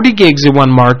 and 40 gigs in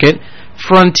one market.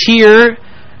 Frontier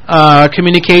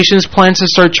Communications plans to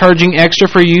start charging extra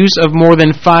for use of more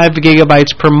than 5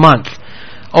 gigabytes per month.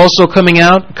 Also coming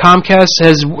out, Comcast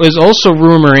is also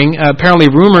apparently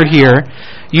rumored here,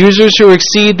 users who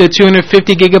exceed the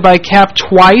 250 gigabyte cap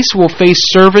twice will face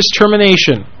service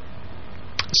termination.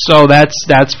 So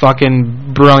that's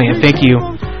fucking brilliant. Thank you,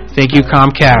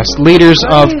 Comcast, leaders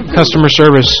of customer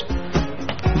service.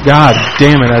 God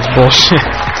damn it, that's bullshit.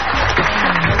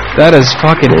 That is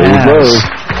fucking ass.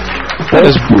 That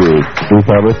is good.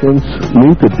 Republicans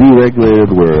need to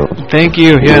deregulated world. Thank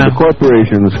you. Yeah. The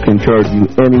corporations can charge you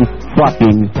any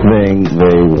fucking thing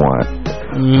they want.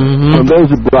 Mm-hmm. For those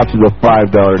who brought you the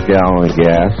 $5 gallon of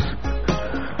gas,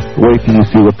 wait till you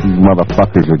see what these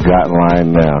motherfuckers have got in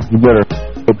line now. You better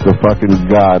hope to fucking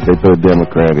God they put a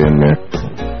Democrat in there.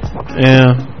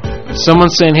 Yeah.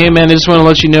 Someone's saying, hey man, I just want to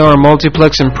let you know our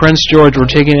multiplex in Prince George, we're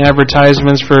taking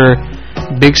advertisements for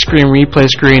big screen, replay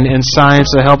screen, and signs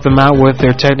to help them out with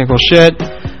their technical shit.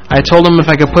 I told them if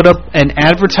I could put up an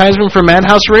advertisement for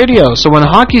Madhouse Radio, so when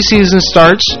hockey season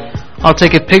starts, I'll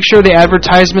take a picture of the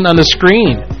advertisement on the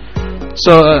screen.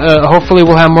 So hopefully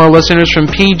we'll have more listeners from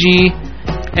PG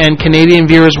and Canadian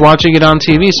viewers watching it on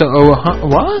TV. So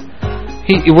what?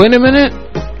 Wait a minute.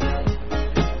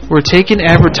 We're taking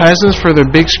advertisements for the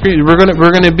big screen. We're gonna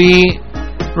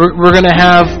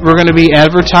be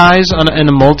advertised in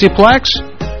a multiplex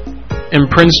in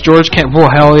Prince George.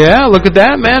 Well, hell yeah! Look at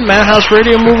that, man. Madhouse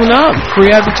Radio moving up. Free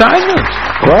advertisements.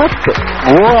 What?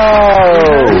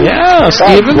 Whoa! Yeah,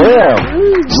 Steven.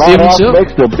 Madhouse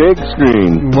makes the big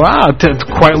screen. Wow,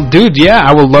 dude. Yeah,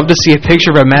 I would love to see a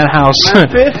picture of a Madhouse.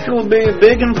 My fist will be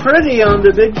big and pretty on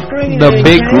the big screen. The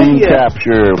big screen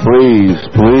capture, please.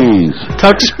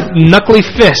 Tuck's knuckly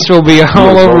fist will be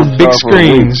all over big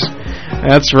screens.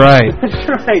 That's right. That's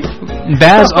right.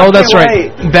 Baz, that's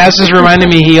right. Baz is reminding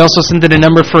me he also sent in a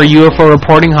number for a UFO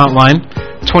reporting hotline,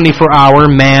 24-hour,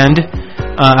 manned.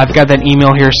 I've got that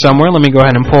email here somewhere. Let me go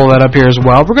ahead and pull that up here as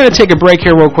well. We're going to take a break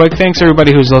here real quick. Thanks, everybody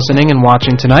who's listening and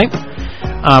watching tonight.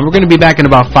 We're going to be back in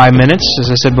about 5 minutes. As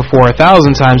I said before 1,000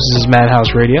 times, this is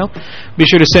Madhouse Radio. Be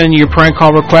sure to send in your prank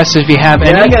call requests if you have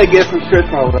any. I got to get some shit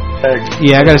from my legs.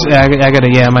 Yeah,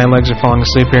 my legs are falling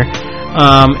asleep here.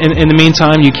 In the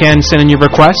meantime, you can send in your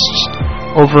requests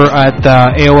over at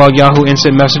AOL Yahoo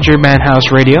Instant Messenger Madhouse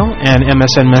Radio and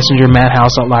MSN Messenger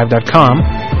Madhouse.live.com.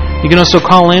 You can also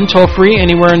call in toll-free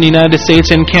anywhere in the United States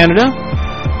and Canada.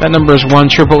 That number is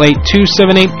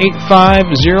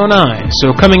 1-888-278-8509.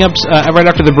 So coming up right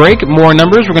after the break, more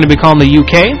numbers. We're going to be calling the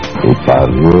UK.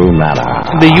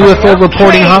 The UFO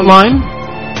reporting hotline.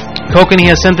 Kokanee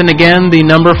has sent in again the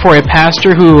number for a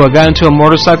pastor who got into a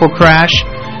motorcycle crash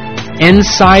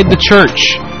inside the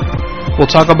church. We'll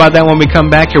talk about that when we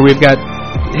come back here. We've got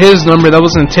his number. That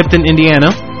was in Tipton,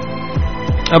 Indiana,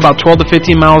 about 12 to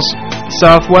 15 miles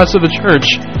southwest of the church.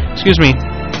 Excuse me.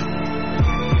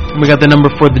 We got the number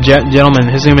for the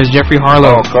gentleman. His name is Jeffrey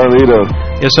Harlow. Oh, Carlito.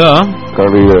 Yes, sir.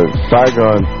 Carlito.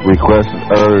 Saigon requested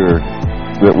earlier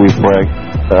that we prank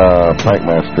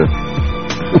Prankmaster.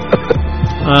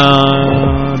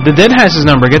 The Dead has his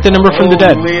number. Get the number from the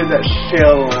Dead. Leave that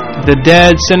shell. The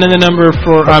Dead, send in the number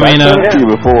for. I sent you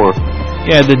before.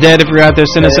 Yeah, the Dead. If you're out there,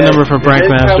 send us a number for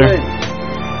Prankmaster.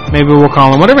 Maybe we'll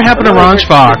call him. Whatever happened to Ronch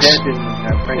Fox?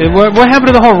 What happened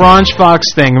to the whole Ronch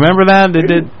Fox thing? Remember that?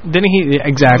 Didn't he?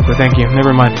 Exactly. Thank you.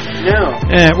 Never mind. No.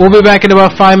 We'll be back in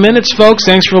about 5 minutes, folks.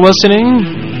 Thanks for listening.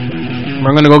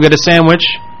 We're going to go get a sandwich.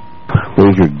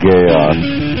 Where's your gay on?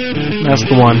 That's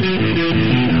the one.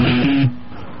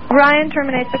 Ryan,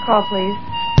 terminate the call, please.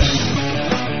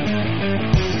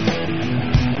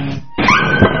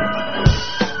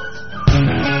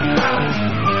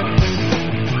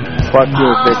 Fuck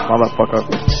you, big motherfucker.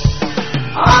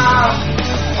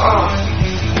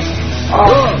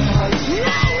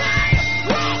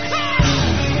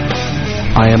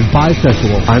 I am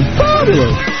bisexual. I'm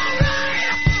fabulous.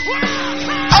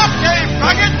 Okay,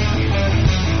 faggot!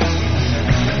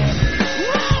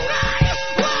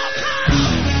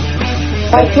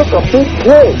 I took a big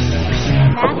hit.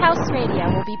 Madhouse Radio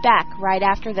will be back right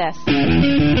after this.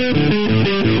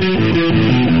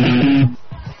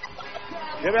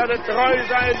 Wir werden treu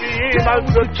sein, wie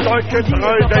jemals gezeugt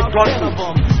treu der Glocken.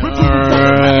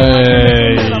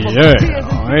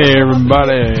 Hey,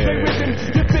 everybody.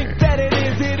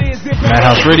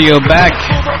 Madhouse Radio back.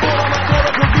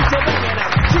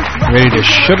 Ready to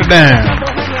shut it down.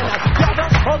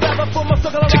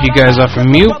 Took you guys off of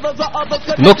mute.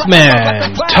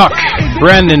 Milkman, Tuck,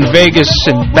 Brandon, Vegas,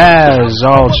 and Baz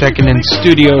all checking in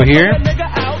studio here in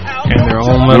their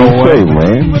own little way.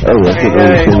 Man. Oh, that's what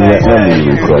they sing that number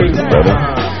you requested, brother.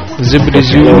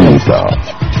 Zippity-zoo.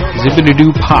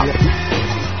 Zippity-doo pop.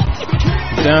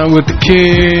 Down with the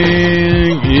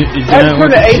king. That's for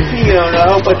the AC on. I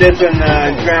hope it doesn't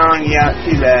drown you out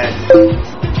too bad.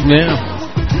 Yeah.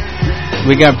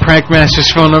 We got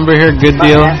Prankmaster's phone number here. Good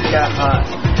deal.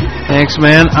 Thanks,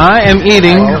 man. I am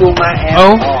eating.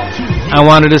 I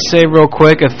wanted to say real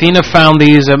quick. Athena found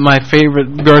these at my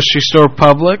favorite grocery store,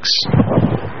 Publix.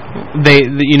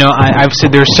 I've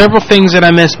said there's several things that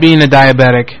I miss being a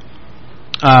diabetic.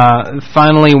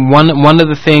 Finally, one of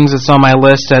the things that's on my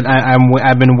list that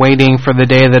I've been waiting for the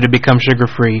day that it becomes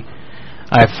sugar-free.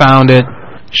 I found it.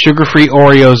 Sugar-free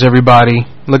Oreos, everybody.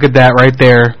 Look at that right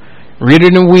there. Read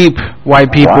it and weep,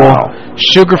 white people. Wow.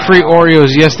 Sugar-free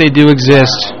Oreos, yes, they do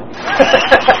exist.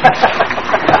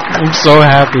 I'm so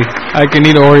happy. I can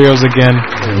eat Oreos again.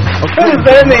 What does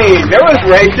that mean? There was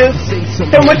racist.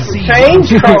 So much change,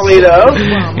 Carlito.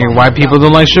 White people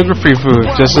don't like sugar-free food.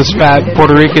 Just as fat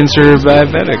Puerto Ricans are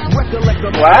diabetic.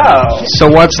 Wow. So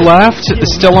what's left?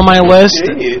 Still on my list.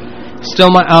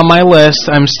 Still on my list.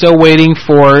 I'm still waiting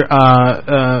for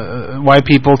white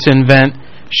people to invent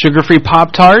sugar-free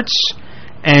Pop-Tarts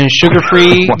and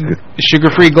sugar-free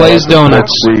glazed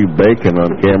donuts. Free bacon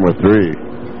on camera 3.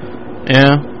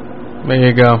 Yeah, there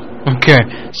you go. Okay,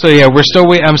 so yeah, I'm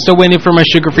still waiting for my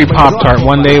sugar-free Pop-Tart.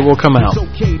 One day it will come out.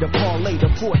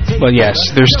 But yes,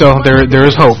 there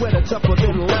is hope.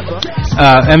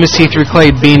 MST3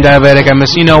 Clay, being diabetic,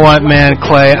 you know what, man,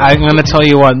 Clay, I'm gonna tell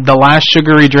you what. The last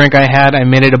sugary drink I had, I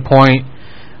made it a point.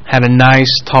 Had a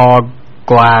nice tall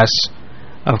glass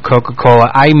of Coca-Cola.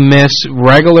 I miss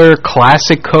regular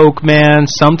classic Coke, man.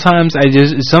 Sometimes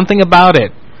it's something about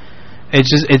it. It's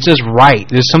just right.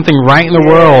 There's something right in the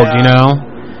world, you know.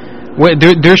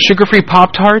 There's sugar-free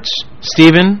Pop-Tarts,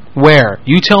 Steven. Where?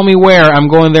 You tell me where. I'm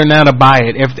going there now to buy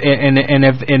it. If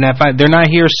they're not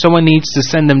here, someone needs to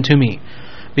send them to me,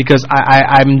 because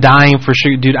I'm dying for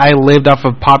sugar, dude. I lived off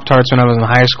of Pop-Tarts when I was in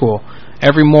high school.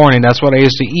 Every morning, that's what I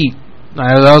used to eat.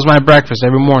 That was my breakfast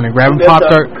every morning. Grab a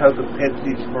Pop-Tart.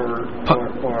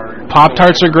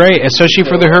 Pop-Tarts are great, especially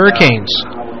for the hurricanes.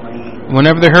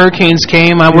 Whenever the hurricanes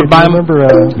came, I would buy them.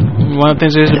 One of the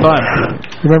things I used to buy.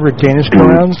 Remember Danish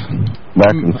go-rounds?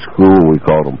 Back in school, we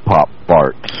called them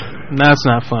Pop-Farts. That's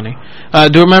not funny.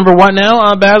 Do you remember what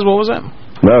now, Baz? What was that?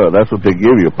 No, that's what they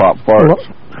give you, Pop-Farts.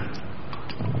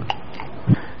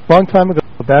 Long time ago,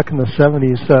 back in the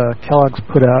 70s, Kellogg's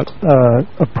put out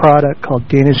a product called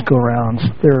Danish go-rounds.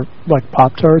 They're like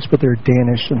Pop-Tarts, but they're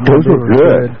Danish. And those were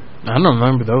good. I don't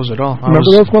remember those at all.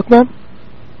 Remember those, Milkman?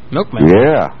 Milkman.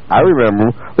 Yeah, I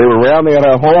remember them. They were round. They had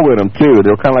a hole in them, too.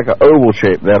 They were kind of like an oval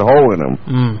shape. They had a hole in them.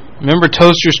 Remember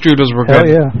toaster strudels were good?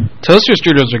 Hell yeah. Toaster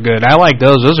strudels are good. I like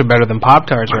those. Those are better than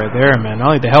Pop-Tarts right there, man.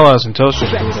 I like the hell out of some toaster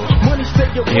strudels.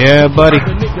 Yeah, buddy.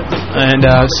 And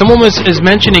someone is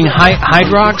mentioning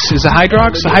Hydrox. Is it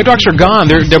Hydrox? The Hydrox are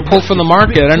gone. They're pulled from the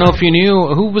market. I don't know if you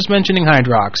knew. Who was mentioning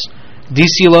Hydrox?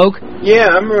 DC Loke?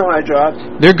 Yeah, I remember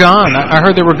Hydrox. They're gone. I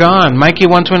heard they were gone. Mikey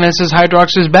 129 says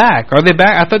Hydrox is back. Are they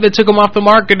back? I thought they took them off the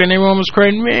market and everyone was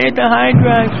crying, man, the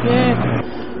Hydrox,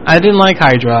 man. I didn't like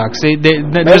Hydrox. They took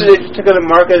it to the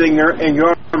market in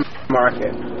your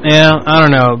market. Yeah, I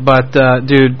don't know. But,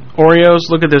 dude, Oreos,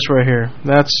 look at this right here.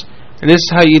 This is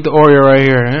how you eat the Oreo right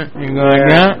here. Huh? You go like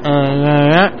that.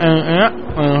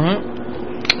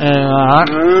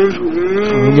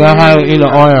 That's how you eat the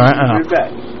Oreo right now.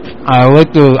 I lick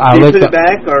the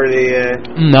back or the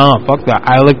no, fuck that.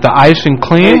 I lick the icing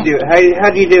clean.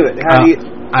 How do you do it?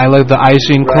 I lick the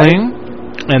icing clean,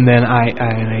 and then I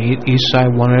eat each side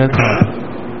one at a time.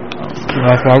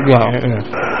 That's how I do it.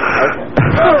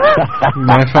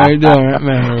 That's how you do it,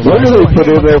 man. What do they put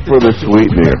in there for the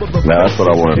sweetener? Now that's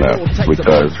what I want to know,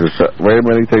 because there's very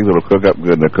many things that'll cook up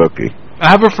good in a cookie.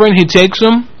 I have a friend. He takes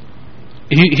them,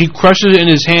 he crushes it in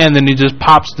his hand, and he just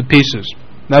pops the pieces.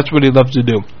 That's what he loves to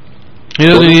do. He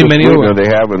doesn't need many Oreos.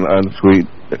 They have an unsweet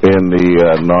in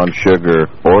the non-sugar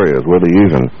Oreos. What are they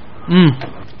using?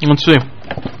 Let's see.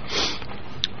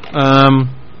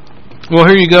 Well,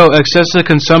 here you go. Excessive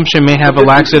consumption may have a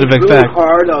laxative effect. Really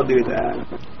hard, I'll do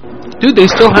that. Dude, they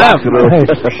still have.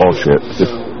 Bullshit.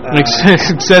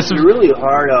 Excessive. It's really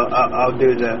hard. I'll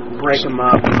do the break them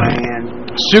up in my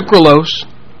hand. Sucralose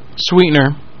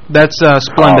sweetener. That's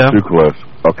Splenda. Oh, sucralose.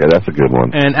 Okay, that's a good one.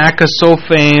 And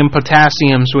acasulfame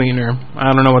potassium sweetener.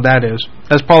 I don't know what that is.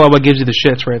 That's probably what gives you the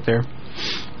shits right there.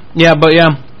 Yeah, but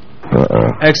yeah.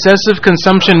 Excessive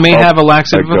consumption may have a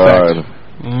laxative effect.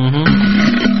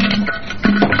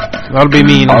 That'll be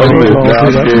me. Now shaving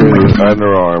his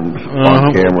underarms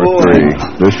on camera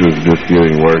 3. This is just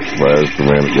getting worse as the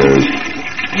man goes.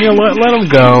 Yeah, let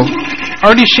him go.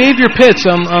 Artie, shave your pits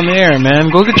on the air, man.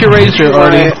 Go get your razor,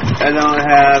 Artie. I don't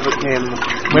have a camera.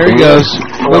 There he goes.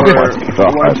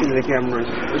 Watching the cameras.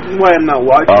 This is why I'm not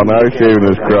watching. Oh, now he's shaving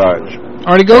his crotch.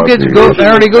 Artie, go get your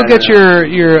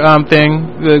thing.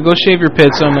 Go shave your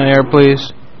pits on the air, please.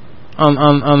 On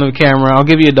the camera. I'll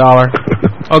give you $1.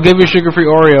 I'll give you a sugar-free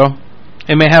Oreo.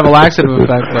 It may have a laxative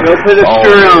effect. Go put a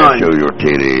shirt on. Show your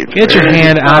titties. Get your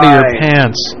hand out of your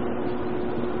pants.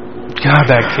 God,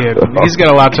 that kid. He's got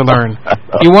a lot to learn.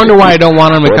 You wonder why I don't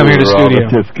want him to come here to the studio.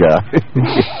 This guy.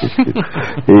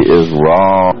 He is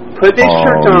wrong. Put this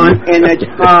shirt on and a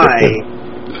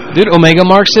tie. Dude, Omega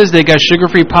Mark says they got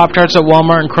sugar-free Pop-Tarts at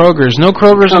Walmart and Kroger's. No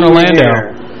Kroger's in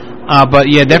Orlando.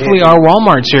 But yeah, definitely our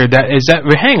Walmart's here.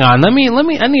 Hang on, let me.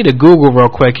 I need to Google real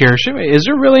quick here. Is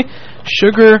there really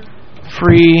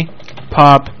sugar-free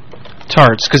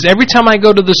Pop-Tarts? Because every time I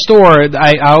go to the store,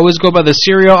 I always go by the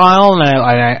cereal aisle and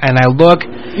I look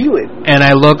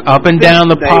up and down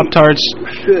the Pop-Tarts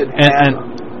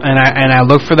and I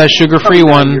look for that sugar-free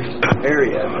one.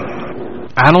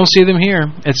 I don't see them here.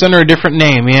 It's under a different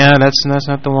name. Yeah, that's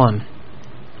not the one.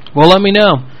 Well, let me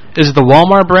know. Is it the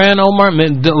Walmart brand, Omar?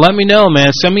 Let me know,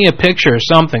 man. Send me a picture or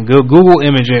something. Google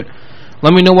image it.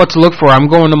 Let me know what to look for. I'm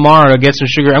going tomorrow to get some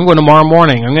sugar. I'm going tomorrow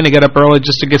morning. I'm going to get up early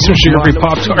just to get some sugar-free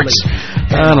Pop-Tarts.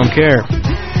 I don't care.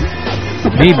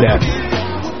 Need that.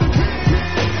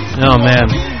 Oh, man.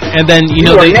 And then, you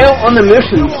know, they... now on the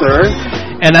mission, sir.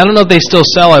 And I don't know if they still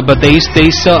sell it, but they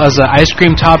sell, as an ice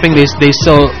cream topping, they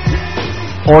sell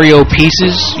Oreo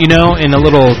pieces, you know, in a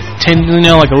little tin, you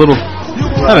know, like a little,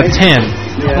 not a tin,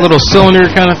 a little cylinder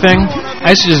kind of thing. I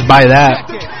used to just buy that.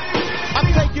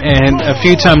 And a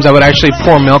few times I would actually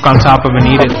pour milk on top of it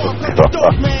and eat it.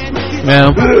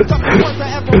 Yeah.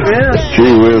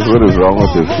 Gee whiz, what is wrong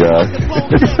with this guy?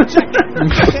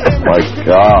 My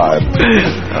God.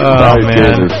 Oh,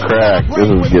 man. This is crack. This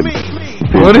is getting...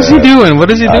 What is he doing? What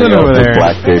is he doing over there?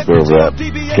 Black tape over that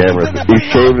camera. He's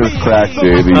shaving his crack,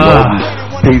 dude. He's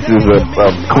pieces of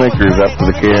clinkers up to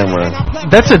the camera.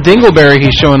 That's a dingleberry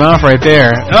he's showing off right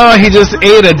there. Oh, he just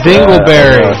ate a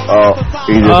dingleberry.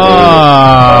 He just ate it. Oh,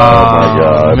 my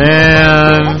God.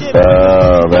 Man.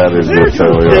 That is just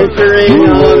totally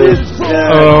just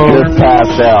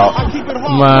passed out.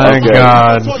 My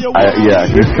God.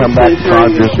 He's come back to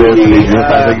consciousness, and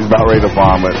I think he's about ready to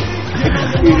vomit.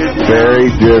 Barry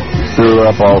just threw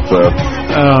up also.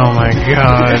 Oh my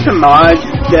God! There's some mods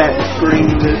that bring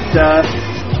this stuff.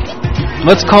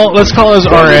 Let's call his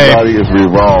RA. Everybody is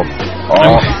revolved.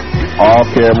 All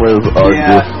cameras are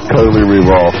just totally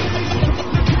revolved.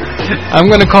 I'm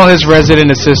going to call his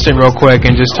resident assistant real quick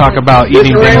and just talk about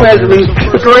eating dingleberries.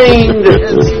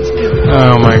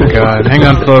 Oh my God! Hang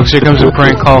on, folks. Here comes a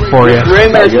prank call for you.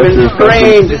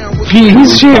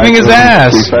 He's shaving his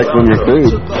ass.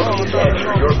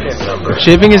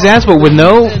 Shaving his ass, but with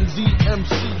no...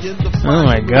 Oh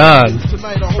my God.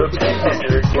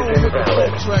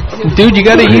 Dude, you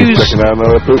gotta use... Checking out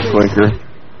another poop clinker.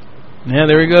 Yeah,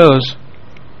 there he goes.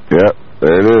 Yep,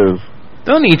 there it is.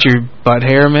 Don't eat your butt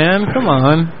hair, man. Come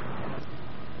on.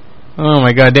 Oh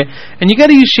my God. And you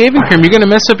gotta use shaving cream. You're gonna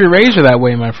mess up your razor that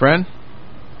way, my friend.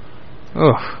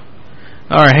 Oh.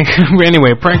 Alright.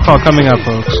 Anyway, prank call coming up,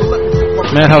 folks.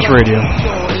 Madhouse Radio.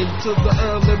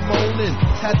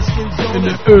 In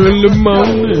the early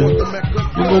morning,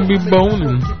 we're gonna be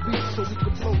boning.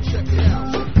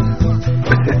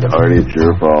 Already, it's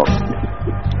your fault.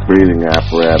 Breathing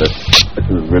apparatus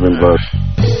has been invoked.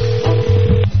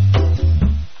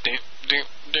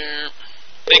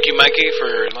 Thank you, Mikey,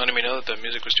 for letting me know that the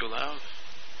music was too loud.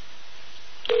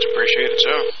 Much appreciated,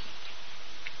 so.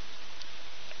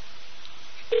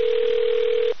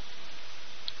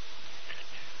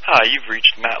 Hi, you've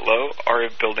reached Matt Lowe, RA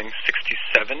Building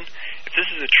 67. If this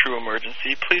is a true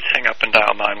emergency, please hang up and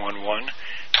dial 911.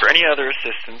 For any other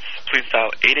assistance, please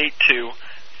dial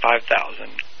 882-5000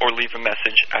 or leave a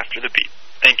message after the beep.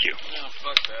 Thank you. No,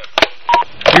 fuck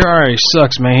that. Your RA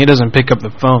sucks, man. He doesn't pick up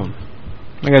the phone.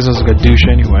 That guy sounds like a douche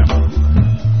anyway.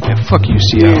 Yeah, fuck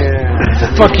UCF.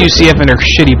 Yeah. Fuck UCF and their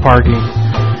shitty parking.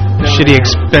 Shitty,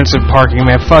 expensive parking,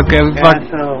 man. Fuck.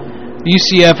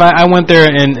 UCF. I went there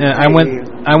and I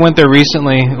went there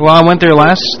recently. Well, I went there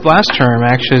last term,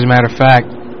 actually, as a matter of fact.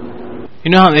 You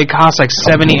know how it costs like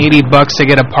 $70-80 to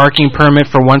get a parking permit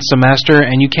for one semester,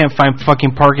 and you can't find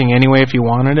fucking parking anyway if you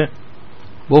wanted it?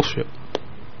 Bullshit.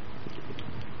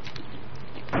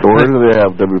 Where do they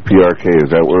have WPRK? Is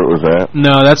that where it was at?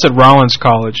 No, that's at Rollins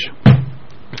College.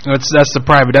 That's the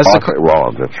private. That's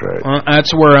Rollins, that's right.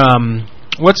 That's where,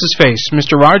 what's his face?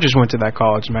 Mr. Rogers went to that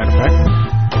college, as a matter of fact.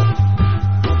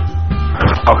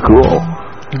 Oh, cool.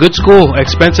 Good school.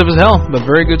 Expensive as hell, but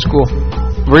very good school.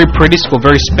 Very pretty school.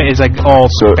 Very it's like all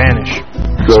Spanish.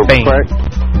 So Spain.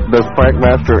 Does Frank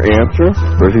Master answer,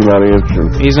 or is he not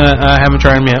answering? He's not. I haven't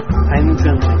tried him yet. I'm going to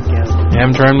go. I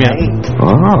haven't tried him yet.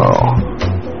 Oh.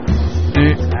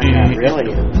 I'm not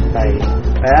really in Spain,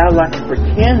 but I like to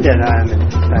pretend that I'm in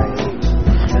Spain,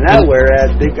 and I wear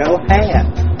a big old hat.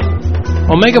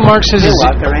 Omega Mark says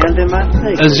walk around in my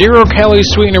a 0-calorie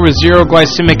sweetener with 0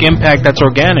 glycemic impact that's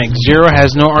organic. Zero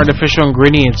has no artificial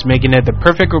ingredients, making it the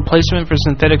perfect replacement for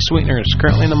synthetic sweeteners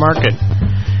currently in the market.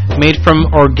 Made from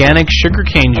organic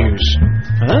sugarcane juice,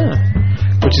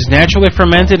 which is naturally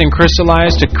fermented and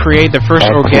crystallized to create the first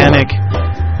organic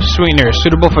sweetener,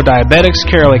 suitable for diabetics,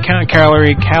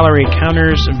 calorie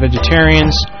counters, and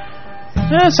vegetarians.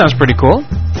 That sounds pretty cool.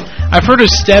 I've heard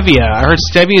of stevia. I heard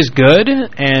stevia is good,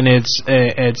 and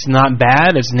it's not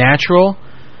bad. It's natural,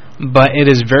 but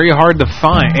it is very hard to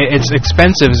find. It's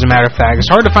expensive, as a matter of fact. It's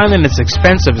hard to find, and it's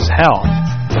expensive as hell.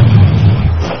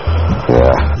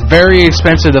 Yeah. Very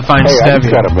expensive to find stevia. I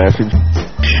just got a message.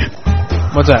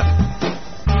 What's that?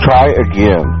 Try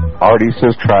again. Artie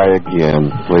says try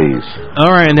again, please.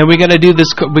 All right, and then we got to do this.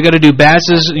 We got to do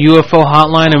Baz's UFO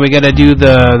hotline, and we got to do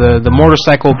the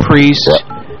motorcycle priest,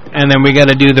 and then we got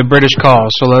to do the British call.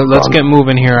 So let's get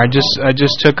moving here. I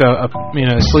just took a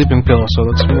sleeping pill, so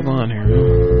let's move on here.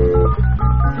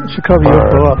 You should call the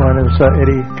UFO hotline. It's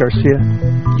Eddie Garcia.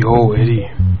 Yo, Eddie.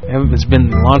 It's been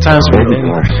a long time since Eddie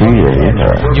Garcia.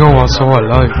 Yeah. Yo, I'm so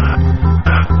alive.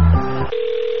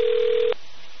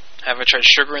 Have I tried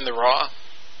sugar in the raw?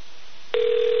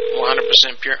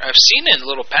 100% pure. I've seen it in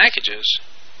little packages.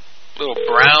 Little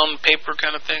brown paper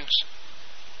kind of things.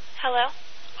 Hello?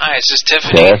 Hi, is this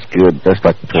Tiffany? Yeah, that's good. That's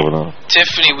like going on.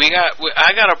 Tiffany,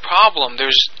 I got a problem.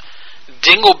 There's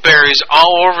dingleberries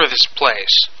all over this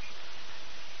place.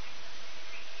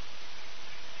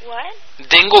 What?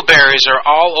 Dingleberries are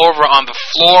all over on the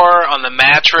floor, on the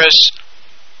mattress.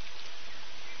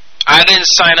 I didn't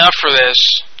sign up for this.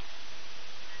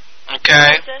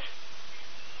 Okay? Who is this?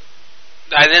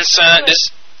 I didn't sign this.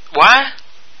 What?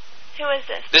 Who is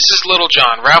this? This is Little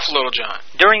John, Ralph Little John.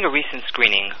 During a recent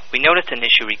screening, we noticed an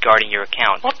issue regarding your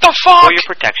account. What the fuck? For your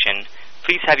protection,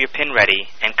 please have your PIN ready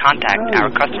and contact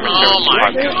our customer service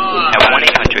department at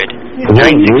 1-800.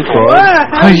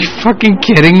 Are you fucking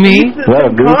kidding me? Is that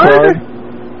a new card?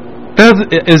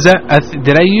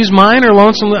 Did I use mine or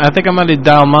Lonesome? I think I might have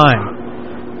dialed mine.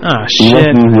 Ah, shit. You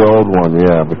must use the old one,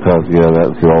 yeah, because,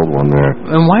 that's the old one there.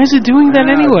 And why is it doing that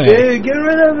anyway? Dude, get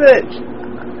rid of it.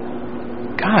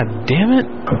 God damn it.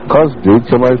 Because, dude,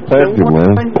 somebody's played you,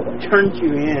 man. Someone turned you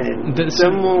in.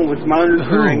 Someone was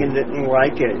monitoring and didn't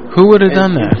like it. Who would have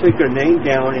done that? Took your name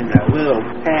down in that little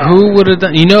pad. Who would have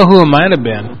done? You know who it might have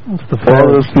been. All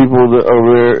those people that over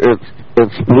there,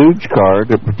 it's Splooge card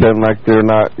that pretend like they're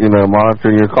not,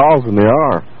 monitoring your calls, and they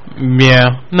are.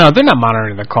 Yeah. No, they're not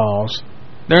monitoring the calls.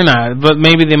 They're not, but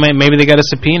maybe they got a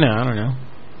subpoena. I don't know.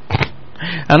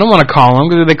 I don't want to call them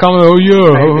because they call me. Oh yeah,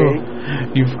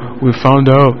 we found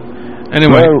out.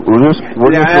 Anyway, we're just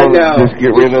just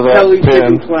get rid of that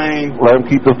pen. Let them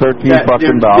keep the $13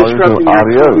 fucking dollars.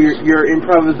 Adios. Your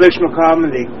improvisational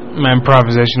comedy. My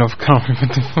improvisational comedy.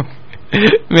 What the fuck?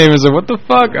 Maybe it's like, what the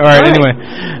fuck? All right. Anyway,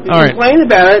 all right. Complain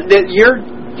about it that you're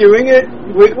doing a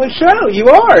weekly show. You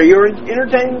are. You're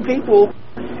entertaining people.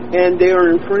 And they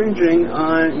are infringing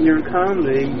on your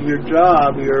comedy, your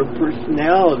job, your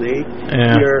personality,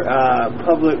 your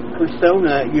public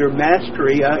persona, your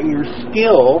mastery, your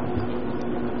skill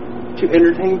to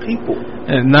entertain people.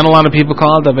 And not a lot of people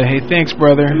call it that, but hey, thanks,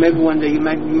 brother. And maybe one day you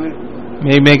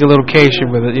maybe make a little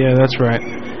K-shit with it. Yeah, that's right.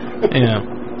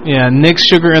 Yeah. Nick's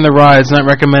sugar in the raw is not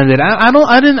recommended.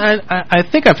 I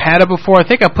think I've had it before. I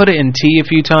think I put it in tea a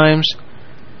few times.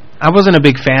 I wasn't a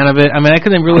big fan of it. I mean, I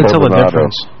couldn't really tell the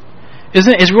difference.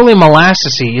 It's really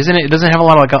molassesy, isn't it? It doesn't have a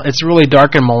lot of it's really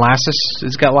dark and molasses.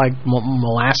 It's got like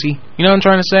molassy. You know what I'm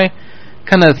trying to say?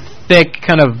 Kind of thick,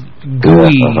 kind of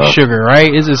gooey sugar, right?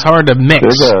 It's hard to mix.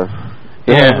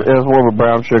 It has more of a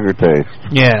brown sugar taste.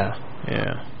 Yeah.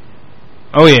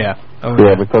 Oh yeah.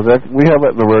 Because we have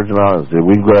it in the Virgin Islands, dude.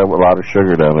 We've got a lot of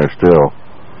sugar down there still.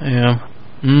 Yeah.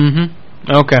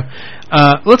 Okay.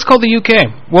 Let's call the UK.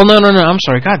 Well, no. I'm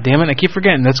sorry. God damn it. I keep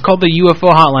forgetting. That's called the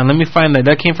UFO hotline. Let me find that.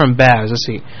 That came from Baz. Let's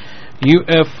see.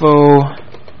 UFO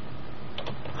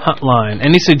hotline.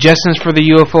 Any suggestions for the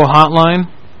UFO hotline?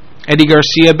 Eddie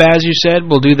Garcia, Baz, you said?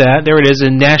 We'll do that. There it is. A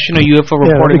National UFO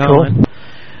Reporting Hotline.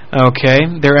 Okay,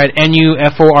 they're at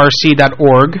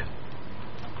nuforc.org,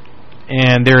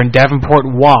 and they're in Davenport,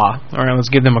 WA. All right, let's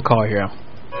give them a call here.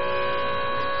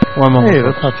 One moment. Hey,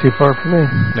 that's not too far from me.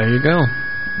 There you go.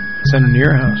 Send them to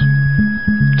your house.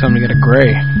 Tell them to get a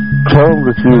gray. Tell them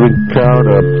that you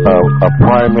encountered a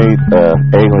primate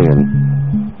alien.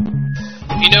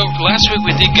 You know, last week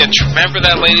we did get... Remember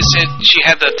that lady said she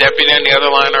had the deputy on the other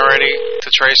line already to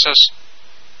trace us?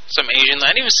 Some Asian...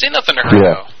 I didn't even say nothing to her,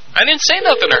 though. I didn't say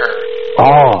nothing to her.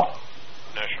 Oh.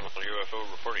 National UFO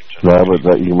Reporting Center. Yeah, but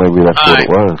maybe that's what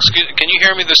it was. Excuse, can you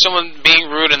hear me? There's someone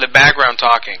being rude in the background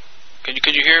talking. Could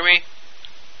you hear me?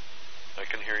 I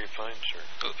can hear you fine, sir.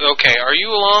 Okay, are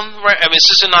you alone? Right? I mean, is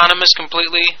this anonymous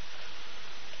completely?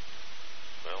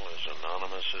 Well, as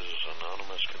anonymous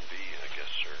can be, I guess,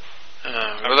 sir.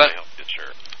 How Well, can I help you, sir?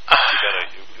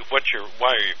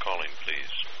 Why are you calling,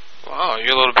 please? Wow,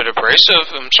 you're a little bit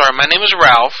abrasive. I'm sorry. My name is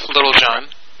Ralph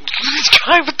Littlejohn. This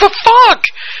guy, what the fuck?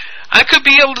 I could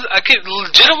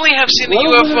legitimately have seen a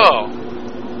UFO,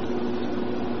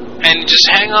 and just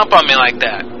hang up on me like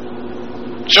that.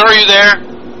 Sir, are you there?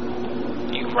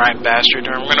 You right bastard.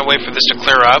 I'm gonna wait for this to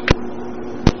clear up.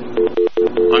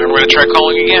 We're gonna try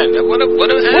calling again. What a ass.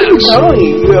 What are you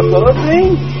calling? UFO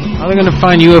thing? How are they going to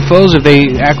find UFOs if they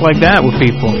act like that with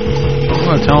people? I'm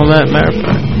going to tell them that, matter of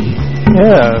fact.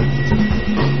 Yeah.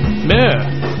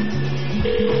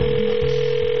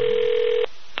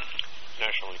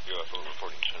 National UFO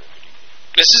Reporting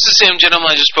Center. Is this the same gentleman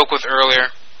I just spoke with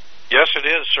earlier? Yes, it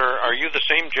is, sir. Are you the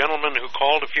same gentleman who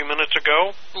called a few minutes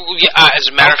ago? Yeah, as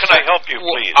a matter of fact... How can I help you,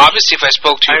 please? Obviously, if I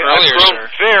spoke to you earlier, I've sir. grown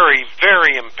very,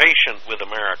 very impatient with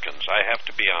Americans. I have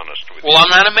to be honest with you. Well, I'm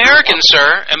not American,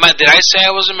 sir. Did I say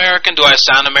I was American? Do I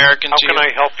sound American to you? How can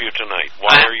I help you tonight?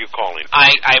 Why are you calling?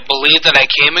 I believe that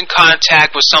I came in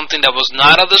contact with something that was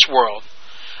not of this world.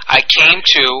 I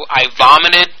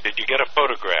vomited... Did you get a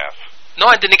photograph? No,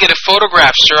 I didn't get a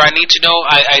photograph, sir. I need to know.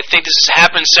 I think this has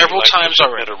happened several times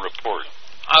already. Would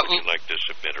you like to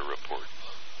submit a report?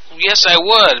 Yes, I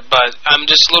would, but I'm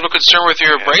just a little concerned with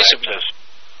your abrasiveness.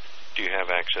 Do you have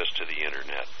access to the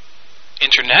Internet?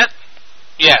 Internet?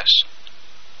 Yes.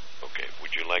 Okay.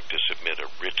 Would you like to submit a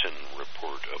written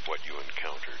report of what you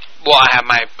encountered? Well, I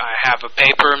have a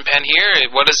paper and pen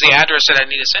here. What is the address that I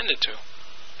need to send it to?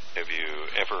 Have you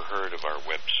ever heard of our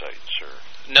website, sir?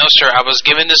 No, sir. I was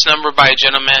given this number by a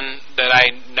gentleman that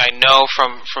I know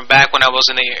from back when I was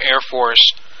in the Air Force.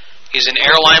 He's an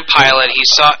airline pilot. He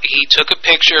took a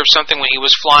picture of something when he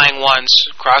was flying once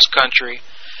cross country.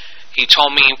 He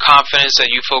told me in confidence that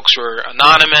you folks were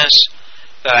anonymous,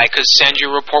 that I could send you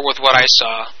a report with what I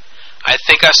saw. I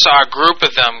think I saw a group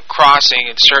of them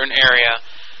crossing in a certain area,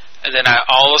 and then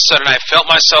all of a sudden I felt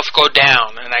myself go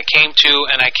down, and I came to,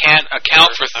 and I can't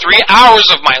account for 3 hours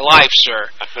of my life, sir.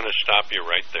 I'm going to stop you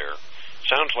right there.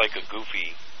 Sounds like a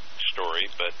goofy story,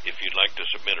 but if you'd like to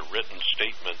submit a written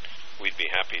statement, we'd be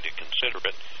happy to consider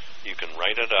it. You can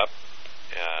write it up.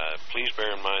 Please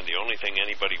bear in mind the only thing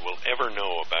anybody will ever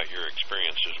know about your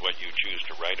experience is what you choose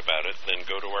to write about it. Then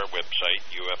go to our website,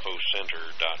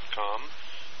 ufocenter.com.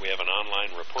 We have an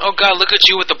online report. Oh, God, look at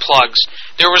you with the plugs.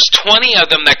 There was 20 of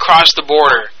them that crossed the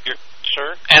border.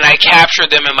 Sir? And I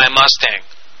captured them in my Mustang.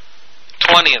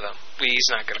 20 of them. He's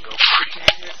not going to go for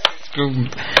it.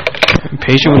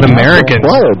 Patient with Americans.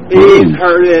 He's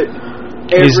heard it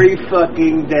every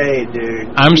fucking day, dude.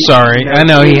 I'm sorry. I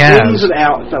know he has. Ins and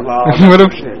outs of all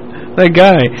that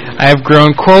guy. I have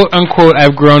grown, quote unquote,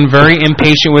 I've grown very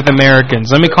impatient with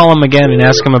Americans. Let me call him again and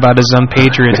ask him about his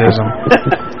unpatriotism.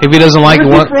 If he doesn't like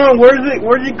what...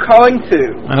 Where's he calling to?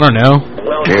 I don't know.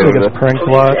 Looks like a prank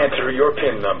lot. Enter your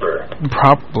PIN number.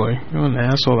 Probably. You're an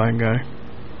asshole, that guy.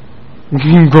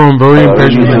 You're growing very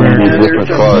impatient with Americans.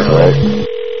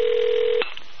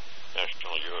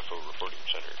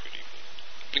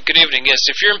 Good evening. Yes,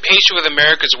 if you're impatient with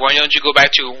Americans, why don't you go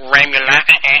back to Ramula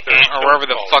or wherever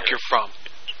the fuck you're from?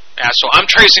 Asshole. I'm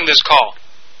tracing this call.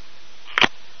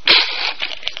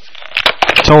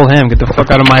 Told him, get the fuck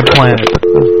out of my planet.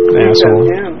 Asshole.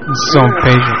 He's so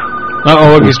impatient.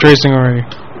 Uh-oh, look, he's tracing already.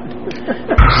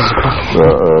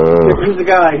 Here's the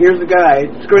guy.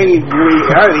 Screams.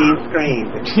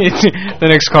 Screams. The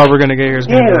next call we're going to get here is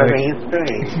going to be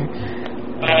screams.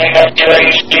 I have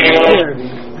traced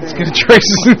you. It's going to trace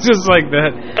just like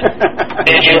that.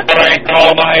 Did you prank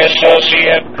call my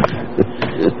associate?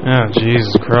 Oh,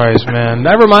 Jesus Christ, man.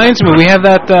 That reminds me, we have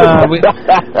that... I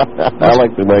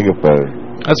like the megaphone.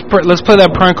 Let's play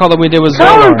that prank call that we did with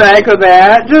Zolar. Zolar. Come back with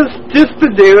that, just to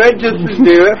do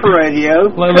it for radio.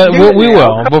 We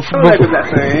will.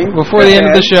 Before the end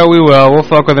of the show, we will. We'll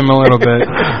fuck with him a little bit.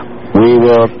 We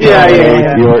will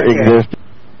your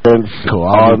existence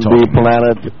on the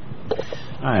planet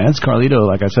Alright, that's Carlito,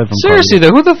 like I said, from Seriously,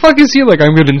 though, who the fuck is he? Like,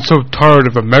 I'm getting so tired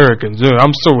of Americans.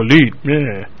 I'm so elite.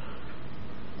 Yeah.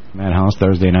 Madhouse,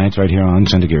 Thursday nights, right here on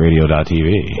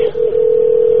syndicatradio.tv.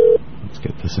 Let's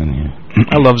get this in here.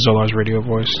 I love Zolar's radio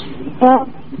voice.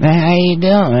 How you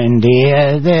doing,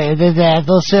 dear? This is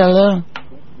Ethel Siller.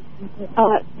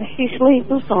 She sleeps.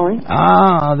 Who's calling?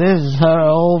 Oh, this is her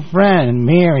old friend,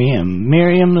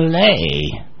 Miriam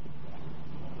Lay.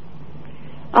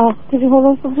 Oh, could you hold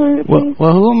on for her, please?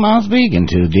 Well, who am I speaking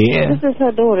to, dear? This is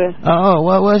her daughter. Oh,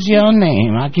 what's your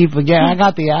name? I keep forgetting. I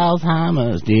got the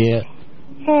Alzheimer's, dear.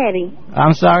 Hattie.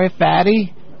 I'm sorry,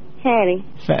 Fatty? Hattie.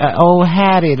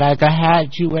 Hattie, like a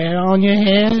hat you wear on your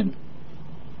head?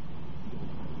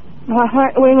 Wait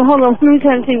a minute, hold on. Let me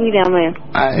turn the TV down there.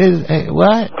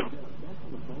 What?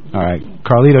 All right,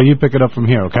 Carlito, you pick it up from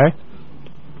here, okay?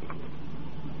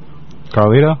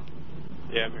 Carlito?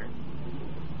 Yeah, I'm here.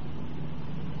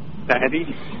 Daddy?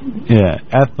 Yeah,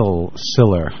 Ethel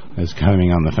Siller is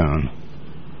coming on the phone.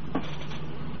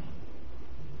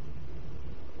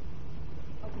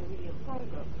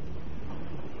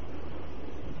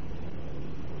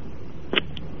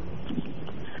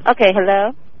 Okay,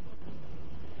 hello?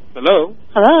 Hello?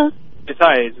 Hello?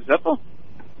 Is this Ethel?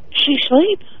 She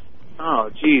sleeps?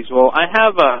 Oh, geez. Well, I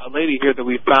have a lady here that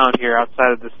we found here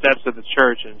outside of the steps of the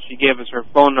church, and she gave us her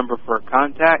phone number for a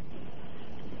contact.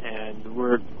 And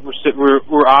we're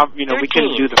off. You know, we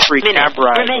couldn't do the free cab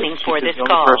ride. Remaining for this the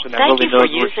call. Person that Thank really you for knows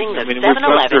using the we're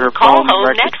 7-Eleven Call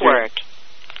Home Network.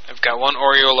 I've got one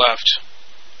Oreo left,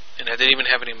 and I didn't even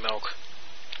have any milk.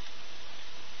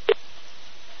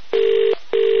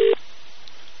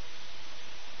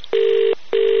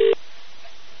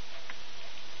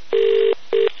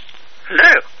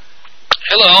 Hello.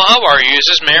 Hello, how are you? Is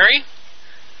this Mary?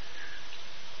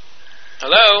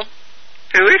 Hello?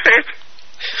 Who is it?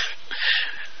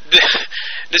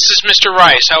 This is Mr.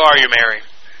 Rice. How are you, Mary?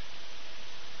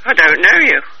 I don't know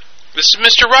you. This is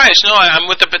Mr. Rice. No, I'm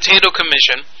with the Potato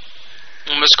Commission.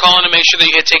 I was calling to make sure that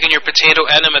you had taken your potato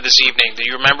enema this evening. Do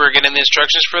you remember getting the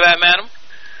instructions for that, madam?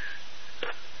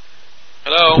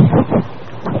 Hello?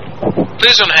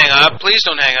 Please don't hang up. Please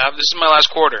don't hang up. This is my last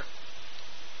quarter.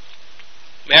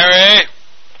 Mary?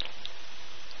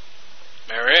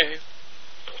 Mary?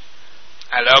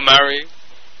 Hello, Mary?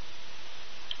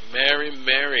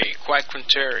 Mary. Quite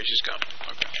contrary. She's gone.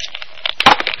 Okay.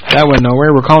 That went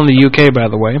nowhere. We're calling the UK, by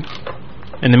the way.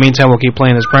 In the meantime, we'll keep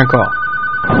playing this prank call.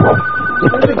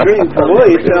 That's a great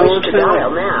voice. I want to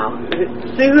dial now.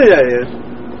 See who that is.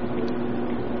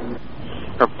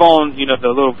 Her phone, you know, the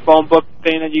little phone book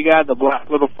thing that you got, the black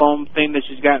little phone thing that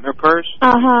she's got in her purse.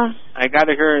 Uh-huh. I got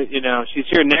her, you know, she's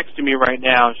here next to me right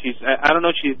now. I don't know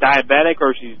if she's diabetic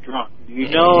or she's drunk. Do you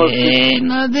know? Ain't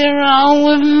nothing wrong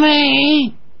with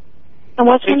me. And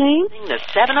what's her name? The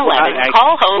 7-Eleven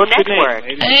Call Home Network.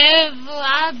 If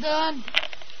I done...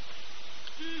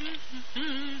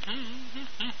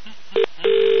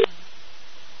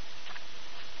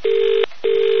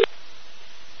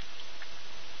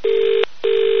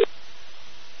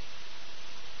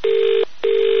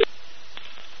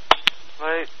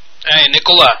 Hello? Hey,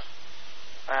 Nicola.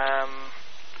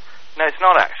 No, it's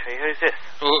not actually. Who's this?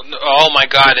 Oh my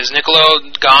God, is Nicola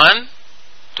gone?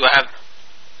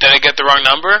 Did I get the wrong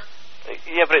number?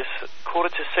 Yeah, but it's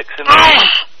 5:45 in the morning.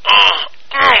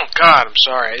 Oh, God, I'm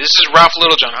sorry. This is Ralph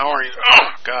Littlejohn. How are you? Oh,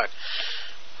 God.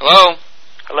 Hello?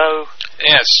 Hello?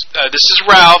 Yes, this is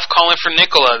Ralph calling for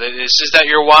Nicola. Is that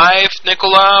your wife,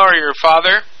 Nicola, or your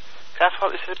father? That's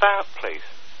what this is about, please.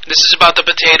 This is about the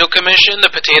Potato Commission, the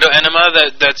potato enema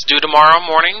that's due tomorrow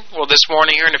morning. Well, this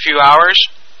morning here in a few hours.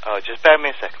 Oh, just bear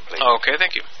me a second, please. Oh, okay,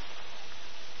 thank you.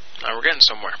 Now we're getting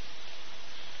somewhere.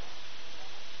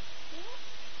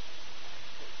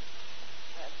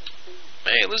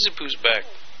 Hey, Lizzie Pooh's back.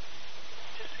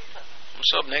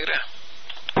 What's up, Negra?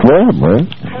 Yeah, man.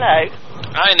 Hello.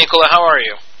 Hi, Nicola. How are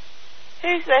you?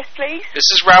 Who's this, please? This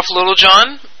is Ralph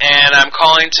Littlejohn, and I'm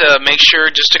calling to make sure,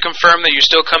 just to confirm that you're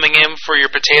still coming in for your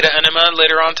potato enema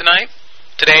later on tonight?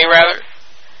 Today, rather?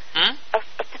 A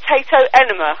potato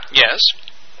enema? Yes.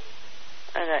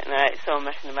 I don't know. It's all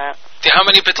messing about. How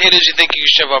many potatoes do you think you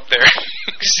shove up there?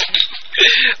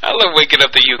 I love waking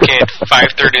up the UK at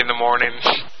 5:30 in the morning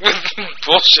with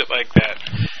bullshit like that.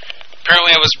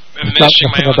 Apparently I was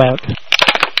mentioning my own...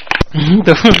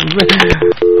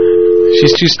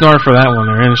 She's too smart for that one,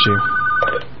 isn't she?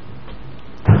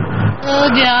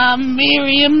 Oh, yeah,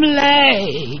 Miriam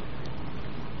Lay.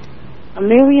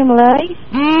 Miriam Lay?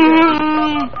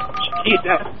 Gee,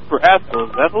 that's for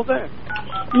Ethel. Is Ethel there?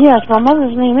 Yes, my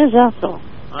mother's name is Ethel.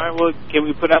 All right, well, can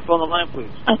we put Ethel on the line,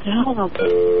 please? Okay, hold on.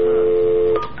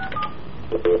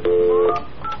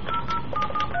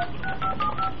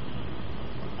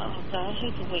 I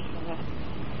hate to wait for that.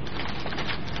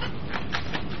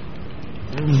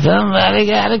 Somebody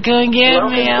gotta come get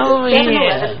me over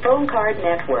here. Phone card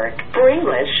network. For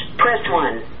English, press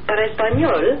 1. Para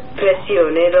español,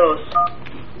 presione 2.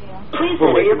 Please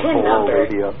enter your PIN number.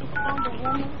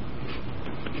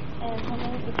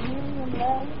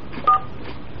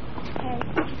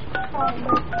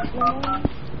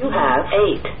 You have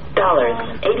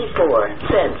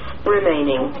 $8.84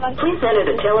 remaining. Please enter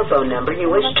the telephone number you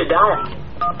wish to dial.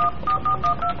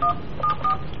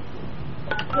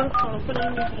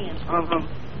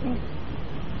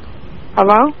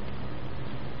 Hello?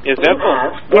 Yes,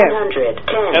 Ethel.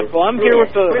 Ethel, I'm here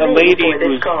with a lady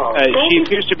who's, she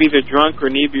appears to be either drunk or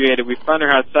inebriated. We found her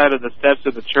outside of the steps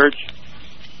of the church.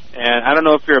 And I don't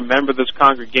know if you're a member of this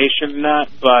congregation or not,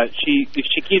 but she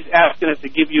keeps asking us to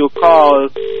give you a call.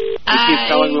 I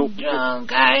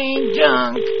ain't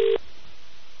drunk.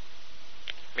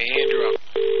 Me ain't drunk.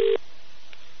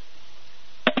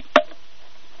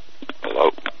 Hello?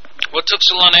 What took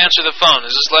so long to answer the phone?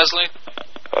 Is this Leslie?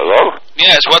 Hello?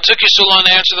 Yes, what took you so long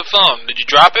to answer the phone? Did you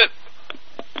drop it?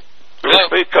 Hello?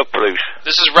 Speak up, please.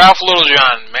 This is Ralph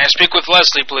Littlejohn. May I speak with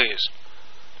Leslie, please?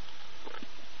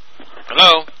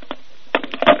 Hello?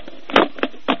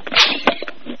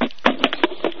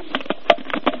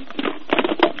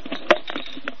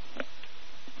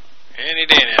 Any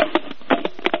day now.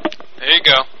 There you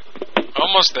go.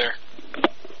 Almost there.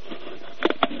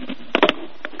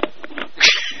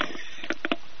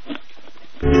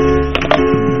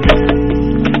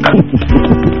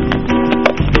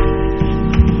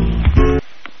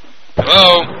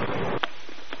 Hello?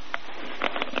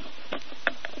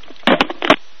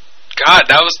 God,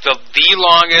 that was the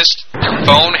longest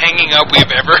phone hanging up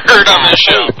we've ever heard on this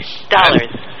show.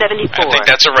 $74. I think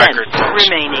that's a record.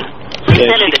 Remaining.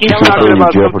 Yeah, she keeps talking about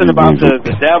something about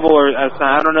the devil, or I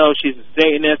don't know if she's a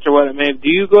Satanist or what it may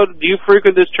be. Do you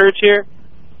frequent this church here?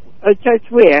 A church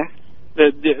where?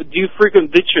 Do you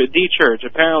frequent the church?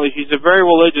 Apparently, she's a very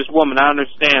religious woman. I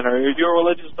understand. Are you a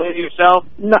religious lady yourself?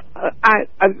 No,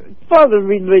 I'm sort of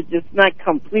religious, not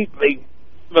completely.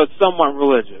 But somewhat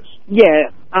religious. Yeah.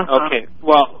 Okay.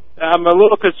 Well, I'm a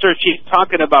little concerned. She's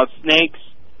talking about snakes,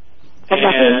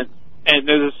 and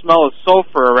there's a smell of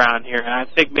sulfur around here, and I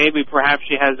think maybe perhaps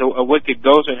she has a wicked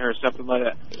ghost in her or something like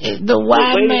that. The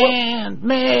white man,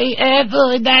 Mary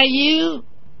Ethel, is that you?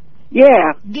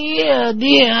 Yeah. Dear,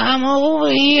 I'm over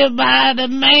here by the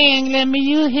man. Let me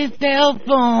use his cell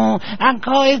phone. I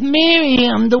call it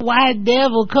Miriam. The white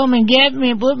devil come and get me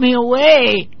and put me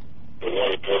away. The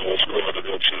white devil's coming to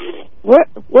get you.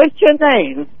 What's your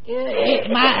name?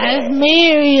 It's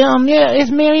Miriam. Yeah,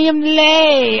 it's Miriam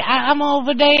Lay. I'm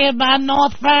over there by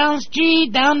North Frown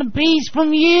Street, down the piece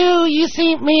from you. You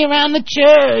seen me around the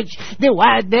church. The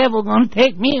white devil gonna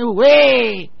take me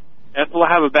away. Ethel, I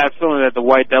have a bad feeling that the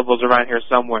white devil's around here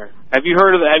somewhere. Have you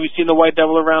heard of have you seen the white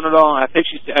devil around at all? I think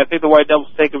the white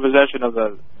devil's taken possession of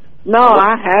the... No,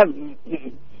 I haven't.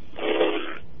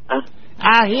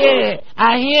 I hear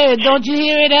it. Don't you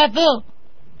hear it, Ethel?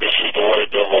 This is the white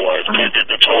devil. I've taken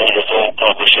control of the whole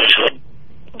conversation.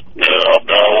 And I'm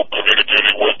now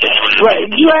communicating with the three. Wait,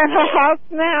 you at her house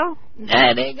now?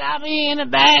 They got me in the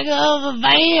back of a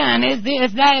van. It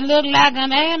look like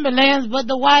an ambulance, but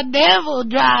the white devil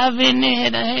driving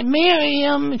it.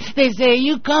 Miriam, they say,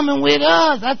 you coming with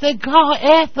us. I said, call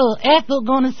Ethel. Ethel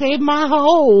gonna save my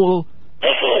hole.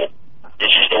 Ethel, this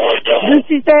is the white devil. Did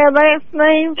she say her last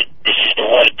name? This is the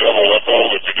white devil. Ethel,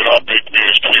 if you cannot make me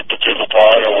a sweet potato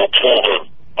pie, I will kill her.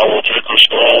 I will take her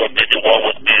skull and make it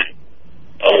one with me.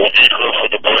 I will eat her from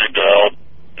the brain down,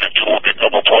 and she will become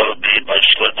a part of me. My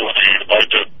slick will feed my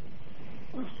dead.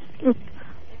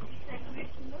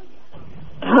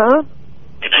 Huh?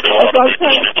 If you know how to make a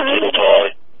sweet potato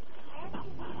pie.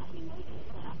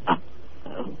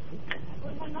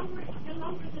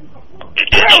 You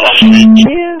take some sweet,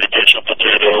 you take some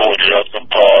potato, and you have some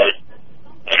pie,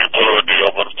 and you put her in the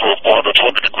oven for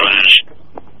 420 degrees.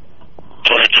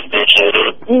 22 minutes later.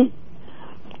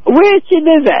 Where she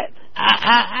live at?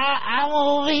 I'm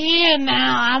over here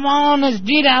now. I'm on the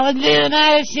street. I was living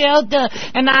at a shelter,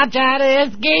 and I tried to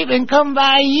escape and come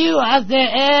by you. I said,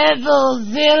 Ethel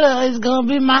Zilla is going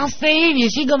to be my savior.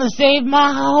 She's going to save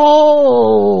my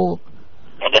hole.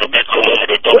 I'm going to make her live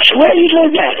in a dumpster. Where do you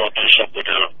live at? I'll do something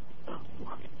here.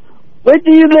 Where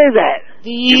do you live at?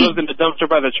 He lives in the dumpster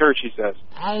by the church, he says.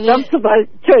 Dumpster by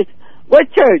the church?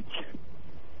 What church?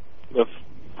 The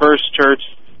First Church.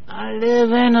 I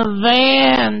live in a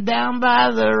van down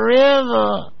by the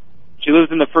river. She lives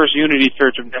in the First Unity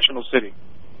Church of National City.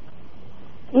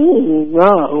 Ooh,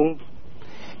 no.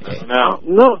 No.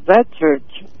 No, that church.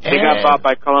 They got bought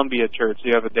by Columbia Church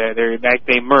the other day.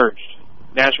 They merged.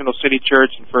 National City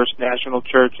Church and First National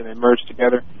Church, and they merged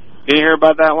together. Did you hear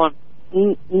about that one?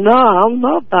 No, I don't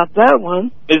know about that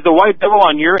one. Is the White Devil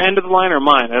on your end of the line or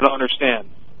mine? I don't understand.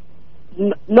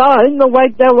 No, ain't no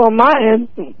White Devil on my end.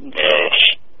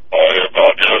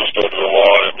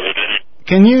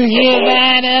 Can you hear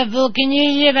that, Ethel? Can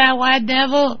you hear that, White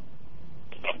Devil?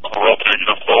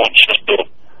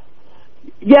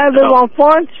 Yeah, they're on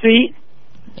 4th Street.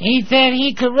 He said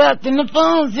he corrupting the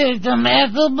phone system,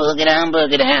 Ethel. Boogie down,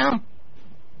 boogie down.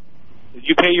 Did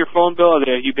you pay your phone bill? Or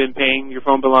have you been paying your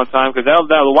phone bill on time? Because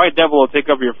the White Devil will take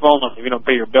over your phone if you don't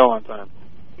pay your bill on time.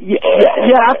 Yeah,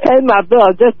 I paid my bill.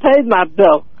 I just paid my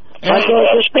bill. I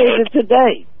just paid it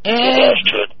today.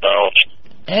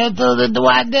 Ethel, the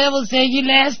White Devil said your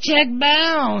last check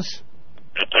bounced.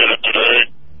 You paid it today?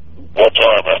 What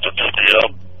time? After 2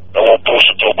 p.m.? I won't post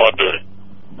until Monday.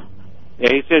 Yeah,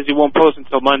 he says he won't post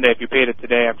until Monday if you paid it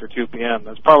today after 2 p.m.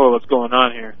 That's probably what's going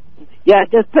on here. Yeah, I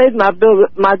just paid my bill.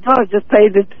 My daughter just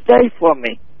paid it today for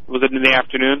me. Was it in the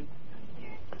afternoon?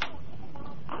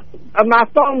 My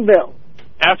phone bill.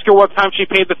 Ask her what time she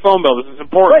paid the phone bill. This is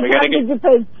important. What time did you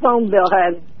pay the phone bill,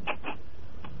 honey?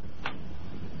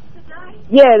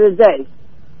 Yeah, today.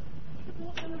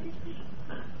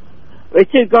 We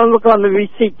should go look on the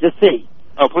receipt to see.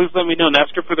 Oh, please let me know and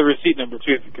ask her for the receipt number,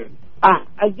 too, if you could.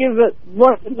 I give it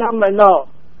what number no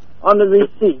on the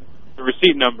receipt. The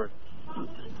receipt number.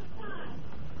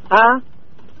 Huh?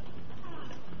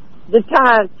 The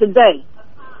time today.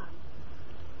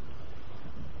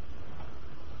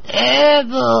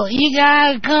 Ethel, you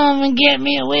gotta come and get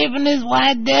me away from this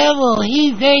White Devil.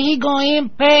 He said he gonna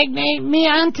impregnate me.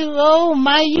 I'm too old.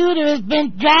 My uterus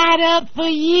been dried up for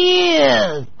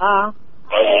years. I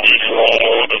will leave you all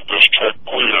alone if this check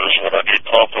clears when I get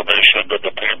confirmation that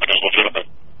the payment is legitimate.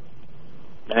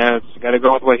 Man, it's gotta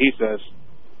go with what he says.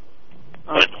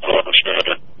 Thank you for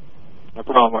understanding. No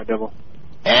problem, White Devil.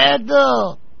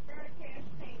 Ethel.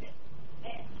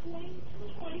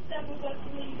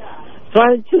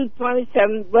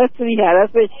 2227 West Lehigh.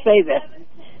 That's what you say there.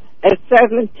 At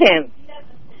 7:10.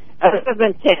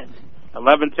 11:10.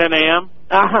 11:10 a.m.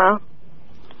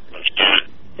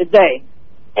 Today.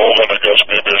 Well, then I guess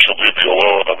maybe I should leave you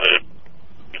alone. I mean,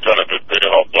 you got a good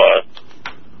paying off by.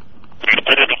 Did you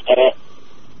pay the full?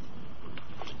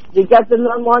 You got the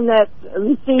number on that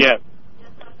receipt? Yeah.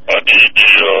 I need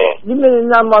the, Give me the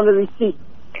number on the receipt.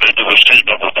 I need the receipt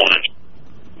number, please.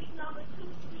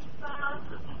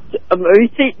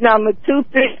 Receipt number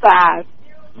 235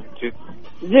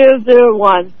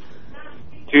 001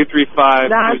 235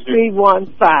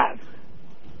 9315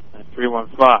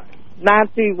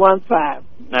 9315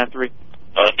 9314.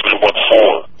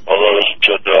 Oh, that isn't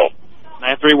checked out.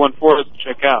 9314 doesn't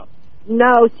check out.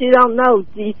 No, she don't know.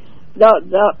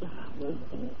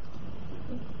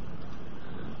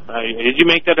 Did you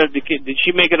make that? Did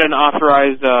she make it an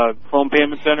authorized phone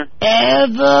payment center?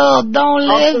 Ethel, don't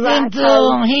listen to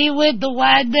him. He with the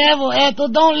White Devil. Ethel,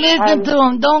 don't listen to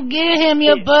him. Don't give him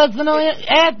your personal.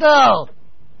 Ethel.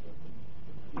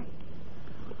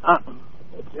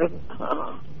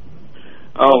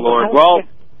 Oh Lord. Well.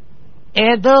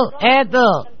 Ethel,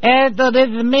 this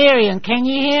is Miriam. Can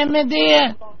you hear me,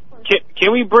 dear?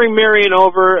 Can we bring Marion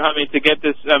over? I mean, to get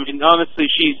this. I mean, honestly,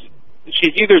 she's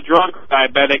either drunk or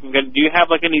diabetic. Do you have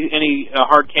like any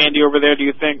hard candy over there? Do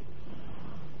you think?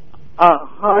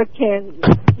 Hard candy.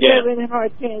 Yeah. Do you have any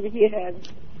hard candy he has?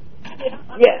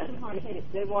 Yeah.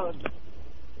 They want it.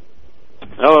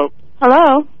 Hello.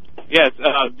 Hello. Yes.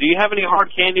 Do you have any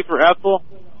hard candy for Ethel?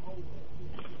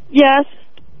 Yes.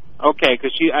 Okay,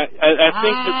 because I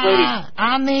think this lady.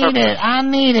 I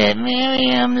need it,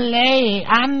 Miriam Lay.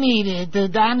 I need it.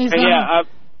 I need something.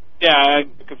 I'm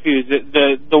confused.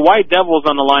 The White Devil's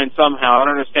on the line somehow. I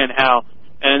don't understand how.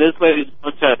 And this lady's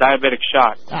went to a diabetic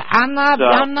shock. I'm not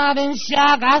in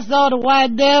shock. I saw the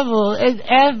White Devil. Is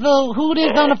Ethel? Who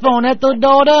is on the phone? Ethel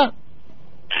daughter?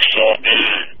 You saw me.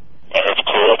 I have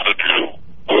corrupted you.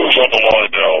 Who's on the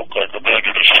line now? I command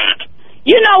you to speak.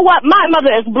 You know what? My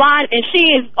mother is blind, and she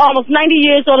is almost 90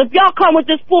 years old. If y'all come with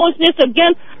this foolishness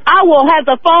again, I will have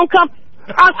the phone come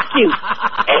up to you.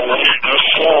 I will eat this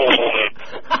soul on it.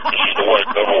 This is the White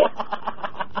Devil.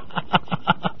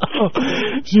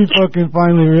 She fucking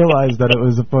finally realized that it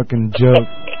was a fucking joke.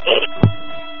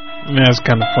 Yeah, it's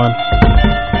kind of fun.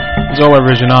 Zola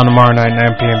Vision on tomorrow night,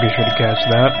 9 p.m. Be sure to catch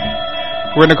that.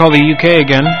 We're going to call the UK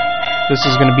again. This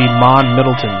is going to be Mon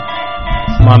Middleton.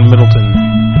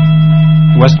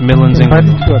 West Midlands, England.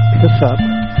 To a piss-up.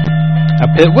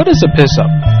 What is a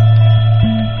piss-up?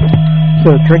 It's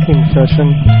a drinking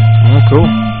session. Oh, cool.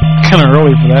 kind of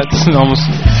early for that. It's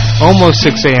almost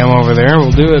 6 a.m. over there.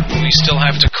 We'll do it. We still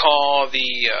have to call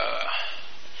the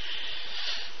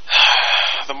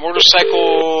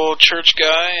motorcycle church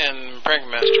guy and prank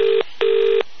master.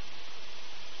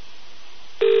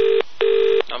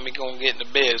 I'm going to get into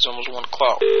bed. It's almost 1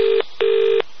 o'clock.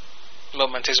 It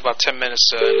takes about 10 minutes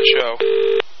to end the show.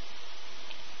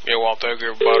 Yeah, well, thank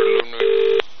everybody.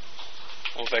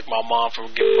 Well, thank my mom for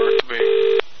giving birth to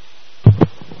me.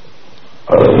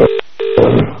 I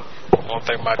want to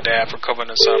thank my dad for coming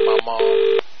inside my mom,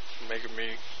 making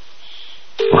me.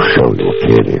 Show your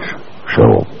titties.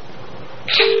 Show them.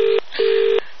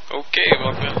 Okay,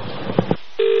 Buckman.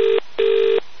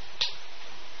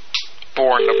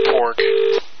 Born the pork.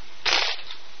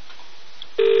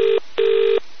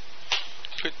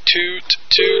 Toot,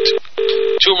 toot.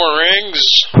 2 more rings.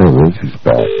 Oh, this is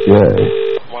back.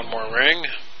 Yay. 1 more ring.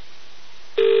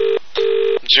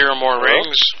 0 more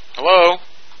rings. Hello?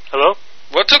 Hello?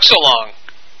 What took so long?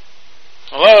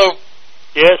 Hello?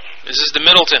 Yes? This is the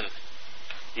Middleton.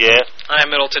 Yeah. Hi,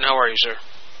 Middleton. How are you, sir?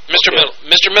 Mr.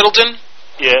 Mr. Middleton?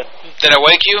 Yeah. Did I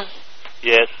wake you?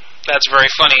 Yes. That's very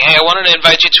funny. Hey, I wanted to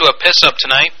invite you to a piss-up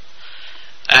tonight.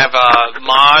 I have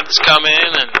mods coming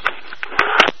and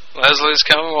Leslie's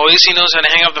coming. Well, at least he knows how to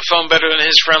hang up the phone better than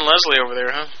his friend Leslie over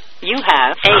there, huh? You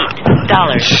have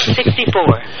 $8.64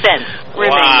 remaining.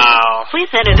 Wow. Please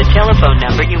enter the telephone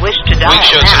number you wish to dial Week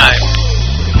show now. tonight.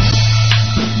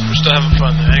 We're still having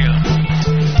fun. Hang on.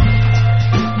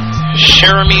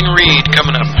 Sharameen Reed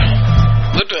coming up.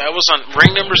 Look, I was on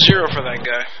ring number 0 for that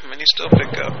guy. I mean, he still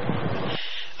picked up.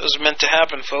 It was meant to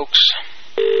happen, folks.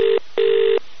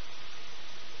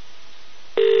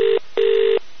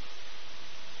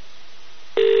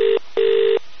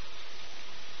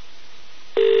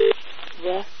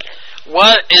 Yeah.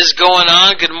 What is going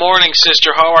on? Good morning,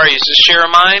 sister. How are you? Is this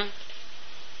Sharamine?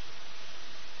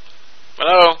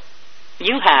 Hello?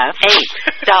 You have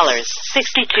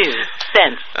 $8.62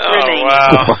 remaining.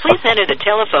 Wow. Please enter the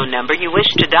telephone number you wish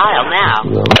to dial now.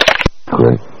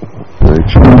 Great. Very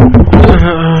true.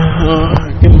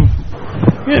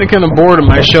 I'm getting kind of bored of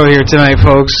my show here tonight,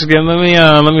 folks. Again, let me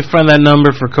find that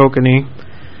number for Kokanee,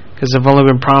 because I've only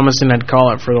been promising I'd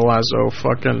call it for the last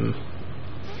fucking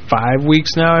 5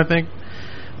 weeks now, I think.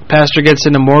 Pastor gets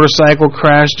in a motorcycle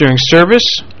crash during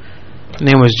service. His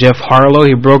name was Jeff Harlow.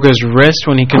 He broke his wrist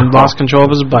when he lost control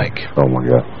of his bike. Oh my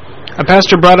God. A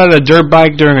pastor brought out a dirt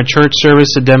bike during a church service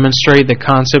to demonstrate the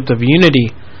concept of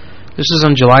unity. This was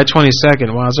on July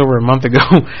 22nd. Wow, it's over a month ago.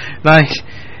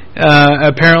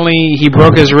 Apparently, he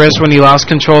broke his wrist when he lost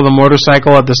control of the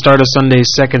motorcycle at the start of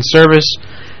Sunday's second service,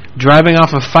 driving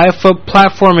off a 5-foot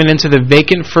platform and into the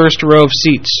vacant first row of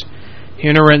seats. He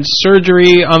underwent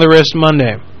surgery on the wrist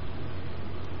Monday.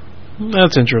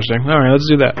 That's interesting. All right, let's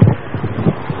do that.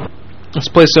 Let's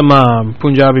play some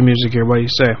Punjabi music here. What do you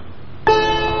say?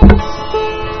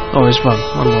 Always fun.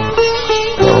 One moment.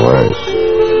 All right.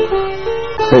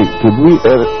 Hey, could we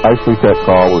isolate that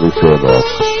call where they said,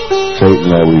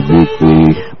 Satan, I rebuke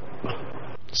thee?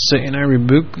 Satan, I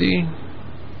rebuke thee?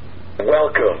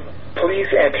 Welcome. Please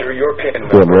enter your PIN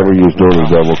number. Yeah, remember you was doing a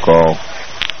double call?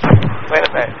 Wait a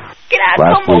minute. Can I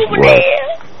Last come week over was. there?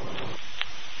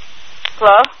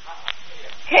 Hello?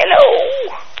 Hello.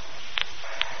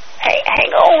 Hey,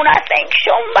 hang on. I think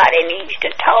somebody needs to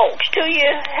talk to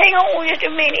you. Hang on just a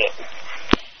minute.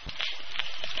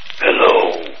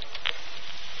 Hello.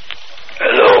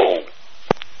 Hello.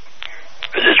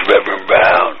 Is this Reverend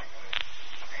Brown?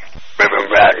 Reverend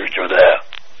Brown, you still there?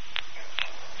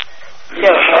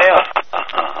 Yes, I am.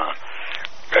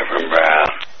 Reverend Brown.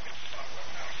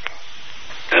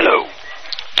 Hello.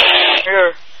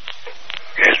 Here.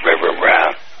 Yes, Reverend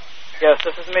Brown. Yes,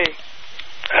 this is me.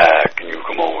 Can you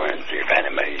come over and see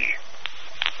Fannie Mae?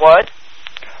 What?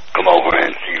 Come over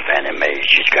and see Fannie Mae.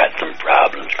 She's got some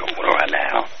problems going on right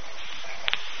now.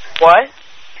 What?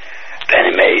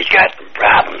 Fannie Mae's got some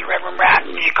problems, Reverend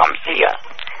Brown. You should come see her.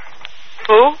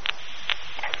 Who?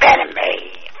 Fannie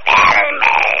Mae. Fannie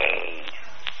Mae.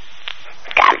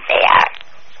 Come see her.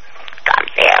 Come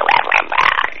see her, Reverend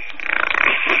Brown.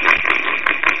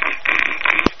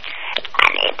 I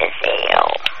need to see you.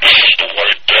 The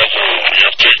white devil, you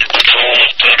have taken control of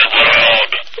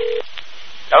Underground.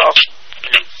 Oh.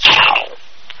 Hello,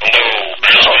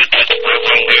 may I speak to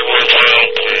Reverend Leroy Brown,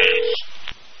 please?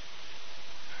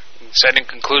 Setting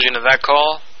conclusion of that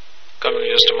call. Coming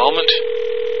in just a moment.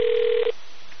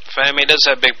 Fannie Mae does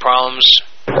have big problems.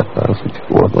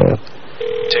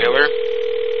 Taylor.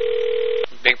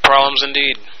 Big problems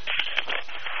indeed.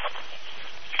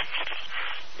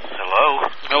 Hello?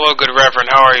 Hello, good Reverend.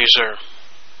 How are you, sir?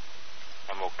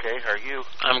 I'm okay. How are you?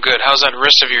 I'm good. How's that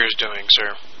wrist of yours doing,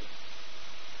 sir?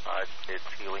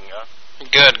 It's healing up.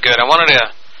 Good. I wanted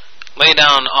to lay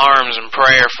down arms and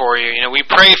prayer for you. You know, we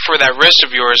prayed for that wrist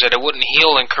of yours that it wouldn't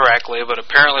heal incorrectly, but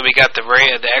apparently we got the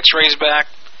X-rays back.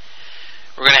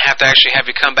 We're going to have to actually have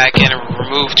you come back in and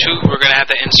remove we're going to have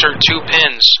to insert 2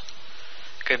 pins.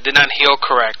 It did not heal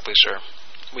correctly, sir.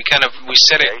 We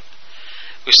said it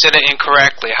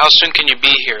incorrectly. How soon can you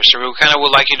be here, sir? We kind of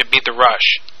would like you to beat the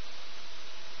rush.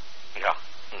 Yeah,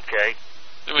 okay.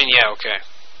 I mean, yeah, okay.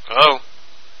 Hello?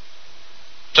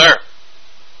 Sir?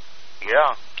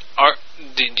 Yeah.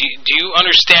 Do you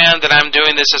understand that I'm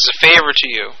doing this as a favor to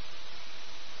you?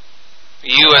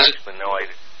 No, I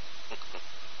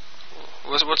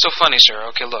What's so funny, sir?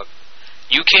 Okay, look.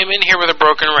 You came in here with a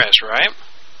broken wrist, right?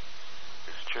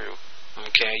 It's true.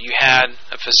 Okay, you had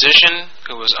a physician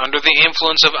who was under the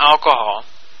influence of alcohol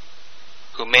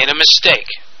who made a mistake.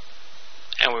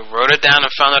 And we wrote it down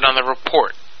and found it on the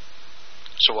report.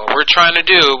 So what we're trying to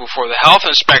do before the health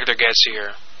inspector gets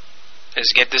here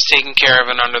is get this taken care of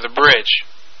and under the bridge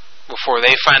before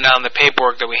they find out in the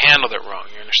paperwork that we handled it wrong.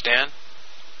 You understand?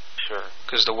 Sure.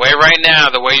 Because the way right now,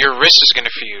 the way your wrist is going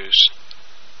to fuse,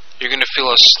 you're going to feel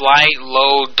a slight,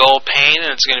 low, dull pain, and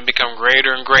it's going to become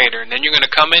greater and greater. And then you're going to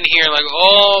come in here like,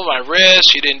 oh, my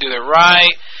wrist, you didn't do it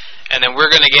right, and then we're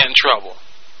going to get in trouble.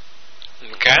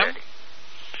 Okay?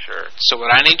 Sure. So what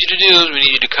I need you to do is we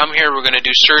need you to come here. We're going to do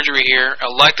surgery here,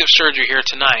 elective surgery here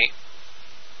tonight.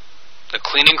 The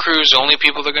cleaning crew is the only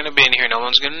people that are going to be in here. No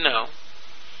one's going to know.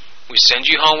 We send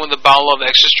you home with a bottle of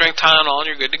extra strength Tylenol, and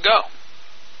you're good to go.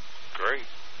 Great.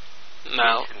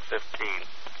 Now, 15.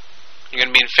 You're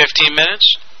going to be in 15 minutes?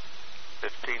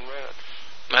 15 minutes.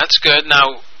 That's good.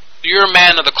 Now, you're a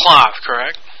man of the cloth,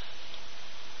 correct?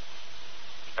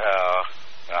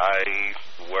 I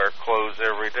wear clothes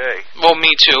every day. Well,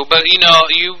 me too. But, you know,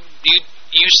 you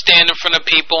stand in front of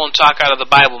people and talk out of the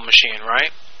Bible machine,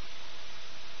 right?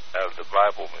 Out of the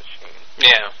Bible machine?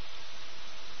 Yeah.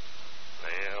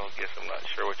 Well, I guess I'm not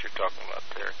sure what you're talking about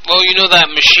there. Well, you know that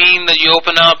machine that you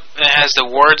open up and it has the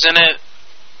words in it?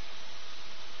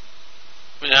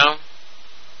 You know?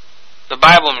 The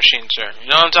Bible machine, sir. You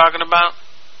know what I'm talking about?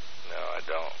 No, I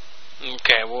don't.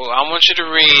 Okay, well, I want you to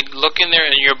read, look in there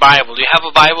in your Bible. Do you have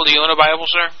a Bible? Do you own a Bible,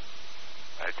 sir?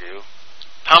 I do.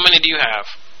 How many do you have?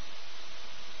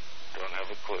 Don't have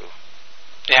a clue.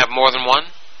 Do you have more than one?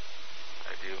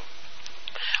 I do.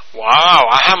 Wow,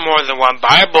 I have more than one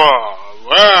Bible.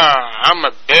 Wow, I'm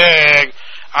a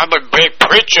big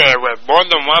preacher with more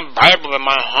than one Bible in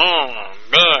my home.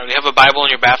 Do you have a Bible in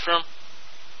your bathroom?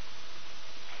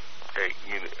 Hey,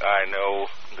 I know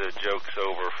the joke's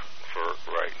over for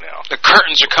right now. The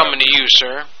curtains are coming to you,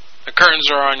 sir. The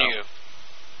curtains are on you.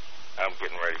 I'm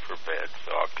getting ready for bed,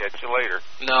 so I'll catch you later.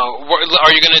 No,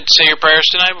 are you going to say your prayers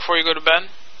tonight before you go to bed?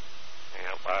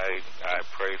 Yep, I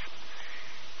pray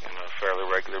on a fairly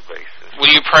regular basis.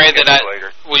 Will you pray that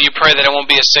I won't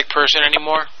be a sick person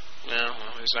anymore? No,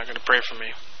 well, he's not going to pray for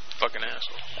me. Fucking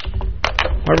asshole.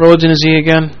 What religion is he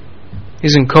again?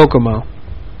 He's in Kokomo.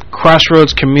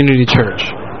 Crossroads Community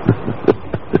Church.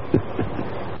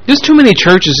 There's too many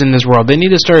churches in this world. They need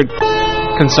to start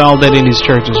consolidating these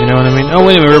churches, you know what I mean? Oh,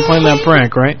 wait a minute, we're playing that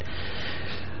prank, right?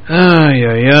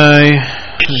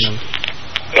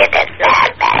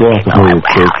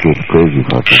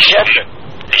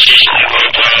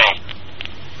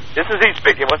 This is he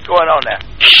speaking. What's going on there?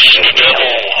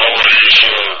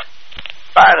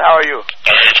 Fine, how are you?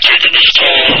 I have taken this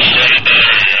toll of many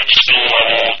and still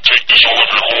I will take this all of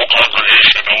your whole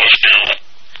congregation unless you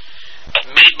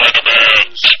meet my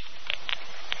demands.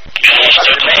 You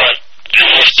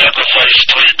will sacrifice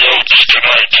 3 goats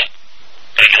tonight,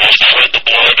 and you will spread the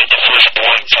blood of the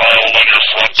firstborn child on your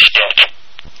front step.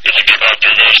 If you do not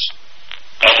do this,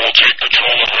 I will take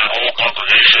control of your whole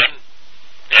congregation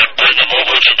and bring them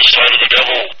over to the side of the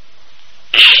devil.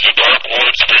 This is the Dark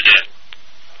Lord speaking.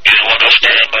 Do you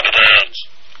understand my demands?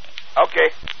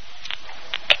 Okay.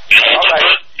 You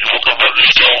will convert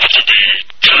yourself to the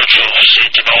Church of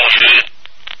Satanology,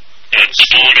 and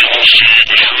soon you will see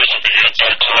the truth of the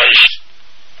Antichrist,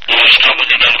 who is coming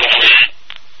inevitably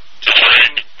to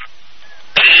bring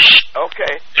peace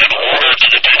and order to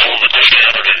the people of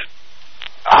Christianity.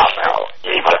 Oh no,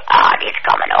 evil art is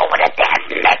coming over to dance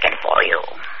naked for you.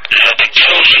 You have been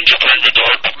chosen to bring the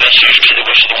dark message to the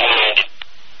rest of the world.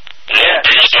 Yes.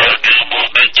 Is our new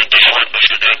movement in Detroit,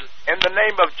 Michigan? In the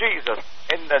name of Jesus.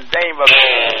 In the name of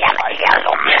I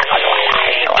rebuke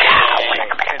you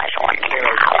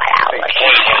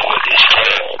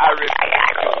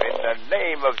in the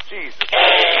name of Jesus.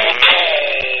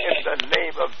 In the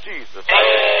name of Jesus. I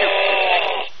rebuke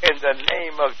you in the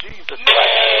name of Jesus.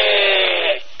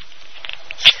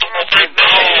 In the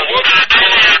name of Jesus.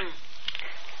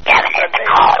 Terminate the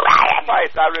call, Ryan.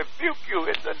 Christ, I rebuke you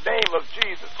in the name of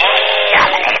Jesus.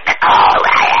 Terminate the call,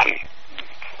 Ryan.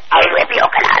 Are you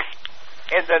rebuking us?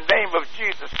 In the name of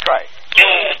Jesus Christ.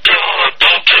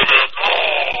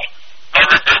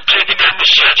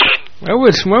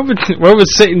 Why would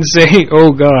Satan say,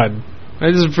 "Oh God"?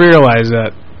 I just realized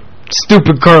that.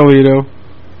 Stupid Carlito.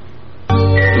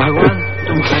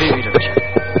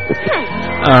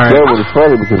 Alright. That was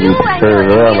funny because he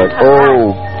turned around like,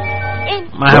 "Oh,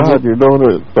 God, you're doing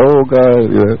it. Oh,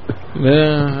 God."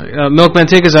 Yeah. Milkman,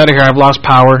 take us out of here. I've lost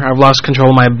power. I've lost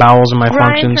control of my bowels and my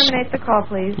functions. Ryan, terminate the call,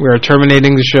 please. We are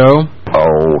terminating the show.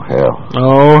 Oh, hell.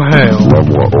 Oh, hell. That's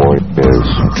what Orient is.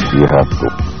 You have to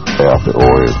pay off the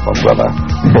Orient, my brother.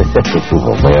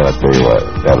 Oh, man, I tell you what.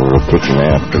 Got a real kicking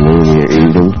afternoon here,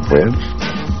 evening, friends.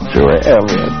 Sure am,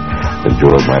 man.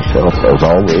 Enjoyed myself, as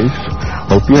always.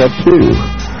 Hope you have too.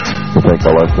 I thank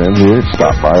all our friends here.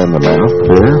 Stop by in the mouth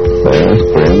here. Fast,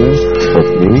 Brandon,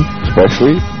 with me,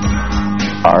 especially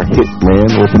our hit man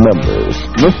with the numbers,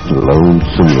 Mr.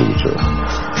 Lonesome Loser.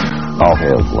 All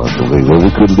hail Lonesome Loser.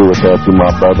 We couldn't do without you, my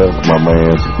brother, my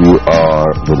man. You are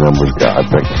the numbers god.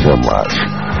 Thank you so much.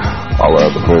 All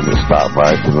our other friends that stopped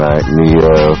by tonight,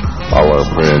 Neo, all our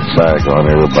friends, Saigon,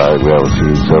 everybody we haven't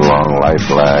seen so long, Life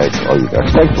Lag. Oh, you guys,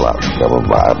 thanks a lot for coming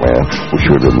by, man. We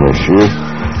sure did miss you.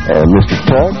 And Mr.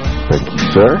 Tug, thank you,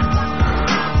 sir.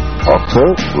 Also,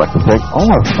 I'd like to thank all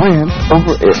our friends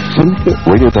over at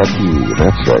SyndicateRadio.tv.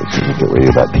 That's right,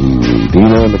 SyndicateRadio.tv.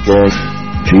 Dino and the gang,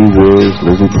 G-Wiz,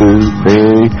 Lizzie Pooh,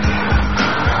 Barry,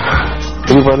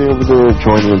 everybody over there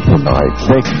joining in tonight.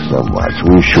 Thank you so much.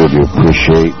 We sure do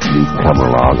appreciate you coming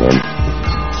along and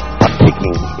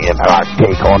partaking in our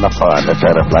take on the fun. That's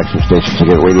at our flagship station,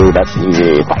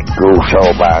 SyndicateRadio.tv. Thank you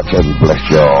so much and bless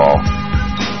you all.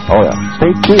 Oh, yeah.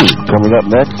 Stay tuned. Coming up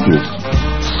next is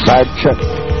Sidekick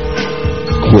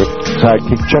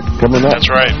Chuck coming up. That's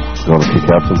right. Going to kick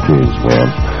out some tunes, man.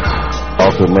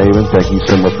 Also, Maven, thank you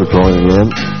so much for joining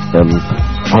in. And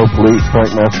hopefully,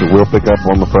 Frank Master will pick up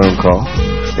on the phone call.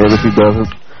 And if he doesn't,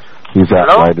 he's out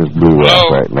right his blue ass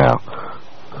right now.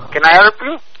 Can I help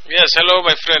you? Yes, hello,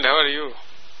 my friend. How are you?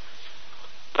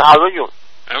 How are you?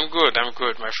 I'm good,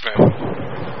 my friend.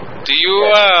 Do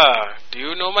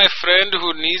you know my friend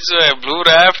who needs a blue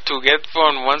raft to get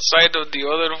from one side or the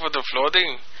other for the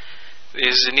floating?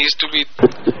 It needs to be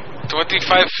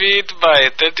 25 feet by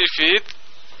 30 feet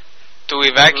to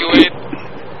evacuate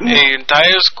an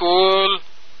entire school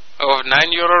of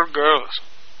 9-year-old girls.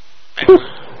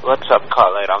 What's up,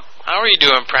 Carlito? How are you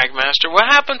doing, Prank Master? What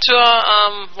happened to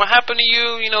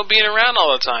you, being around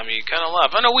all the time? You kind of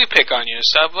left. I know we pick on you and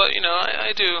stuff, but,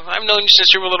 I do. I've known you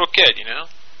since you were a little kid,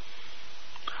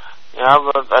 Yeah,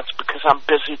 well, that's because I'm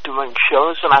busy doing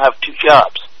shows and I have 2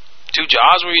 jobs. 2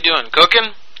 jobs? What are you doing?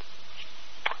 Cooking?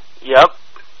 Yep.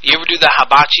 You ever do the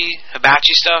hibachi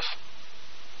stuff?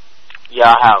 Yeah,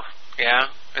 I have. Yeah?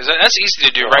 That's easy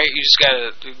to do, right? You just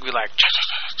gotta be like,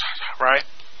 right?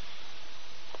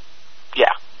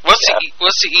 Yeah. What's the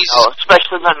easiest? Oh,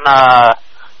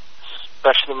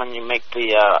 especially when you make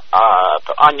the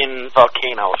onion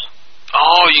volcanoes.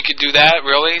 Oh, you could do that,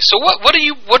 really? So what is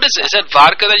it? Is that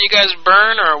vodka that you guys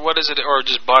burn, or what is it, or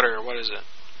just butter, or what is it?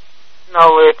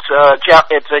 No, it's a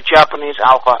Japanese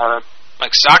alcohol.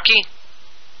 Like sake?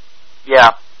 Yeah,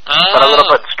 but a little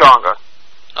bit stronger.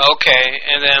 Okay,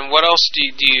 and then what else do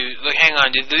you like, hang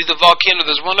on, the volcano,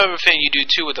 there's one other thing you do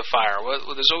too with the fire.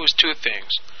 There's always 2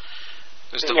 things.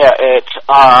 It's what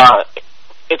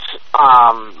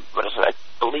is it? I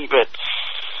believe it's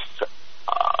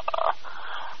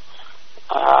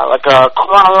like a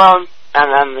corn and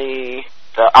then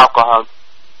the alcohol.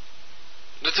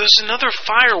 But there's another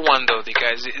fire one though, the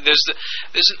guys.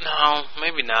 No,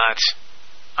 maybe not.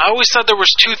 I always thought there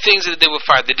was 2 things that they did with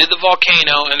fire. They did the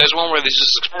volcano, and there's one where they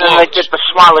just explode. And then they did the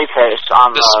smiley face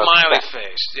on the smiley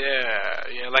face.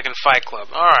 Yeah, like in Fight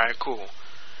Club. All right, cool.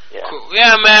 Yeah. Cool.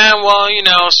 Yeah, man. Well,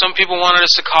 some people wanted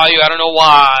us to call you. I don't know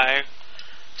why.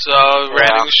 So,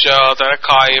 running the show, thought I'd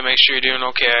call you, make sure you're doing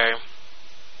okay.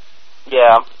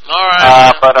 Yeah. All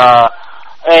right.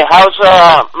 Hey, how's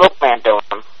Milkman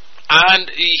doing?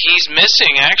 And he's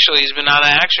missing. Actually, he's been out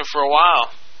of action for a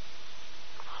while.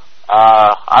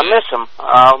 I miss him.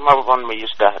 I remember when we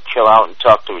used to chill out and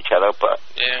talk to each other, but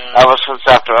ever since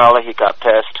after Ollie, he got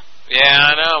pissed. Yeah,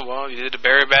 I know. Well, you did a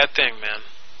very bad thing, man.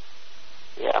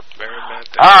 Yeah. Very bad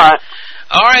thing.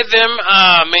 All right, then,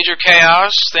 Major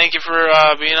Chaos. Thank you for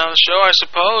being on the show, I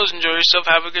suppose. Enjoy yourself.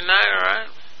 Have a good night, all right?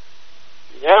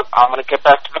 Yep, I'm going to get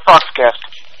back to the Foxcast.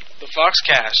 The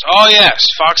Foxcast. Oh, yes.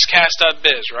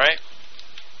 Foxcast.biz, right?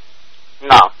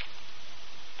 No.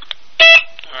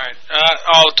 All right. right.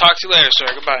 I'll talk to you later, sir.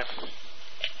 Goodbye.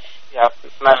 Yep.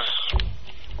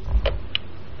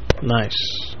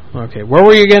 Nice. Okay, where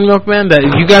were you again, Milkman? That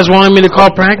you guys wanted me to call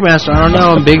Prankmaster. I don't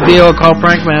know. Big deal. Call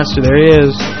Prankmaster. There he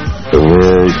is.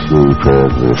 Very smooth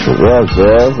transition. Yes,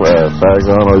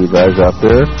 Saigon, all you guys out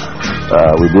there.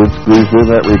 We did squeeze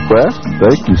in that request.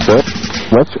 Thank you so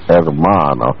much,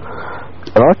 Hermano.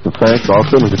 I'd like to thank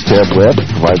also Mr. Ted Webb, who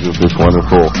provides us this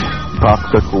wonderful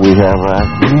popsicle we have right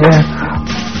here.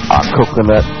 Our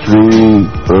coconut tree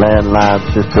landline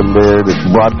system there that's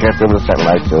broadcast over the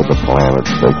satellites of the planet.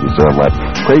 Thank you so much.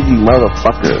 Crazy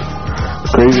motherfucker. The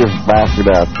craziest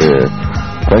bastard out there.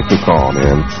 Thanks for calling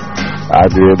in. I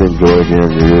did enjoy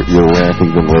hearing your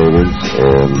rantings and ravings.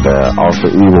 And also,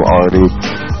 Evil Artie,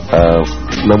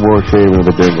 no more shaving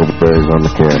the dingleberries on the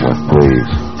camera, please.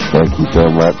 Thank you so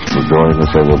much for joining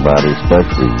us, everybody,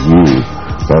 especially you.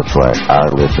 That's right, our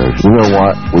listeners. You know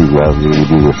what? We love you. We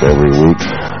do this every week.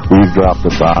 We drop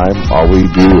the dime. All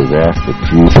we do is ask that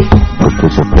you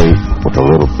participate with a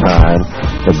little time.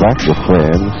 Invite your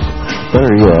friends.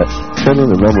 Better yet, send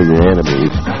in a number of your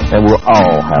enemies, and we'll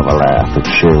all have a laugh at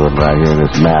sharing right here in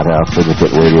this Madhouse,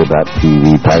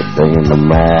 SyndicateRadio.tv type thing in the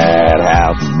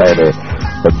Madhouse, baby.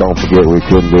 But don't forget, we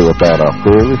couldn't do it without our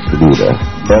fearless leader,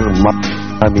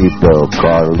 Anito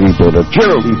Carlito, the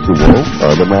Chirolissimo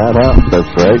of the Madhouse. That's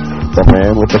right, the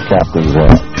man with the captain's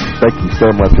hat. Thank you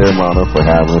so much, Hermano, for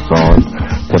having us on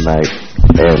tonight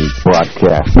and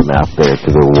broadcasting out there to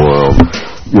the world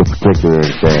your particular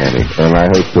insanity. And I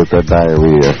hope that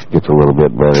diarrhea gets a little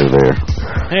bit better there.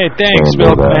 Hey, thanks,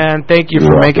 Milkman. Thank you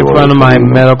for making fun of my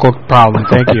medical problem.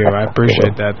 Thank you. I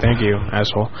appreciate that. Thank you,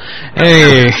 asshole.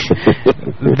 Hey,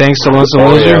 thanks to Lonesome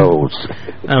Loser.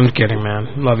 I'm kidding,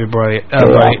 man. Love you, buddy.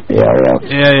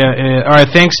 Yeah. All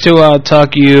right, thanks to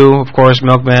Tuck, you, of course,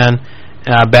 Milkman,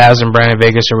 Baz, and Brandon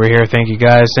Vegas over here. Thank you,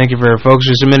 guys. Thank you for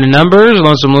folks who submitted numbers.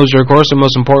 Lonesome Loser, of course, the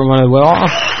most important one as well.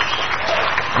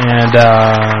 And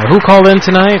who called in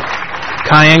tonight?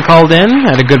 Cayenne called in.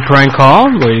 Had a good prank call.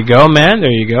 There you go, man. There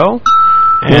you go.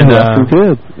 And you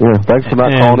did. Yeah, thanks for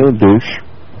not calling in, douche.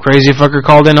 Crazy Fucker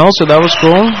called in also. That was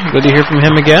cool. Good to hear from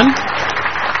him again.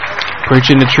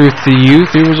 Preaching the truth to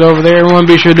youth. He was over there. Everyone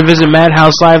be sure to visit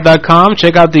madhouselive.com.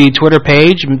 Check out the Twitter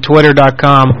page,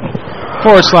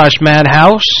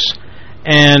 twitter.com/madhouse.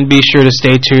 And be sure to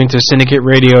stay tuned to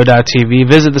syndicateradio.tv.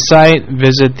 Visit the site,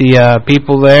 visit the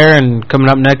people there, and coming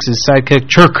up next is Sidekick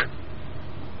Chuck.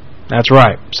 That's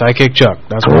right, Sidekick Chuck.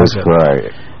 That's what I said. That's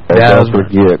right. And don't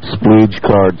forget, Spleege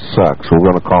Card sucks. We're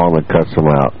going to call him and cut some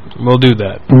out. We'll do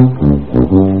that.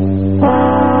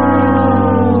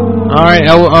 All right,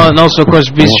 and also, of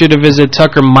course, be sure to visit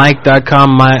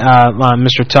TuckerMike.com.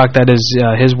 Mr. Tuck, that is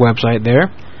his website there.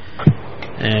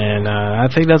 And I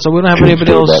think that's all. We don't have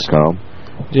anybody else.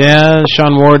 Yeah,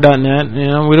 SeanWard.net. You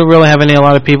know, we don't really have a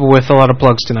lot of people with a lot of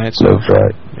plugs tonight. So. That's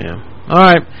right. Yeah. All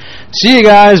right. See you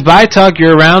guys. Bye, Tuck.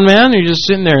 You're around, man? You're just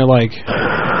sitting there like...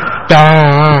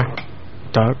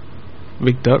 Tuck.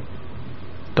 Big Tuck.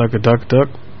 Tuck.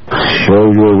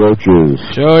 Show your roaches.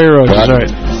 All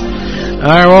right. All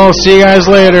right, well, see you guys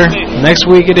later. Next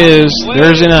week it is.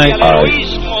 Thursday night. All right.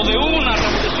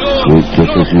 Sweet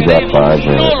kisses, you got 5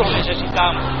 minutes.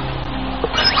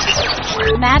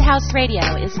 Madhouse Radio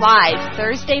is live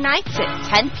Thursday nights at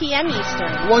 10 p.m. Eastern.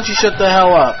 Why don't you shut the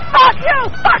hell up? Fuck you,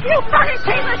 fucking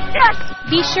piece of shit!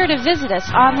 Be sure to visit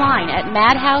us online at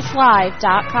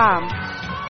madhouselive.com.